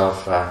find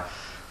yourself,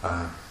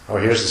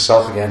 here's the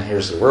self again,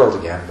 here's the world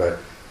again, but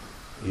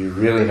you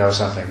really know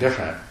something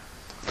different.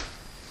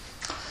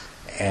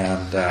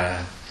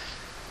 And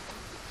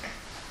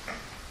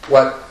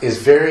what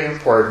is very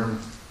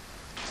important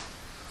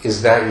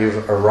is that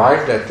you've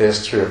arrived at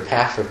this through a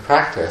path of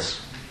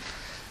practice,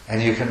 and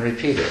you can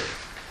repeat it.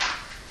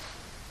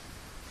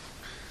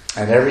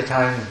 And every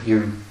time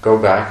you go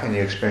back and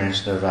you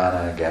experience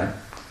nirvana again,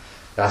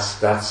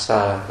 that's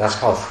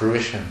called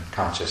fruition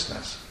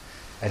consciousness.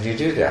 And you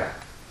do that.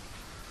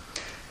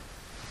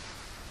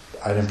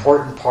 An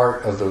important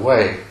part of the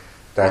way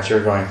that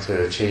you're going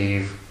to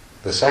achieve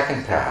the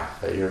second path,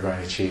 that you're going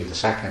to achieve the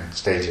second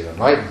stage of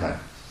enlightenment,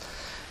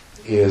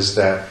 is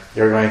that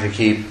you're going to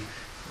keep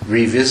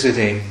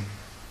revisiting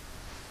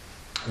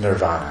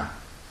nirvana.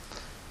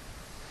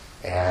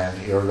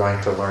 And you're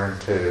going to learn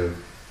to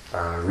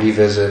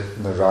revisit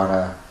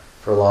nirvana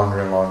for longer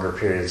and longer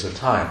periods of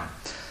time,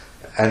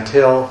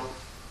 until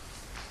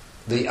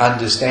the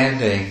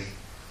understanding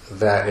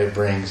that it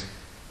brings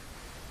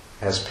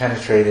has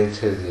penetrated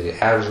to the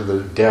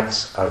absolute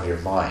depths of your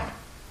mind.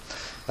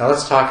 Now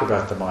let's talk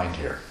about the mind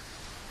here.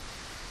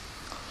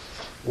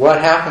 What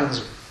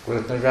happens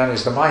with nirvana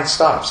is the mind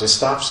stops. It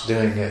stops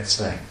doing its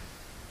thing.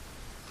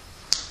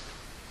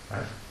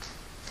 Right?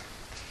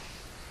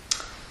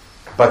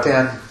 But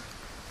then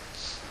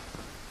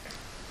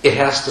it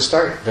has to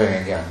start doing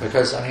again,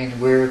 because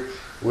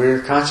we're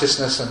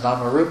consciousness and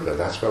Namarupa.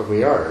 That's what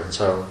we are,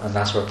 and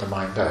that's what the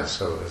mind does.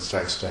 So it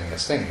starts doing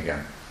its thing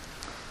again.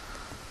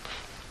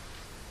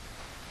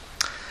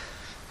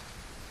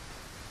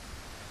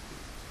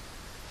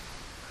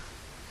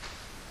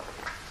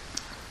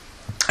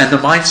 And the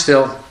mind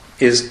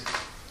it's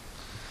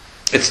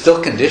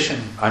still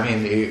conditioned.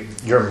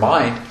 Your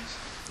mind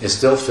is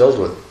still filled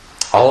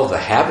with all of the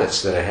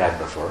habits that it had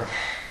before.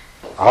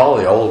 All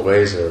the old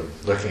ways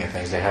of looking at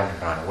things, they haven't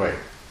gone away.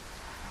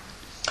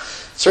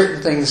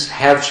 Certain things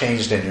have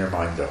changed in your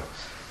mind, though.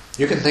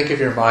 You can think of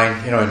your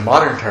mind, in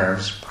modern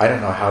terms. I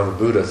don't know how the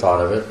Buddha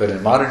thought of it, but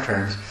in modern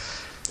terms,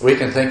 we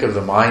can think of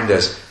the mind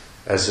as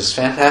this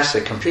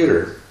fantastic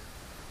computer,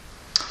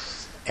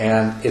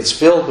 and it's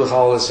filled with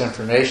all this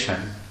information,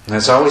 and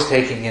it's always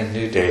taking in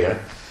new data,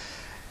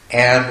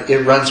 and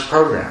it runs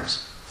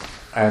programs,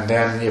 and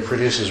then it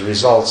produces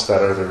results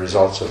that are the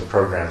results of the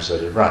programs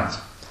that it runs.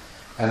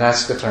 And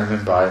that's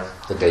determined by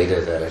the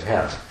data that it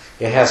has.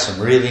 It has some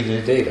really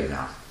new data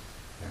now.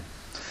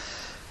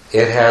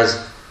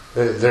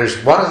 There's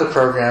one of the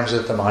programs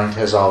that the mind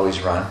has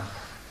always run,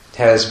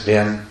 has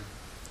been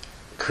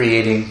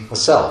creating the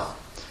self.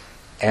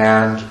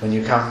 And when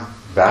you come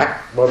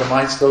back, well, the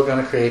mind's still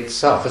going to create the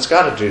self. It's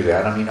got to do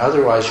that.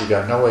 Otherwise you've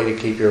got no way to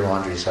keep your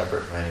laundry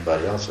separate from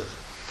anybody else's.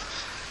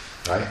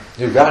 Right?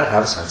 You've got to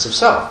have a sense of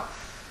self.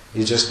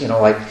 You just,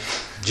 like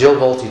Jill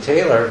Bolte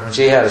Taylor, when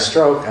she had a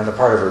stroke and the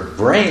part of her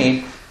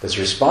brain that's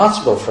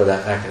responsible for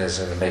that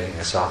mechanism of making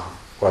a self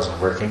wasn't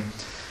working,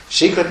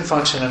 she couldn't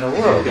function in the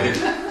world.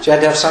 She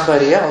had to have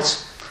somebody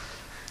else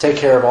take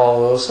care of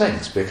all of those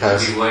things,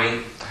 because... Was she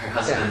wearing her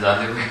husband's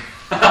underwear?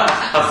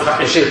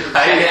 I'm sorry.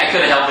 I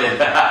couldn't help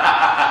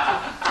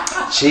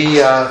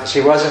it.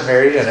 She wasn't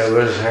married, and it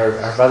was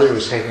her mother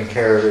was taking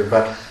care of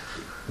her,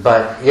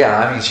 but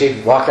yeah,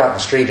 she'd walk out in the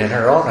street in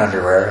her own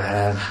underwear,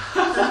 and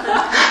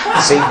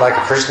it seemed like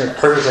a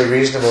perfectly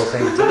reasonable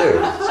thing to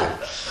do.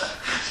 So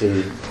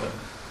she,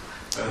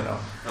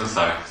 I'm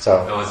sorry.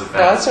 So that was a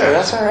bad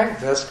that's all right.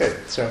 That's good.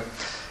 So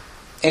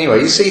anyway,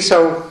 you see,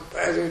 so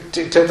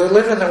to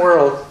live in the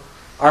world,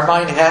 our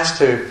mind has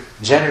to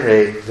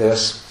generate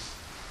this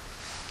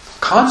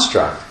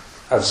construct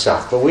of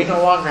self, but we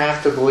no longer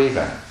have to believe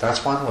in it.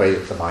 That's one way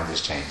that the mind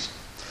has changed.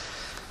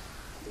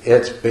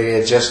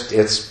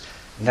 It's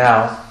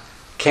now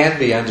can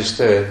be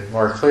understood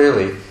more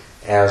clearly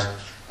as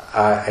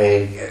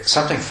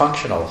something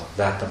functional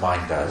that the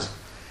mind does,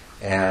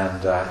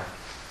 and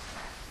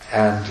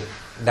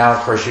now of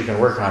course you can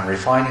work on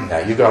refining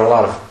that. You've got a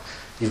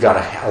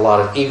lot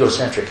of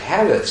egocentric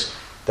habits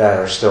that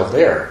are still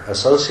there,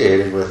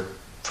 associated with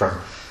from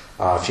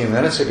a few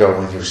minutes ago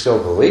when you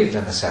still believed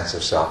in the sense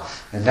of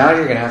self, and now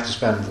you're going to have to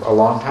spend a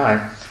long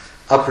time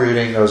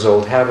uprooting those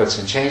old habits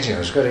and changing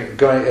them.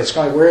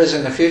 Whereas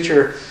in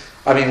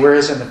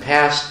the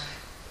past,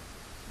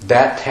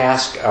 that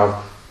task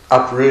of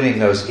uprooting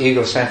those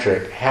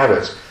egocentric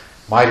habits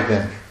might have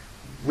been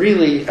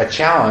really a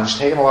challenge,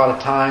 taking a lot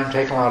of time,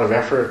 taking a lot of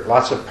effort,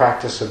 lots of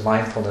practice of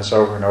mindfulness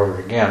over and over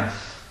again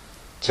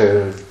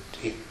to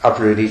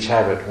uproot each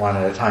habit one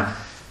at a time.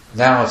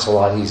 Now it's a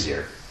lot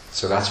easier.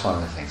 So that's one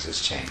of the things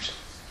that's changed.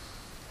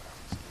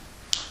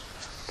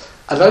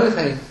 Another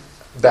thing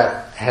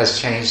that has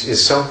changed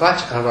is so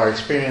much of our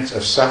experience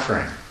of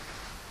suffering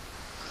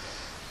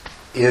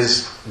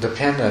is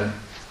dependent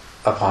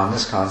upon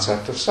this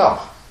concept of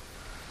self.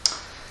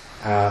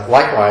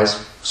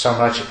 Likewise, so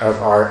much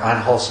of our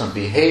unwholesome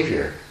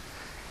behavior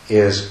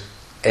is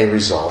a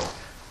result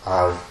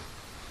of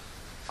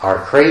our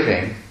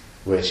craving,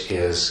 which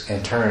is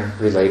in turn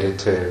related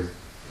to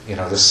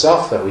the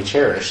self that we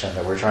cherish and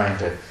that we're trying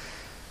to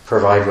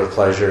provide with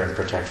pleasure and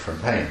protect from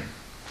pain.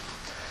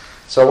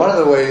 So one of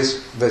the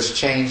ways that's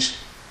changed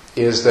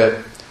is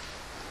that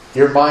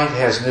your mind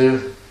has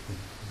new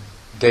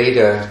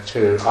data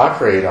to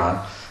operate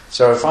on.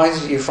 So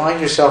you find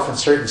yourself in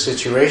certain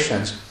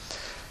situations,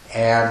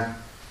 and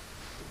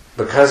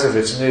because of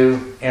its new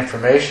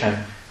information,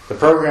 the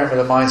program of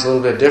the mind's a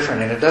little bit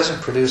different, and it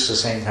doesn't produce the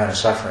same kind of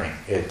suffering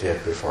it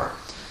did before.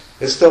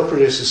 It still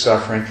produces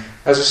suffering.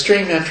 As a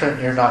stream entrant,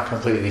 you're not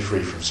completely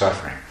free from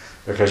suffering,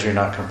 because you're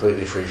not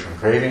completely free from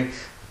craving,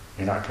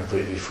 you're not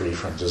completely free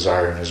from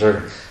desire and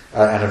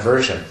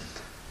aversion.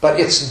 But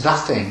it's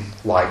nothing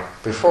like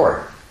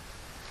before.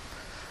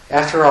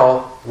 After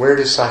all, where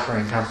does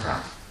suffering come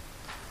from?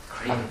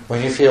 Craving.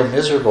 When you feel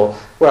miserable,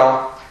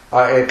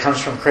 it comes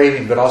from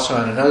craving, but also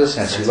in another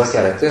sense. You look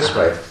at it this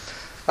way.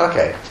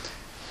 Okay,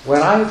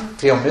 when I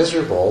feel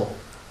miserable,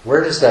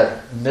 where does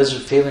that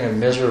feeling of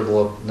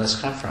miserableness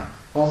come from?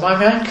 Well, my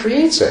mind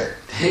creates it.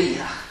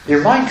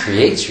 Your mind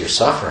creates your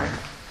suffering.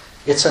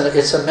 It's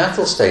a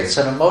mental state. It's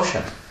an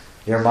emotion.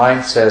 Your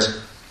mind says,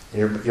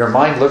 your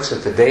mind looks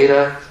at the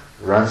data,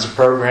 runs a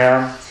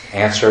program,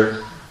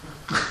 answer,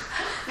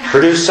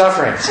 produce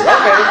suffering. So,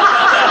 okay.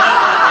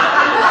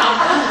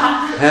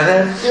 And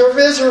then you're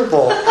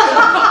miserable.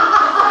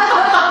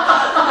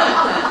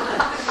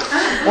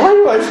 Why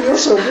do I feel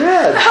so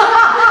bad?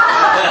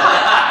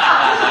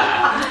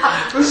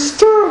 This is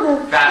terrible.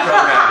 Bad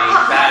programming,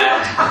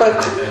 bad.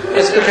 But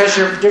it's because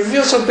you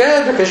feel so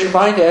bad because your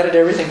mind added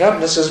everything up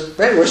and it says,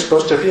 hey, we're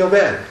supposed to feel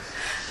bad.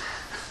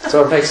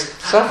 So it makes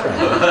suffering.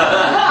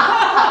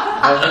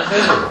 And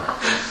miserable.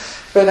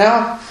 But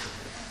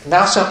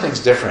now something's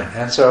different.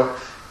 And so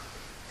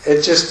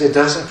it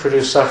doesn't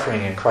produce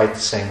suffering in quite the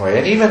same way.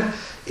 And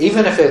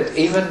even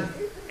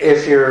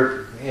if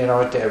you're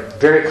a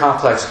very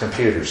complex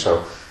computer,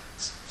 so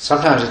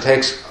sometimes it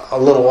takes a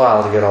little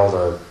while to get all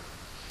the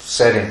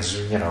settings,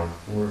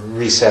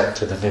 reset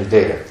to the new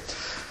data.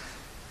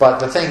 But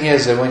the thing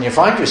is that when you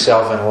find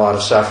yourself in a lot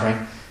of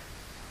suffering,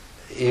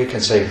 you can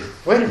say,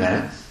 wait a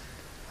minute,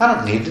 I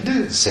don't need to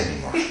do this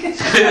anymore.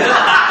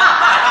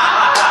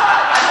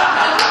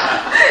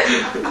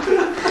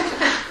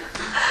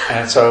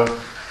 And so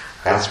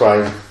that's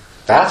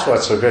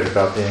what's so good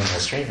about being a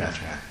stream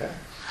entrant. Okay?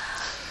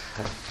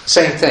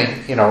 Same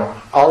thing,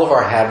 all of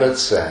our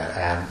habits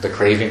and the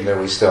craving that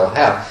we still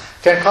have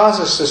can cause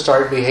us to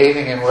start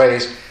behaving in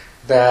ways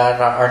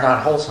that are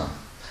not wholesome.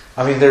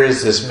 I mean, there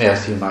is this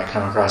myth, you might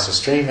come across the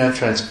stream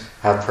entrants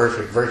have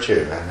perfect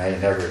virtue and they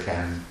never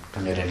can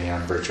commit any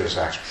unvirtuous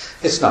action.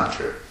 It's not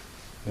true.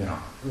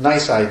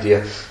 Nice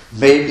idea.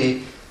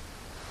 Maybe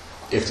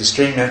if the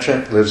stream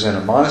entrant lives in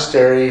a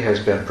monastery, has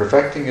been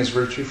perfecting his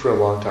virtue for a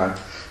long time,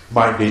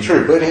 might be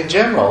true. But in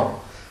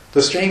general,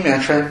 the stream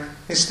entrant,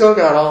 he's still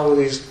got all of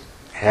these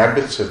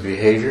habits of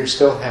behavior,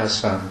 still has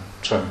some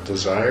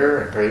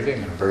desire and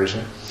craving and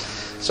aversion.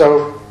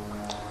 So,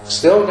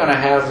 still going to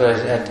have,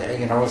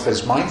 if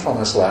his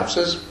mindfulness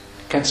lapses,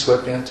 can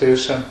slip into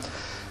some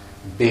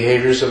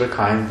behaviors of a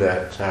kind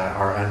that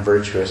are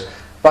unvirtuous.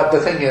 But the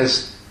thing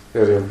is,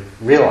 he'll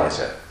realize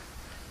it,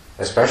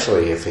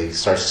 especially if he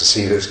starts to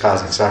see that it's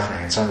causing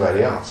suffering in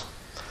somebody else.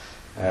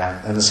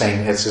 And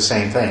it's the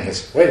same thing.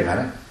 It's, wait a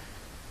minute,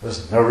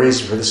 there's no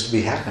reason for this to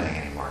be happening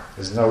anymore.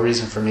 There's no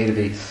reason for me to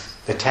be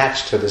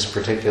attached to this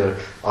particular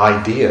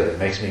idea that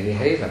makes me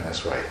behave in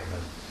this way.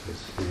 And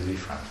it's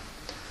relief from it.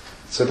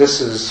 So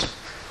this is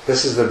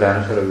This is the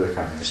benefit of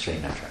becoming a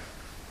stream entrant.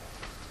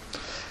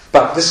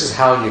 But this is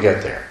how you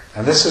get there.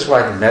 And this is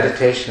why the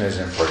meditation is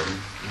important.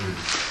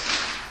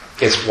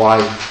 It's why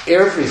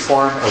every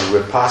form of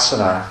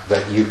vipassana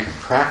that you can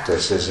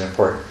practice is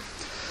important.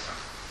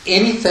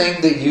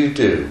 Anything that you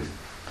do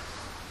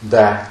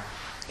that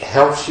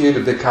helps you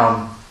to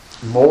become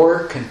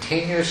more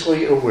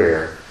continuously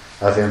aware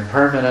of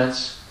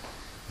impermanence,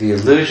 the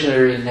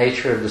illusionary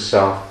nature of the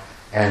self,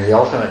 and the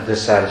ultimate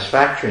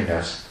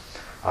dissatisfactoriness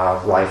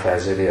of life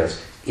as it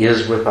is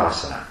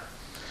vipassana.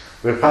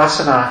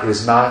 Vipassana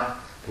is not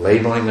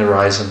labeling the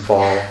rise and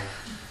fall.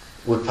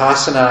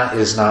 Vipassana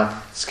is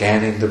not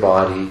scanning the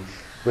body.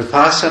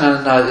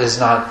 Vipassana is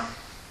not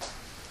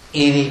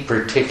any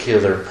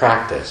particular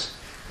practice.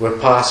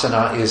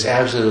 Vipassana is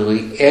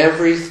absolutely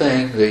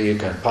everything that you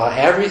can,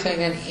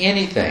 everything and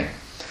anything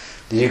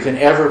that you can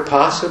ever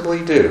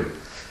possibly do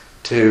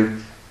to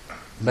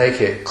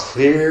make it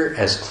clear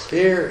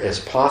as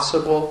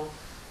possible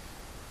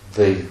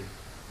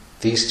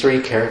these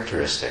three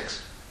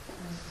characteristics,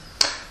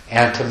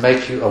 and to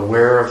make you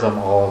aware of them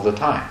all the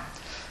time.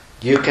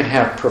 You can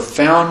have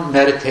profound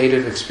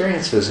meditative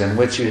experiences in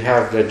which you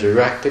have the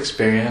direct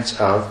experience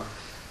of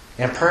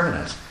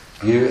impermanence.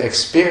 You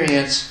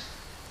experience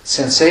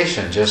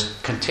sensation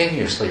just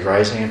continuously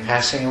rising and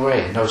passing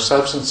away, no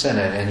substance in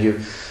it, and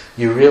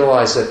you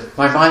realize that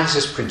my mind is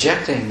just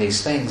projecting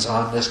these things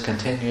on this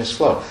continuous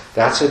flow.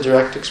 That's a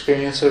direct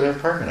experience of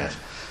impermanence.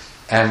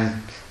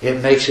 And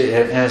it makes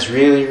it, and it's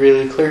really,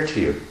 really clear to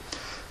you.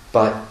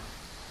 But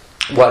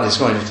what is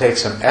going to take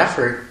some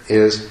effort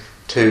is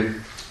to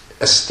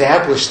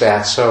establish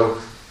that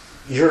so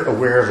you're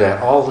aware of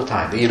that all the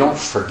time. That you don't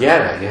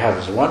forget it. You have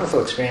this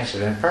wonderful experience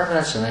of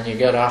impermanence, and then you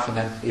get off and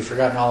then you've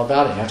forgotten all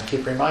about it. You have to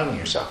keep reminding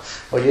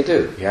yourself. Well, you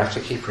do. You have to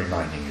keep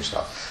reminding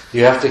yourself.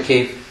 You have to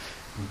keep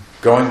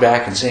going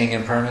back and seeing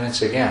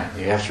impermanence again.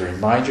 You have to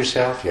remind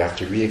yourself. You have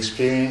to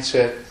re-experience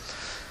it.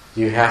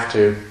 You have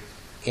to,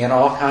 in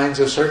all kinds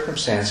of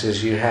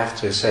circumstances, you have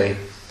to say,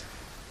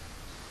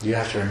 you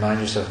have to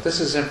remind yourself, this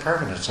is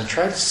impermanence, and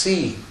try to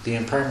see the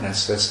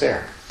impermanence that's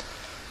there.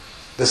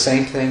 The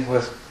same thing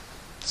with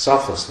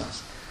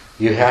selflessness.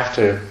 You have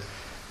to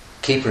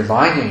keep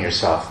reminding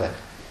yourself that,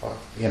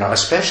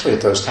 especially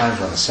at those times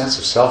when the sense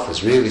of self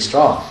is really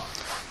strong.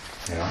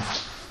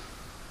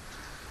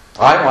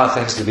 I want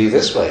things to be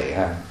this way,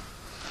 and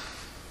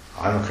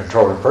I'm a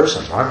controlling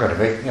person, so I'm going to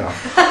make,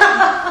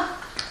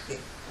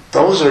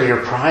 Those are your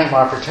prime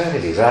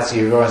opportunities. That's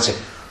you go and say,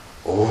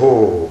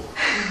 oh,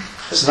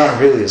 there's not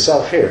really a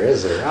self here,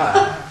 is there?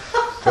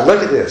 But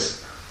look at this.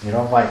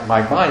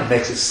 My mind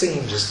makes it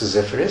seem just as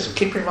if it is. So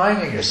keep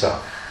reminding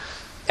yourself.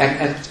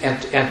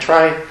 And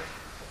try,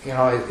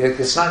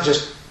 it's not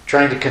just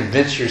trying to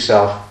convince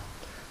yourself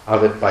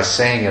of it by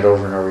saying it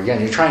over and over again.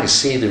 You're trying to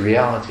see the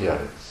reality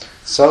of it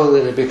so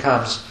that it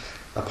becomes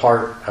a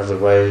part of the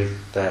way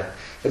that,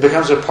 it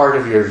becomes a part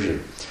of your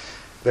view.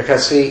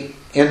 Because see,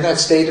 in that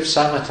state of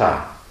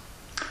samatha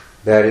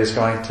that is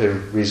going to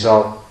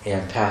result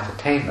in path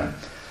attainment,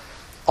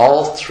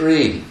 all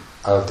three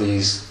of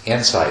these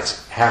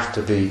insights have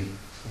to be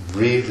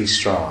really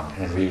strong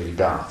and really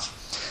balanced.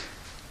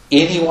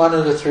 Any one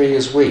of the three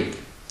is weak.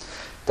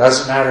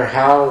 Doesn't matter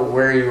how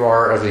aware you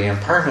are of the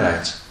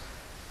impermanence,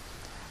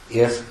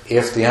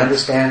 if the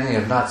understanding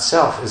of not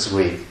self is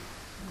weak,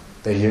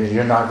 then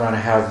you're not going to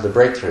have the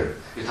breakthrough.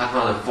 You're talking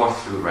about the fourth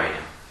fruit right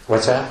now.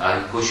 What's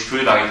that? Which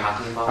fruit are you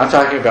talking about? I'm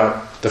talking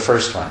about the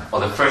first one.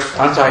 Oh, the first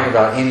one. I'm talking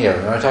about any of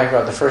them. I'm talking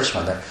about the first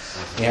one. That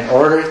in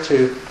order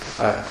to...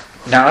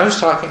 now I was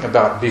talking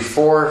about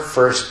before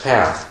first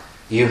path,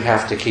 you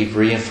have to keep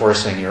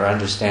reinforcing your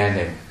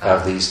understanding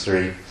of these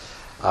three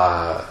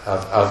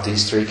of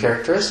these three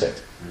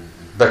characteristics.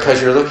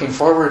 Because you're looking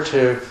forward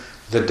to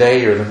the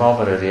day or the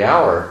moment or the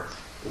hour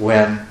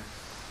when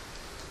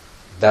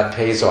that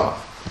pays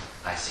off.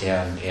 I see.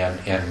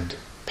 In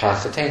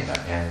path attainment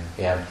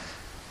and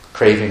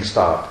craving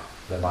stop,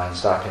 the mind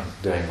stopping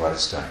doing what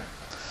it's doing.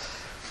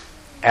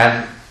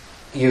 And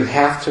you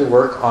have to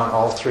work on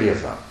all three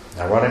of them.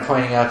 Now what I'm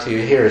pointing out to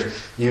you here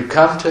is you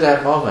come to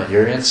that moment,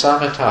 you're in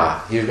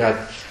samatha, you've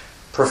got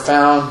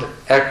profound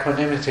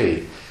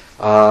equanimity,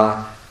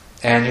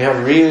 and you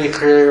have really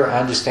clear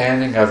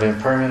understanding of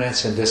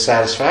impermanence and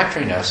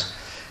dissatisfactoriness,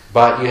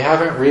 but you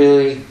haven't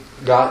really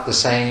got the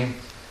same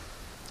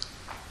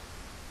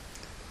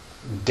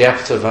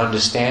depth of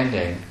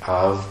understanding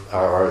of,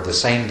 or the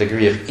same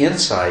degree of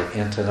insight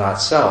into not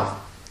self.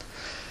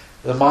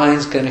 The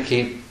mind's going to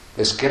keep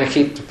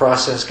the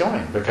process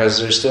going because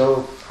there's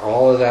still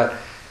all of that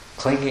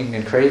clinging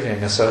and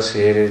craving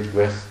associated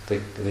with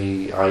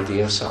the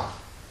idea of self.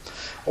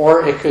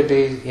 Or it could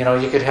be,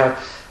 you could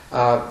have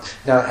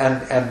now,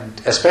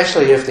 and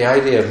especially if the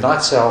idea of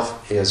not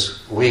self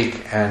is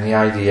weak and the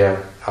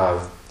idea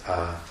of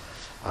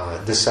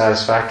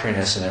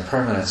dissatisfactoriness and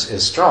impermanence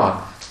is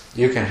strong,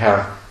 you can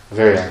have a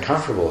very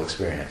uncomfortable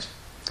experience.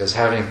 Because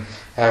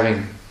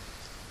having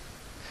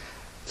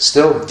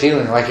still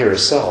feeling like you're a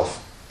self,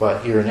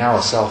 but you're now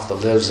a self that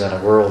lives in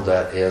a world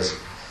that is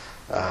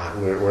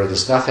where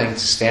there's nothing to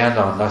stand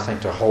on, nothing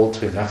to hold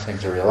to, nothing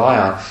to rely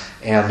on,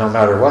 and no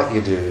matter what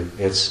you do,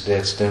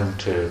 it's doomed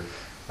to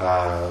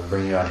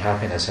bring you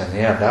unhappiness in the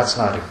end. That's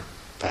not a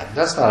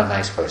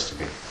nice place to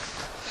be.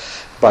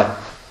 But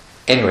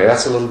anyway,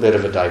 that's a little bit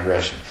of a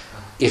digression.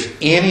 If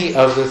any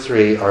of the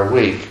three are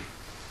weak,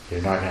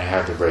 you're not going to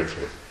have the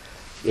breakthrough.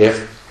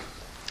 If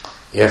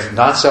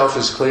not self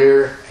is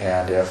clear,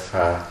 and if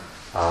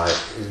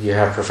you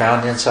have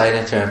profound insight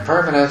into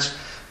impermanence,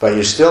 but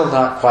you're still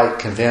not quite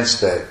convinced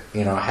that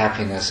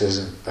happiness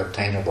isn't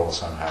obtainable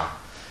somehow,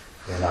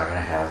 you're not going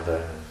to have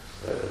the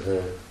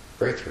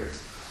breakthrough.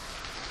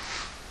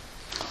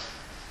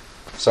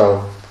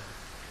 So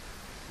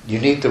you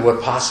need the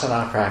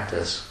Vipassana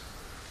practice,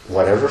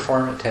 whatever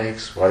form it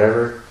takes,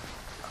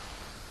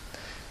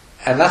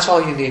 and that's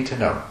all you need to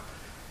know.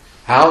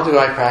 How do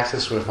I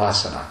practice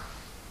Vipassana?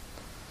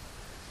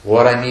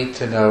 What I need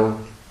to know,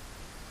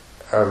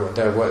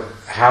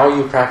 how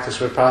you practice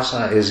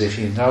Vipassana is if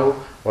you know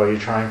what you're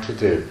trying to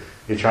do.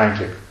 You're trying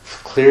to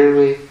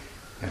clearly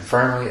and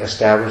firmly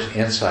establish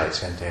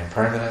insights into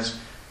impermanence,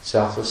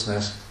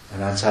 selflessness,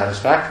 and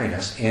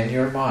unsatisfactoriness in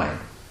your mind.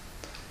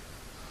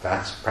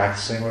 That's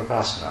practicing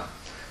Vipassana.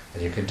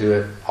 And you can do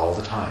it all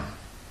the time.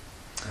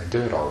 And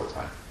do it all the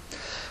time.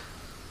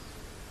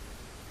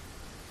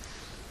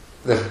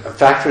 The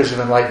factors of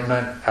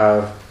enlightenment,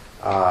 of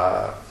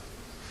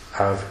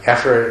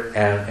effort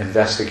and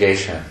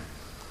investigation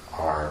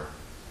are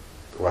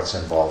what's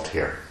involved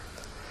here.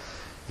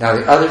 Now,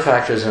 the other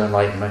factors of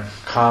enlightenment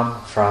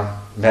come from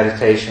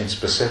meditation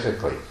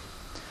specifically,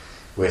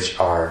 which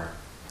are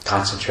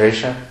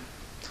concentration,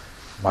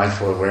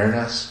 mindful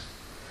awareness,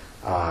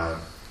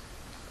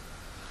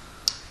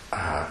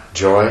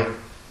 joy,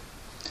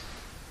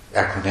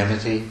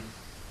 equanimity,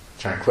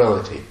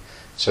 tranquility.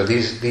 So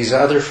these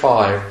other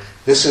five,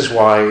 this is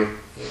why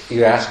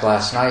you asked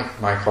last night,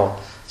 Michael,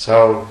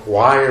 so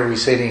why are we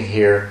sitting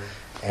here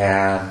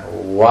and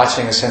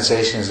watching the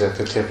sensations at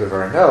the tip of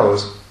our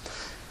nose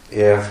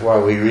if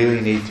what we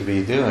really need to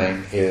be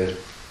doing is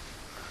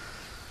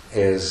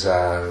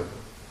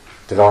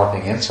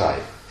developing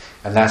insight?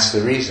 And that's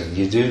the reason.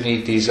 You do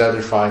need these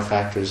other five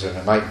factors of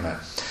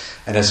enlightenment.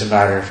 And as a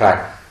matter of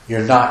fact,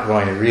 you're not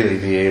going to really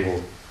be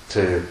able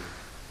to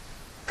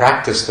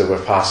practice the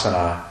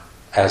Vipassana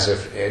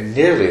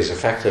nearly as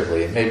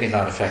effectively, and maybe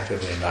not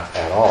effectively enough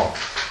at all,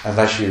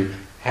 unless you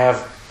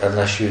have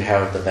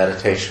the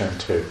meditation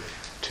to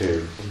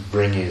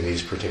bring you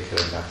these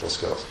particular mental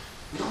skills.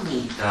 We don't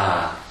need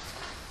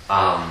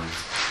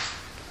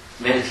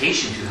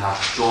meditation to have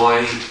joy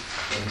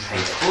and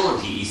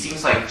tranquility. It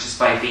seems like just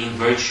by being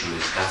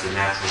virtuous, that's a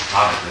natural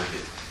product of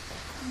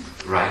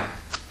it, right?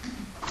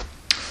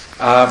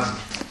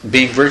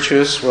 Being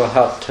virtuous will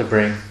help to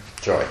bring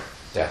joy,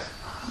 yes.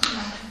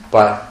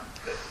 But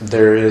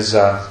there is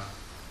the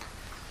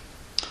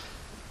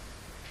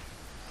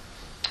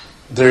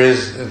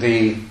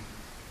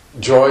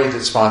joy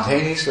that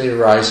spontaneously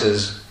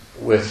arises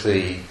with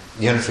the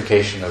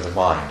unification of the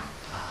mind,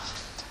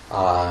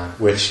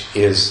 which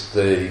is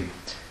the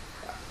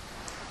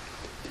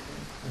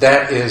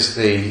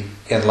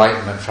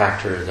enlightenment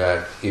factor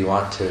that you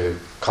want to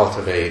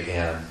cultivate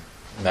in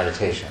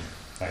meditation.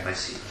 Right? I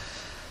see.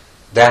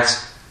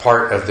 That's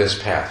part of this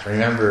path.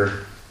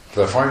 Remember,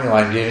 the formula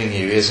I'm giving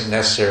you isn't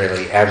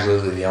necessarily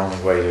absolutely the only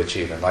way to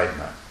achieve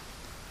enlightenment.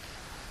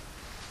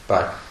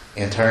 But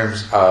in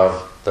terms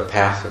of the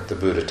path that the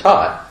Buddha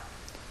taught,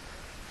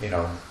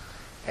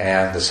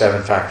 and the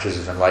 7 factors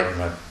of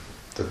enlightenment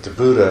that the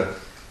Buddha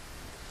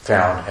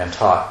found and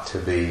taught to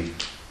be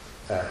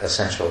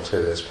essential to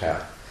this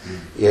path.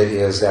 It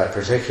is that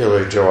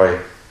particular joy,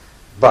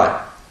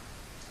 but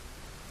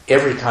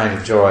every kind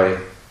of joy,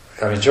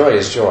 joy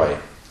is joy.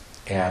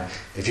 And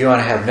if you want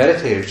to have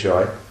meditative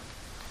joy,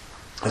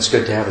 it's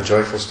good to have a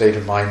joyful state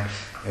of mind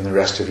in the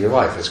rest of your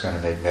life. It's going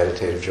to make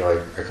meditative joy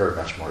occur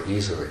much more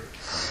easily.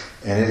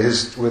 And it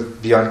is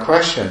beyond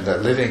question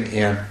that living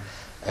in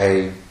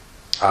a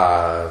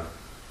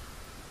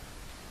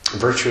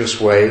virtuous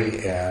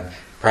way and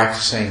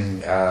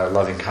practicing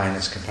loving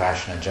kindness,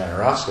 compassion, and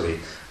generosity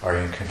are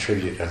going to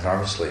contribute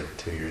enormously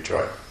to your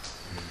joy.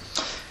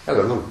 Now,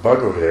 the little bug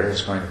over there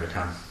is going to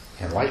become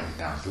enlightened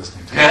now,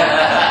 listening to it.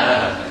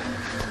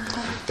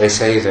 They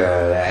say the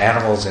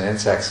animals and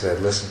insects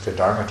that listen to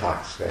Dharma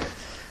talks,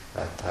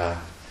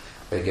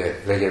 they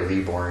get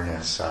reborn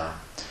as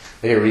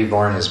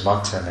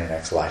monks in their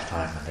next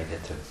lifetime when they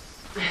get to.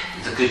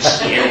 It's a good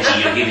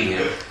energy you're giving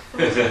it.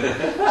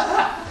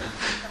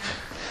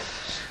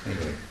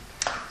 Anyway.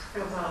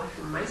 Got a lot of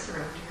mice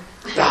around here.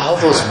 All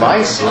those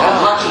mice,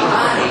 yeah. Lucky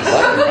mice.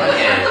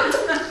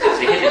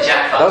 They hit the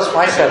jackpot. Those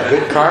mice have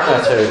good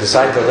karma to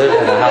decide to live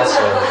in a house,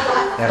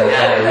 in a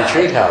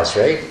retreat house,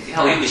 right?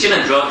 We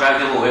shouldn't drive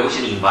them away. We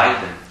should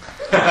invite them.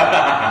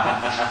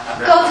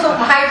 Go to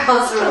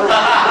Michael's room. No, go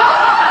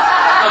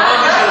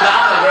to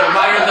Culadasa where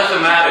environment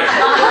doesn't matter.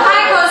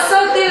 Michael's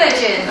so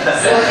diligent.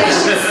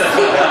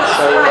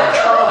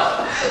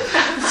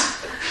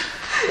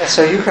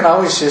 So you can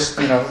always just,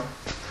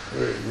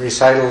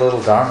 recite a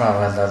little Dharma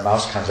when the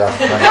mouse comes out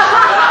from under.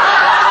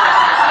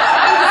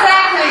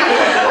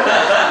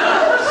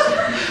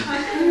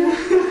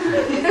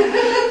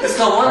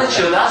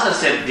 Culadasa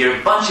said there are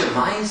a bunch of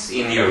mice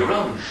in your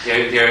room.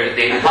 They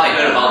probably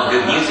heard about the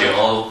good news. They're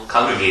all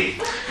congregating.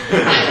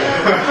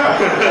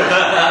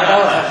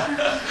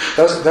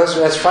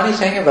 That's funny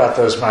thing about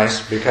those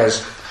mice,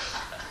 because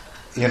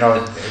you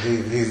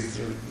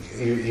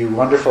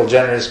wonderful,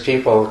 generous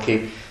people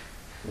keep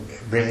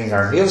bringing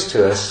our meals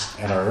to us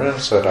in our room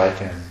so that I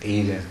can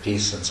eat in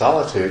peace and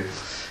solitude.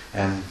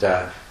 And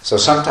so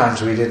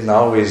sometimes we didn't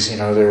always,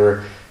 there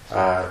were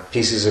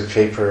pieces of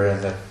paper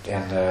in the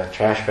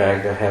trash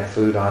bag that had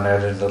food on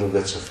it and little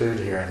bits of food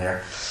here and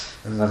there.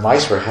 And the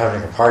mice were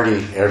having a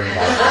party every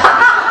night.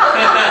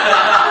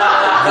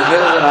 In the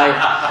middle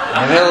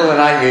of the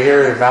night, you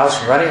hear a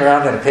mouse running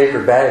around in a paper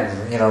bag,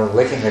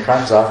 licking the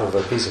crumbs off of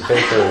a piece of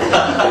paper.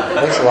 It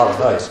makes a lot of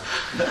noise.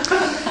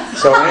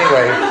 So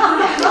anyway,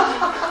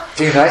 a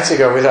few nights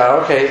ago we thought,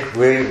 okay,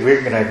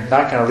 we're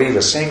not going to leave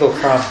a single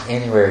crumb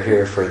anywhere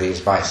here for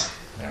these mice,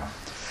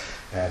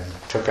 and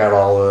took out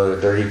all the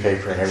dirty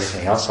paper and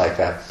everything else like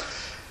that.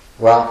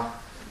 Well,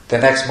 the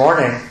next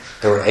morning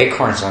there were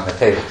acorns on the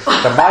table.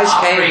 The mice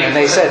came and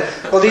they said,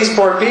 well, these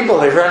poor people,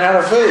 they've run out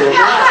of food.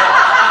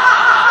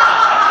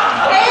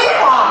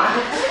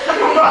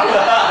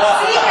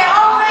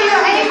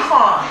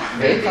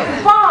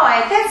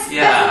 Boy, that's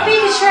a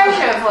big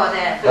treasure for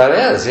them. That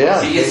is, yeah.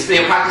 See,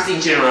 they're practicing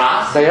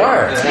generosity. They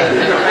are.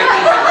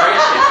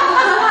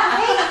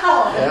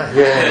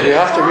 You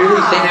have to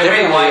really think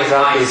differently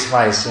about these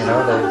mice, Then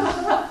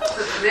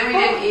we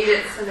didn't eat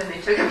it, so then they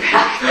took it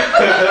back.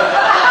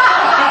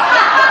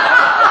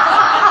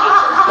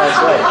 That's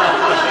right.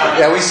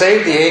 Yeah, we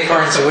saved the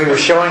acorns and we were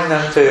showing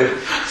them,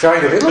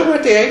 look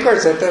what the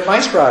acorns that the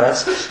mice brought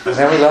us. And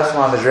then we left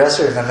them on the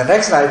dresser, and then the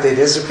next night they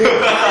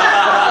disappeared.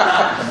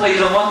 Well, you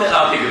don't want that,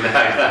 I'll take it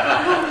back.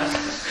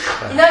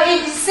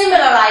 It's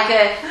similar like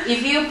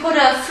if you put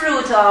a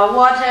fruit or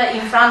water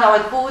in front of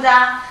a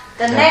Buddha,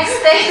 the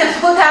next day the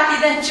Buddha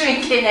didn't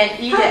drink it and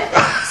eat it.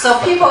 So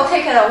people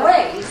take it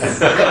away. Like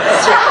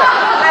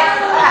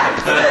that.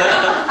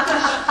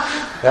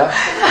 Yeah.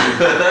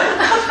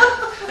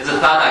 It's a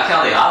thought I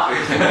count they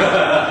offered.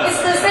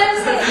 It's the same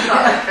thing.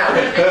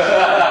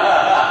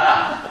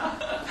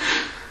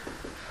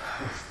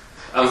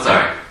 I'm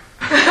sorry.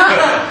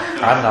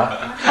 I'm not.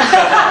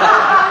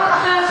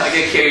 I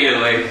get carried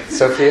away.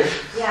 Sophia?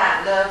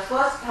 Yeah, the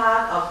first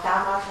part of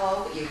Dharma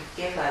talk you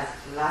gave us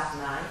last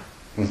night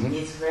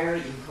is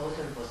very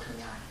important for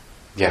tonight.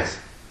 Yes.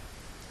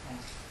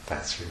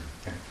 That's true.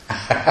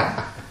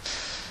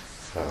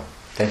 So,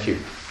 thank you.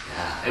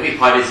 Yeah, every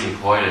part is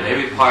important.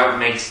 Every part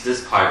makes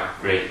this part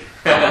great.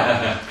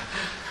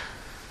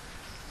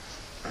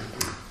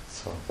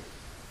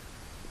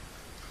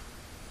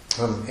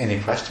 Any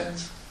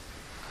questions?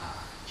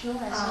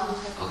 Okay.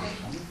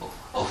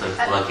 Open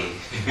floodgate.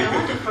 I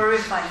want to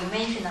clarify. You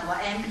mentioned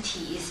about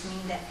empty is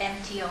mean the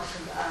empty of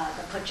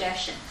the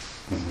projection.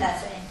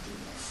 That's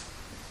emptiness.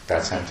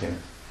 That's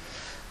emptiness.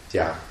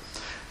 Yeah.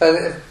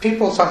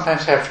 People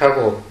sometimes have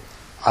trouble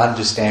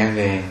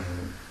understanding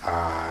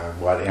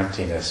what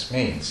emptiness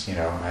means,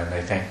 and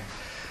they think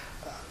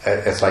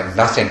it's like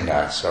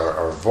nothingness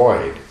or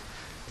void.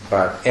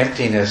 But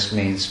emptiness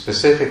means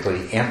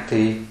specifically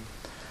empty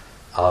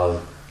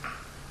of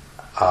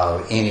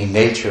any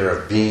nature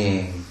of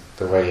being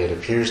the way it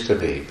appears to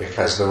be,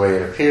 because the way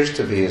it appears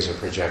to be is a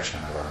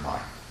projection of our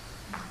mind.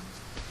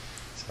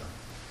 So.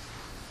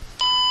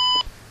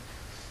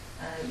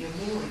 You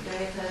mean we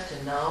better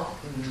to know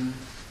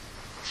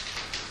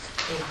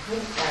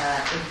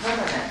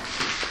impermanent,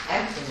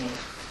 emptiness,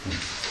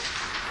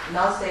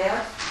 no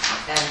self,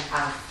 and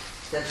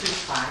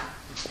unsatisfied.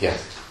 Yes,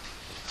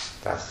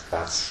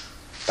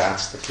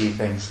 that's the key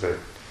things that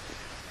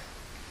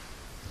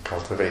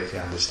cultivate the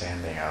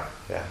understanding of.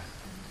 Yeah.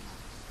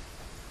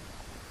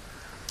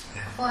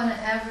 For an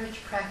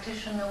average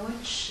practitioner,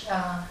 which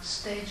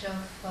stage of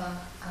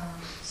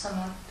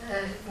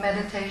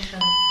meditation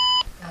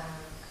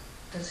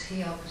does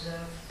he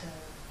observe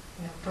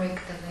break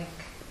the link,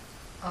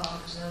 or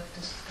observe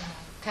this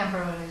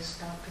temporarily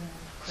stopping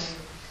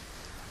craving?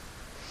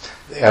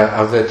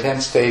 Of the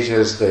 10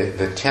 stages,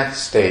 the 10th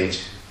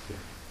stage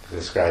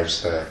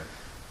describes the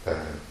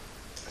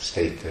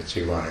state that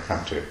you want to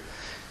come to,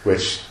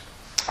 which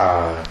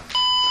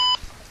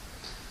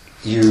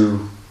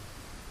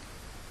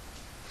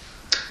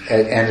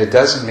and it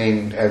doesn't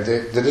mean,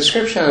 the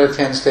description of the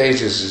 10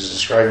 stages is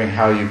describing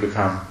how you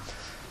become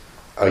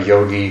a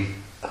yogi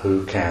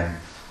who can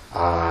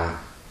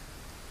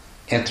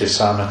enter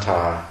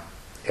samatha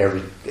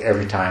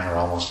every time or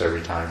almost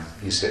every time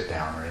you sit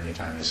down, or any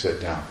time you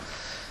sit down.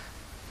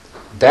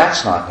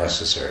 That's not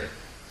necessary.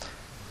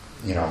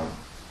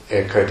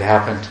 It could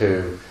happen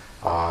to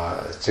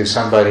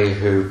somebody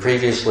who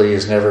previously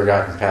has never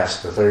gotten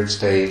past the 3rd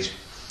stage,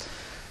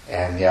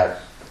 and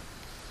yet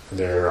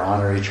they're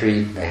on a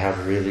retreat, they have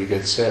a really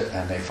good sit,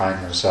 and they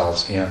find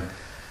themselves in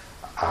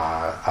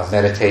a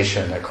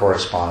meditation that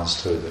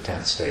corresponds to the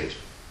 10th stage.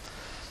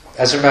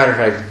 As a matter of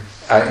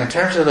fact, in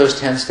terms of those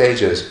 10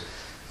 stages,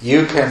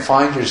 you can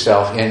find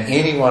yourself in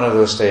any one of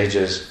those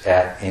stages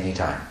at any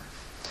time.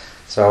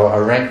 So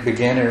a rank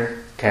beginner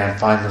can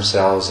find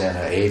themselves in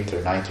an 8th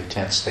or 9th or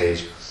 10th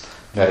stage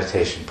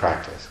meditation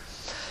practice.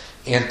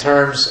 In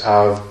terms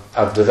of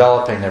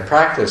developing their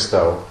practice,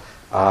 though,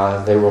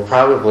 they will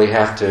probably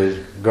have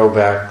to go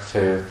back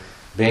to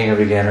being a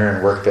beginner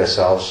and work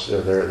themselves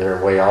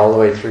their way all the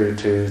way through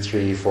 2,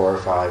 3, 4,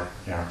 5,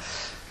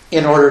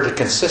 in order to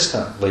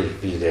consistently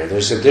be there.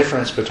 There's a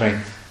difference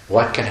between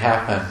what can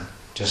happen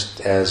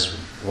just as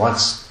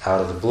once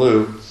out of the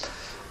blue,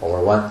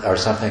 or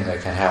something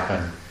that can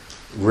happen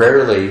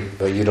rarely,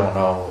 but you don't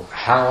know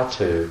how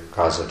to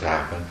cause it to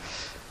happen,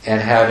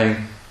 and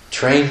having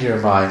trained your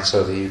mind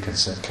so that you can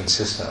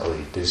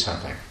consistently do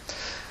something.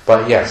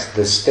 But yes,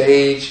 the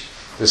stage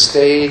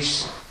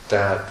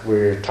that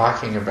we're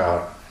talking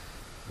about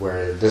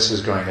where this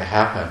is going to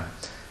happen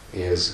is